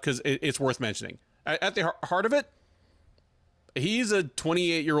bringing it up because it's worth mentioning. At the heart of it, he's a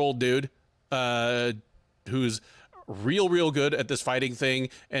 28-year-old dude who's real good at this fighting thing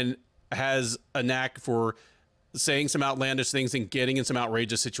and has a knack for saying some outlandish things and getting in some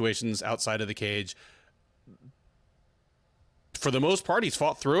outrageous situations outside of the cage. For the most part, he's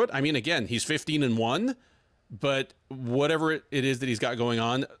fought through it. I mean, again, he's 15-1, but whatever it is that he's got going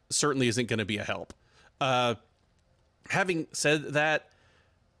on certainly isn't going to be a help. Having said that,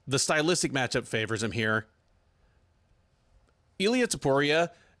 the stylistic matchup favors him here. Ilia Topuria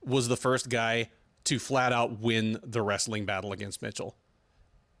was the first guy to flat out win the wrestling battle against Mitchell.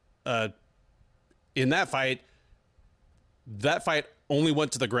 In that fight only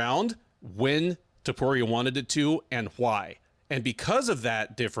went to the ground when Topuria wanted it to, and why. And because of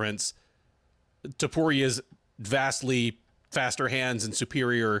that difference, Topuria's vastly faster hands and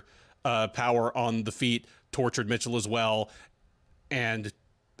superior power on the feet tortured Mitchell as well. And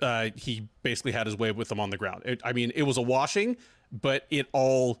he basically had his way with him on the ground. It was a washing, but it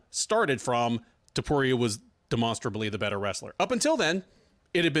all started from Topuria was demonstrably the better wrestler. Up until then,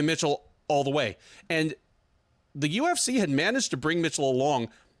 it had been Mitchell all the way. And the UFC had managed to bring Mitchell along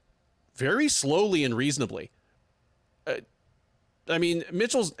very slowly and reasonably.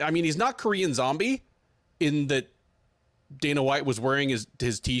 He's not Korean Zombie in that Dana White was wearing his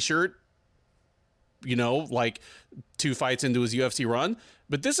t-shirt, like 2 fights into his UFC run.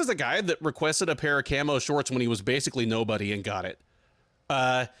 But this is a guy that requested a pair of camo shorts when he was basically nobody and got it.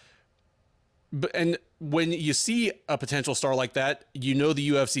 And when you see a potential star like that, the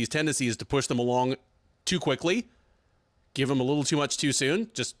UFC's tendency is to push them along too quickly, give them a little too much too soon.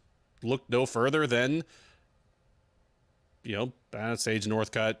 Just look no further than, Sage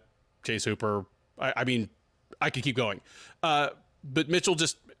Northcutt, Chase Hooper. I could keep going. But Mitchell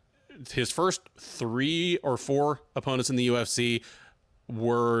his first 3 or 4 opponents in the UFC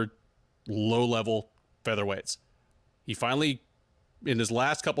were low-level featherweights. He finally, in his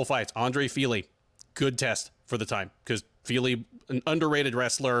last couple fights, Andre Fili, good test for the time, because Fili, an underrated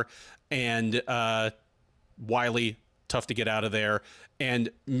wrestler, and wily, tough to get out of there, and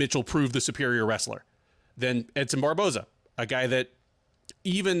Mitchell proved the superior wrestler. Then Edson Barboza, a guy that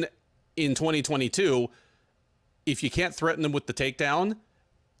even in 2022, if you can't threaten him with the takedown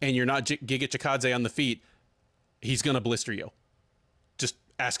and you're not Giga Chikadze on the feet, he's going to blister you. Just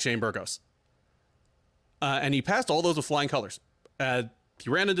ask Shane Burgos. And he passed all those with flying colors. He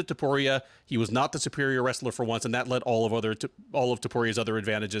ran into Topuria. He was not the superior wrestler for once, and that let all of Topuria's other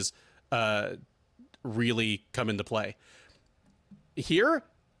advantages really come into play. Here,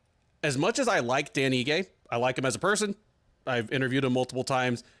 as much as I like Dan Ige, I like him as a person. I've interviewed him multiple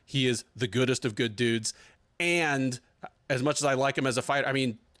times. He is the goodest of good dudes. And as much as I like him as a fighter,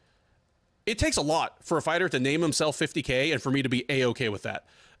 it takes a lot for a fighter to name himself 50K and for me to be A-okay with that.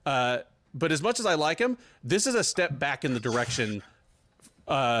 But as much as I like him, this is a step back in the direction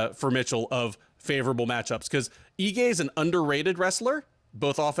for Mitchell of favorable matchups, because Ige is an underrated wrestler,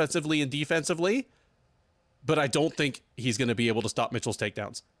 both offensively and defensively, but I don't think he's going to be able to stop Mitchell's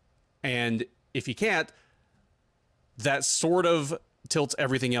takedowns. And if he can't, that sort of tilts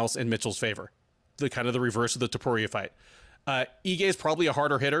everything else in Mitchell's favor. The kind of the reverse of the Topuria fight. Ige is probably a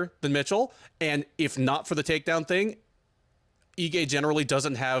harder hitter than Mitchell, and if not for the takedown thing, Ige generally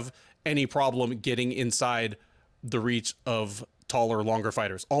doesn't have any problem getting inside the reach of taller, longer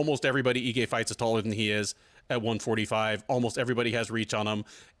fighters. Almost everybody Ige fights is taller than he is at 145. Almost everybody has reach on him,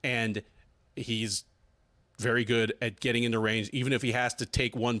 and he's very good at getting into range, even if he has to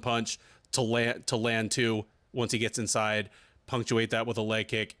take one punch to land 2 once he gets inside, punctuate that with a leg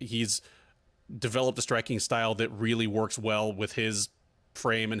kick. He's developed a striking style that really works well with his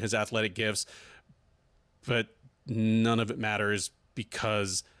frame and his athletic gifts, but none of it matters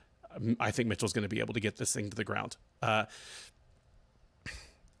because I think Mitchell's going to be able to get this thing to the ground.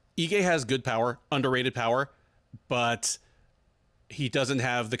 Ige has good power, underrated power, but he doesn't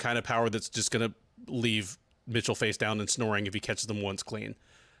have the kind of power that's just going to leave Mitchell face down and snoring if he catches them once clean.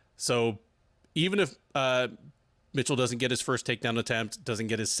 So even if Mitchell doesn't get his first takedown attempt, doesn't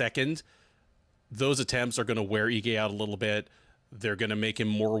get his second, those attempts are going to wear Ige out a little bit. They're going to make him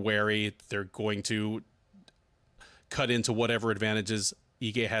more wary. They're going to cut into whatever advantages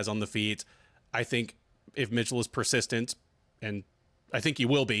Ige has on the feet. I think if Mitchell is persistent, and I think he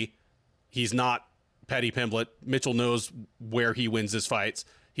will be, he's not Paddy Pimblett. Mitchell knows where he wins his fights.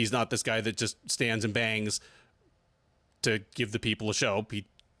 He's not this guy that just stands and bangs to give the people a show. He's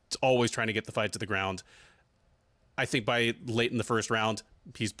always trying to get the fight to the ground. I think by late in the first round,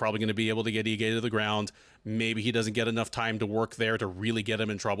 he's probably going to be able to get Ige to the ground. Maybe he doesn't get enough time to work there to really get him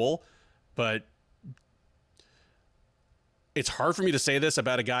in trouble. But it's hard for me to say this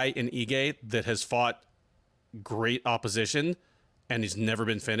about a guy in Ige that has fought great opposition and he's never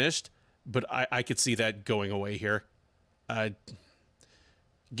been finished. But I could see that going away here.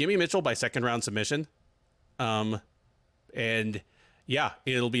 Give me Mitchell by second round submission. And yeah,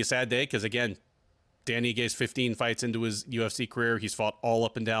 it'll be a sad day because, again, Dan Ige's 15 fights into his UFC career. He's fought all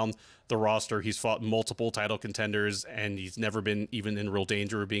up and down the roster. He's fought multiple title contenders, and he's never been even in real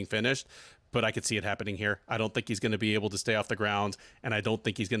danger of being finished. But I could see it happening here. I don't think he's going to be able to stay off the ground, and I don't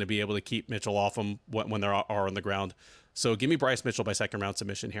think he's going to be able to keep Mitchell off him when they are on the ground. So give me Bryce Mitchell by second round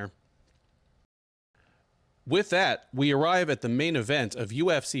submission here. With that, we arrive at the main event of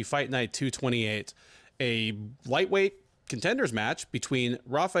UFC Fight Night 228, a lightweight contenders match between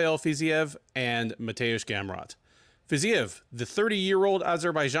Rafael Fiziev and Mateusz Gamrot. Fiziev, the 30-year-old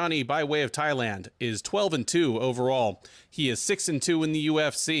Azerbaijani by way of Thailand, is 12-2 overall. He is 6-2 in the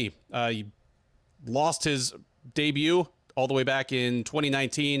UFC. He lost his debut all the way back in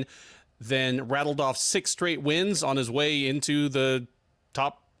 2019, then rattled off 6 straight wins on his way into the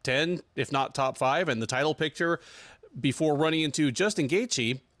top 10, if not top 5, and the title picture before running into Justin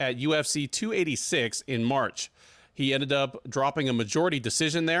Gaethje at UFC 286 in March. He ended up dropping a majority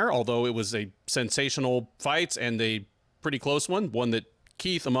decision there, although it was a sensational fight and a pretty close one that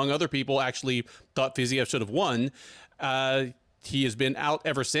Keith, among other people, actually thought Fiziev should have won. He has been out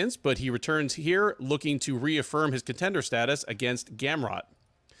ever since, but he returns here looking to reaffirm his contender status against Gamrot.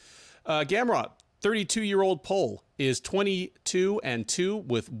 Gamrot, 32-year-old Pole, is 22-2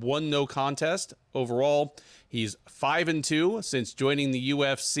 with 1 no contest overall. He's 5-2 since joining the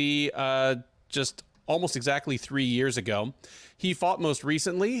UFC just almost exactly 3 years ago. He fought most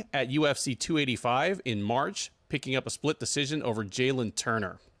recently at UFC 285 in March, picking up a split decision over Jalen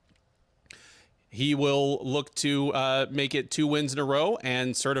Turner. He will look to make it 2 wins in a row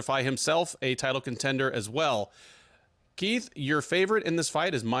and certify himself a title contender as well. Keith, your favorite in this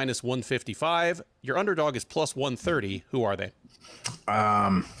fight is minus 155. Your underdog is plus 130. Who are they?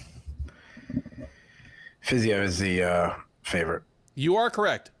 Fiziev is the favorite. You are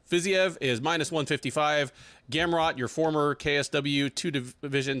correct. Fiziev is minus 155. Gamrot, your former KSW 2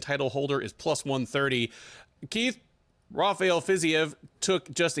 division title holder, is plus 130. Keith, Rafael Fiziev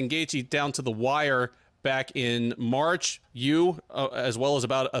took Justin Gaethje down to the wire back in March. You, as well as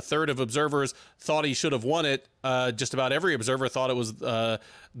about a third of observers, thought he should have won it. Just about every observer thought it was the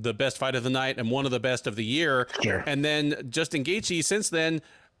best fight of the night and one of the best of the year. Sure. And then Justin Gaethje, since then,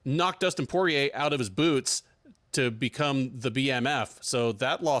 knocked Dustin Poirier out of his boots to become the BMF. So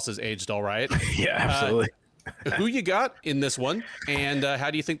that loss has aged all right. Yeah, absolutely. Who you got in this one, and how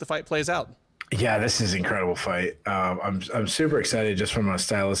do you think the fight plays out? Yeah, this is an incredible fight. I'm super excited just from a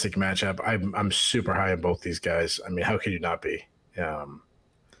stylistic matchup. I'm super high on both these guys. I mean, how could you not be?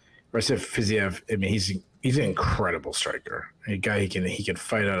 Fiziev, I mean, he's an incredible striker. A guy he can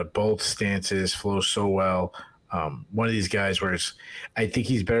fight out of both stances, flows so well. One of these guys where I think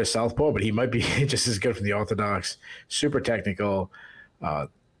he's better southpaw, but he might be just as good from the orthodox. Super technical,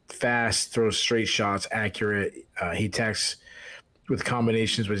 fast, throws straight shots, accurate. He attacks with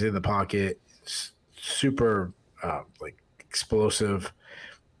combinations within the pocket. Super explosive.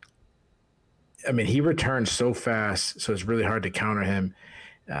 I mean, he returns so fast, so it's really hard to counter him.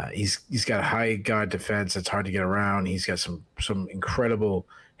 He's got a high guard defense. It's hard to get around. He's got some incredible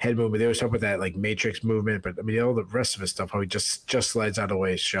head movement. They always talk about that matrix movement, but I mean all the rest of his stuff, how he just slides out of the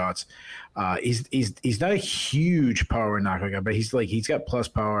way shots. He's not a huge power knockout guy, but he's got plus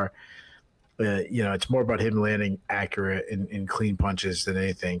power. It's more about him landing accurate and clean punches than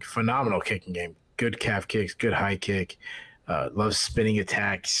anything. Phenomenal kicking game. Good calf kicks, good high kick. Loves spinning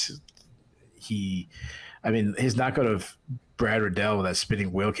attacks. His knockout of Brad Riddell with that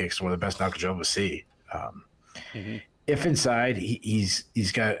spinning wheel kick is one of the best knockouts you'll ever see. If inside,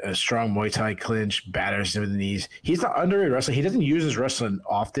 he's got a strong Muay Thai clinch, batters him with the knees. He's not underrated wrestler. He doesn't use his wrestling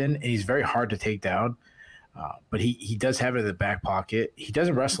often, and he's very hard to take down. But he does have it in the back pocket. He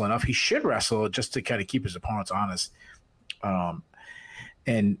doesn't wrestle enough. He should wrestle just to kind of keep his opponents honest. I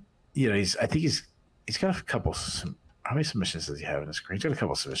think he's got a couple some how many submissions does he have in his career? He's got a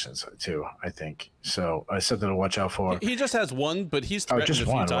couple submissions too, I think. So something to watch out for. He just has one, but he's threatened just a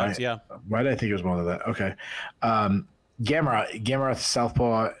few one, times. right? Yeah. Why did I think it was more than that? Okay. Gamrot,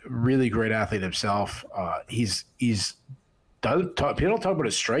 southpaw, really great athlete himself. People don't talk about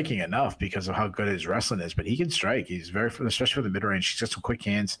his striking enough because of how good his wrestling is, but he can strike. He's especially for the mid range. He's got some quick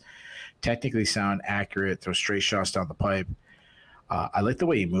hands, technically sound, accurate, throws straight shots down the pipe. I like the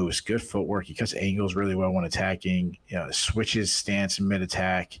way he moves. Good footwork. He cuts angles really well when attacking. Switches stance mid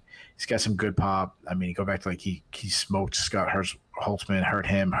attack. He's got some good pop. I mean, you go back to he smoked Scott Holtzman, hurt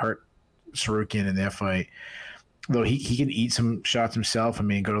him, hurt Sarukian in their fight. Though he can eat some shots himself. I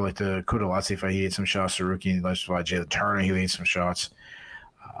mean, go to the Kudalatse fight, he ate some shots. Sarukian, let's fly Jalen Turner, he ate some shots.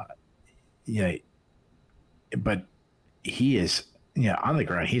 But he is, on the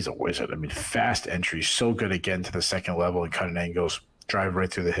ground, he's a wizard. I mean, fast entry, so good at getting to the second level and cutting angles, drive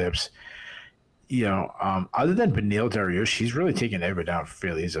right through the hips. Other than Beneil Dariush, he's really taken everybody down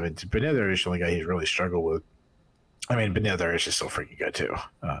fairly easy. I mean, Beneil Dariush is the only guy he's really struggled with. I mean, Beneil Dariush is so freaking good too.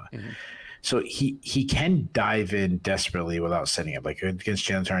 So he can dive in desperately without setting up. Like against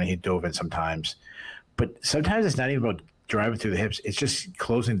Jalen Turner, he dove in sometimes. But sometimes it's not even about driving through the hips. It's just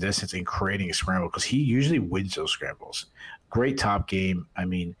closing distance and creating a scramble because he usually wins those scrambles. Great top game. I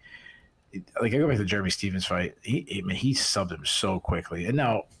mean, I go back to the Jeremy Stevens fight. He subbed him so quickly. And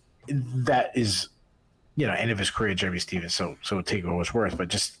now that is, end of his career, Jeremy Stevens. So take what it's worth. But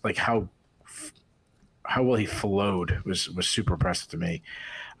just how well he flowed was super impressive to me.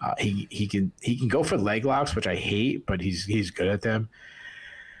 He can go for leg locks, which I hate, but he's good at them.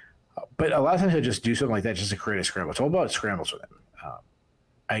 But a lot of times he'll just do something like that just to create a scramble. It's all about scrambles with him.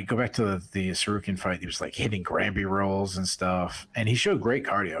 I go back to the Sarukian fight. He was hitting Granby rolls and stuff, and he showed great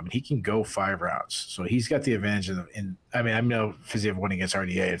cardio. I mean, he can go 5 rounds, so he's got the advantage. I know Fiziev won against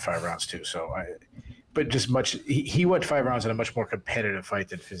RDA in 5 rounds too. He went 5 rounds in a much more competitive fight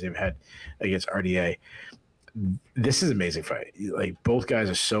than Fiziev had against RDA. This is an amazing fight. Both guys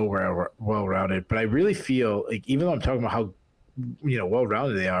are so well-rounded, but I really feel even though I'm talking about how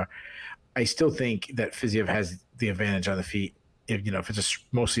well-rounded they are, I still think that Fiziev has the advantage on the feet. If it's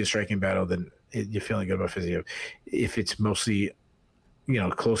mostly a striking battle, then you're feeling good about Fiziev. If it's mostly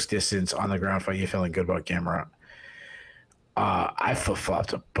close distance on the ground fight, you're feeling good about Gamrot. I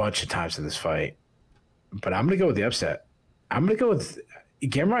flip-flopped a bunch of times in this fight, but I'm gonna go with the upset. I'm gonna go with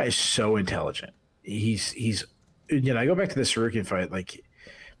Gamrot is so intelligent. He's I go back to the Sarukian fight.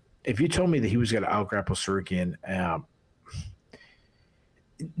 If you told me that he was going to out-grapple Sarukian,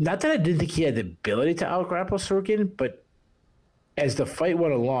 not that I didn't think he had the ability to out-grapple Sarukian, but as the fight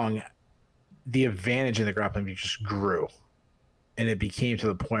went along, the advantage in the grappling just grew. And it became to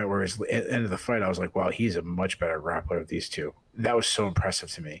the point where at the end of the fight, I was like, wow, he's a much better grappler of these two. That was so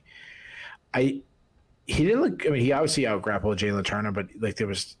impressive to me. He didn't look. I mean, he obviously out-grappled Jalen Turner, but he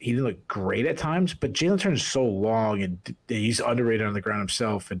didn't look great at times. But Jalen Turner's so long, and he's underrated on the ground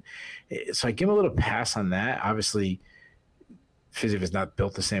himself, and so I give him a little pass on that. Obviously, Fiziev is not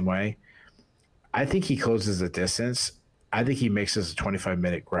built the same way. I think he closes the distance. I think he makes this a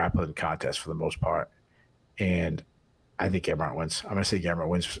 25-minute grappling contest for the most part, and I think Gamrot wins. I'm going to say Gamrot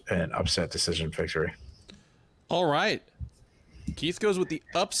wins an upset decision victory. All right. Keith goes with the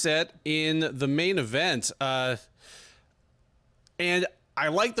upset in the main event. And I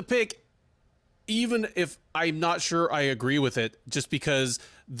like the pick, even if I'm not sure I agree with it, just because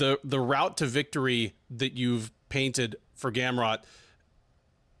the route to victory that you've painted for Gamrot,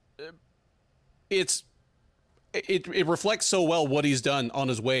 it reflects so well what he's done on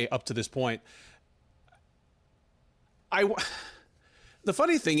his way up to this point. The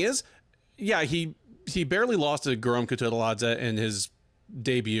funny thing is, yeah, he barely lost to Guram Kutateladze in his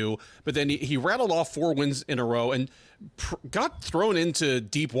debut, but then he rattled off 4 wins in a row and got thrown into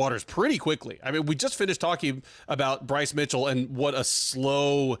deep waters pretty quickly. I mean, we just finished talking about Bryce Mitchell and what a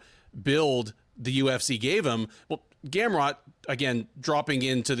slow build the UFC gave him. Well, Gamrot, again, dropping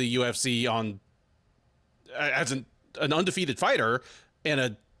into the UFC as an undefeated fighter and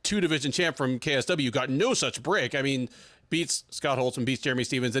a 2-division champ from KSW, got no such break. I mean, beats Scott Holtzman, beats Jeremy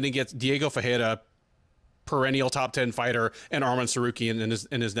Stevens, and he gets Diego Ferreira, perennial top 10 fighter, and Arman Sarukian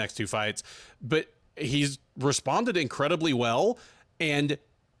in his next 2 fights. But he's responded incredibly well. And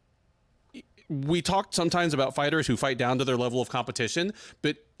we talked sometimes about fighters who fight down to their level of competition,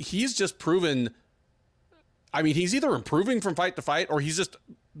 but he's just proven, I mean, he's either improving from fight to fight, or he's just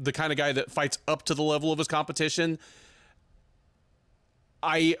the kind of guy that fights up to the level of his competition.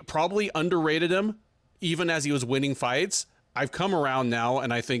 I probably underrated him even as he was winning fights. I've come around now,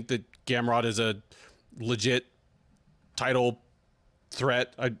 and I think that Gamrot is a legit title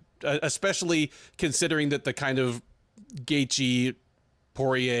threat, especially considering that the kind of Gaethje,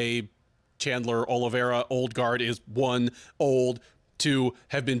 Poirier, Chandler, Oliveira, old guard is one, old, two,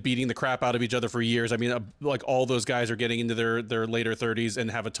 have been beating the crap out of each other for years. I mean, like all those guys are getting into their later 30s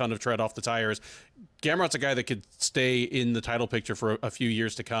and have a ton of tread off the tires. Gamrot's a guy that could stay in the title picture for a few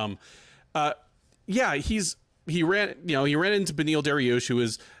years to come. Yeah, he ran into Beneil Dariush, who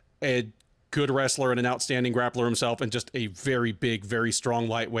is a good wrestler and an outstanding grappler himself, and just a very big, very strong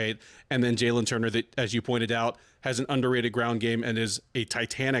lightweight. And then Jalen Turner, that, as you pointed out, has an underrated ground game and is a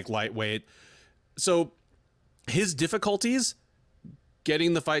titanic lightweight. So his difficulties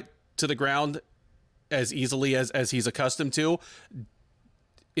getting the fight to the ground as easily as he's accustomed to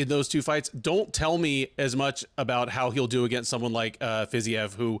in those two fights don't tell me as much about how he'll do against someone like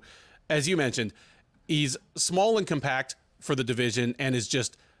Fiziev, who, as you mentioned, he's small and compact for the division and is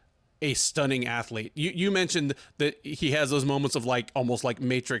just a stunning athlete. You mentioned that he has those moments of like almost like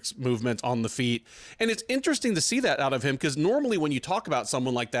matrix movement on the feet. And it's interesting to see that out of him, because normally when you talk about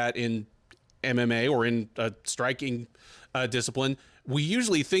someone like that in MMA or in a striking discipline, we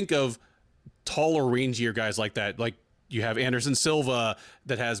usually think of taller, rangier guys like that. Like you have Anderson Silva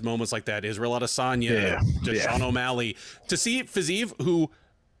that has moments like that, Israel Adesanya, Sean O'Malley. To see Fiziev, who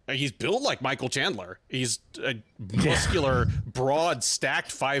he's built like Michael Chandler. He's a muscular, broad,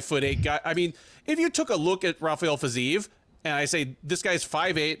 stacked 5'8" guy. I mean, if you took a look at Rafael Fiziev and I say this guy's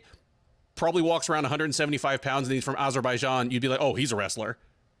 5'8", probably walks around 175 pounds and he's from Azerbaijan, you'd be like, oh, he's a wrestler.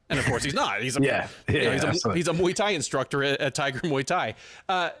 And of course he's not. He's a he's a Muay Thai instructor at Tiger Muay Thai.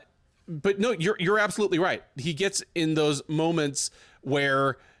 But no, you're absolutely right. He gets in those moments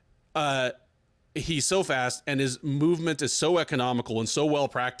where he's so fast and his movement is so economical and so well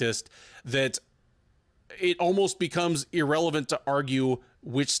practiced that it almost becomes irrelevant to argue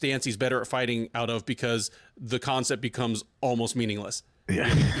which stance he's better at fighting out of, because the concept becomes almost meaningless.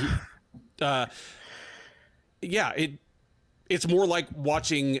 It's more like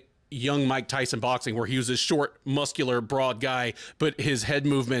watching young Mike Tyson boxing, where he was a short, muscular, broad guy, but his head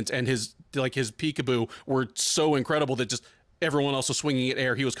movement and his peekaboo were so incredible that just everyone else was swinging at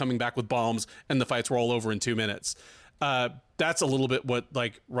air. He was coming back with bombs and the fights were all over in 2 minutes. That's a little bit what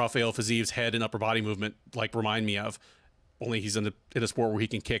like Rafael Fiziev's head and upper body movement like remind me of, only he's in a sport where he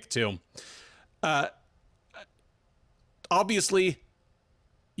can kick too. Obviously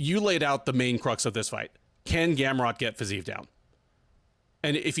you laid out the main crux of this fight. Can Gamrot get Fiziev down?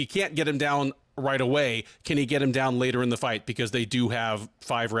 And if he can't get him down right away, can he get him down later in the fight? Because they do have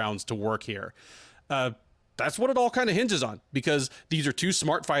 5 rounds to work here. That's what it all kind of hinges on, because these are two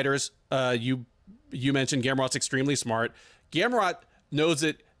smart fighters. You mentioned Gamrot's extremely smart. Gamrot knows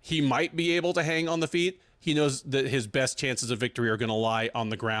that he might be able to hang on the feet. He knows that his best chances of victory are going to lie on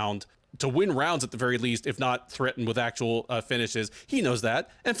the ground, to win rounds at the very least, if not threaten with actual finishes. He knows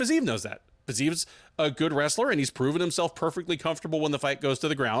that, and Fiziev knows that. Fiziev's a good wrestler, and he's proven himself perfectly comfortable when the fight goes to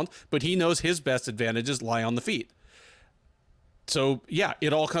the ground, but he knows his best advantages lie on the feet. So, yeah,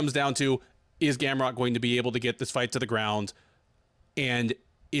 it all comes down to, is Gamrot going to be able to get this fight to the ground, and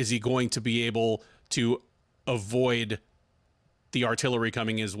is he going to be able to avoid the artillery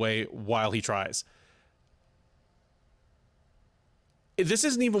coming his way while he tries? This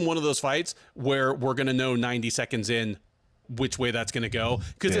isn't even one of those fights where we're going to know 90 seconds in which way that's going to go,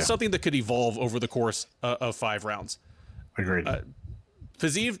 because it's something that could evolve over the course of 5 rounds. Agreed.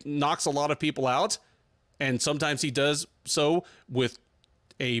 Fiziev knocks a lot of people out, and sometimes he does so with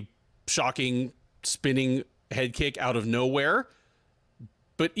a shocking spinning head kick out of nowhere.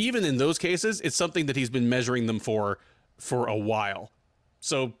 But even in those cases, it's something that he's been measuring them for a while.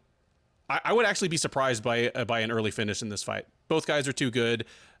 So I would actually be surprised by an early finish in this fight. Both guys are too good,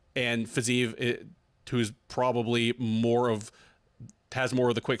 and Fiziev, who's probably has more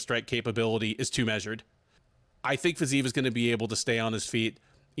of the quick strike capability, is too measured. I think Fiziev is going to be able to stay on his feet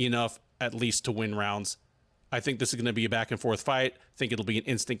enough at least to win rounds. I think this is going to be a back and forth fight. I think it'll be an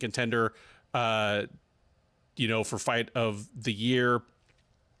instant contender, for fight of the year.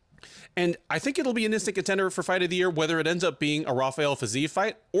 And I think it'll be an instant contender for fight of the year, whether it ends up being a Rafael Fiziev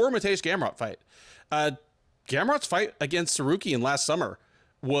fight or a Mateusz Gamrot fight. Gamrot's fight against Sarukian last summer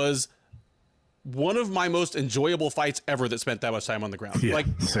was one of my most enjoyable fights ever that spent that much time on the ground. Yeah,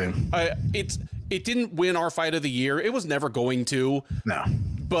 same. It didn't win our fight of the year. It was never going to. No.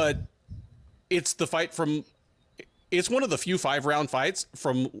 But it's one of the few 5-round fights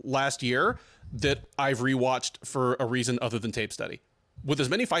from last year that I've rewatched for a reason other than tape study. With as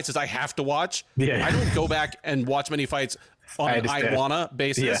many fights as I have to watch, I don't go back and watch many fights on an I wanna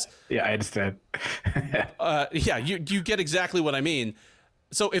basis. Yeah, I understand. You get exactly what I mean.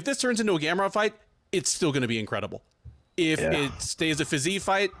 So if this turns into a Gamrot fight, it's still going to be incredible. If it stays a Fiziev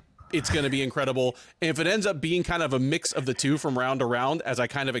fight, it's going to be incredible. And if it ends up being kind of a mix of the two from round to round, as I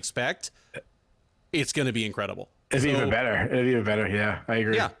kind of expect, it's going to be incredible. It's even better. It'd be even better. Yeah, I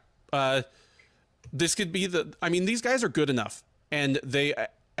agree. Yeah. This could be these guys are good enough, and they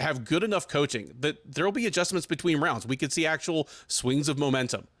have good enough coaching that there'll be adjustments between rounds. We could see actual swings of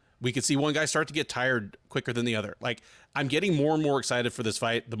momentum. We could see one guy start to get tired quicker than the other. Like, I'm getting more and more excited for this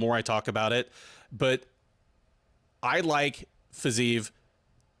fight the more I talk about it, but I like Fiziev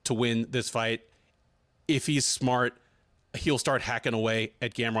to win this fight. If he's smart, he'll start hacking away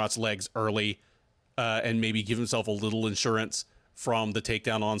at Gamrot's legs early, and maybe give himself a little insurance from the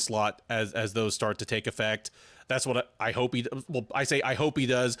takedown onslaught as those start to take effect. That's what I hope he does. Well, I say I hope he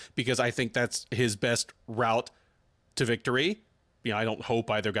does because I think that's his best route to victory. You know, I don't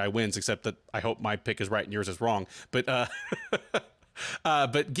hope either guy wins, except that I hope my pick is right and yours is wrong. But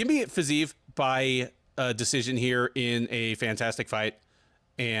but give me Fiziev by decision here in a fantastic fight,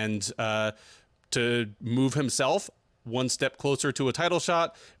 and to move himself one step closer to a title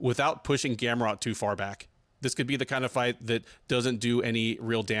shot without pushing Gamrot too far back. This could be the kind of fight that doesn't do any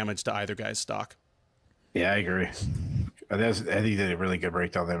real damage to either guy's stock. Yeah, I agree. I think you did a really good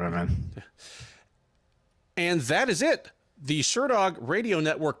breakdown there, my man. And that is it. The Sherdog Radio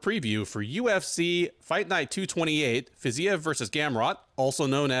Network preview for UFC Fight Night 228, Fiziev versus Gamrot, also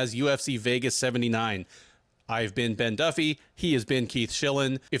known as UFC Vegas 79. I've been Ben Duffy. He has been Keith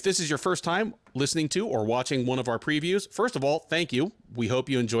Shillan. If this is your first time listening to or watching one of our previews, first of all, thank you. We hope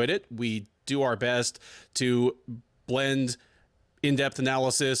you enjoyed it. We do our best to blend in-depth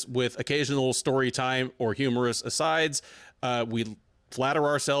analysis with occasional story time or humorous asides. We flatter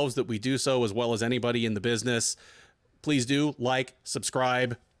ourselves that we do so as well as anybody in the business. Please do like,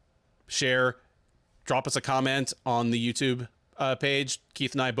 subscribe, share, drop us a comment on the YouTube page.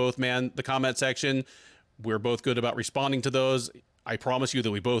 Keith and I both man the comment section. We're both good about responding to those. I promise you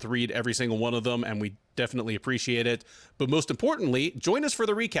that we both read every single one of them, and we definitely appreciate it. But most importantly, join us for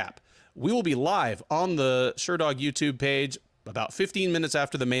the recap. We will be live on the Sherdog YouTube page about 15 minutes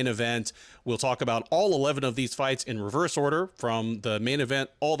after the main event. We'll talk about all 11 of these fights in reverse order, from the main event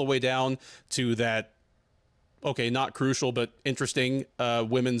all the way down to that, okay, not crucial, but interesting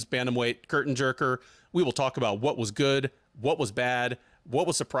women's bantamweight curtain jerker. We will talk about what was good, what was bad, what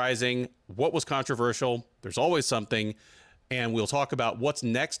was surprising, what was controversial. There's always something. And we'll talk about what's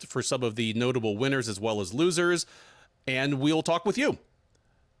next for some of the notable winners as well as losers. And we'll talk with you.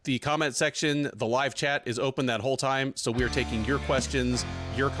 The comment section, the live chat is open that whole time. So we're taking your questions,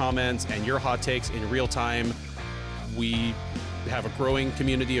 your comments, and your hot takes in real time. We have a growing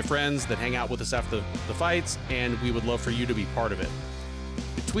community of friends that hang out with us after the fights, and we would love for you to be part of it.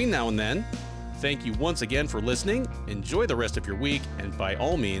 Between now and then, thank you once again for listening. Enjoy the rest of your week, and by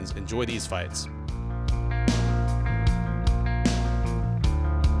all means, enjoy these fights.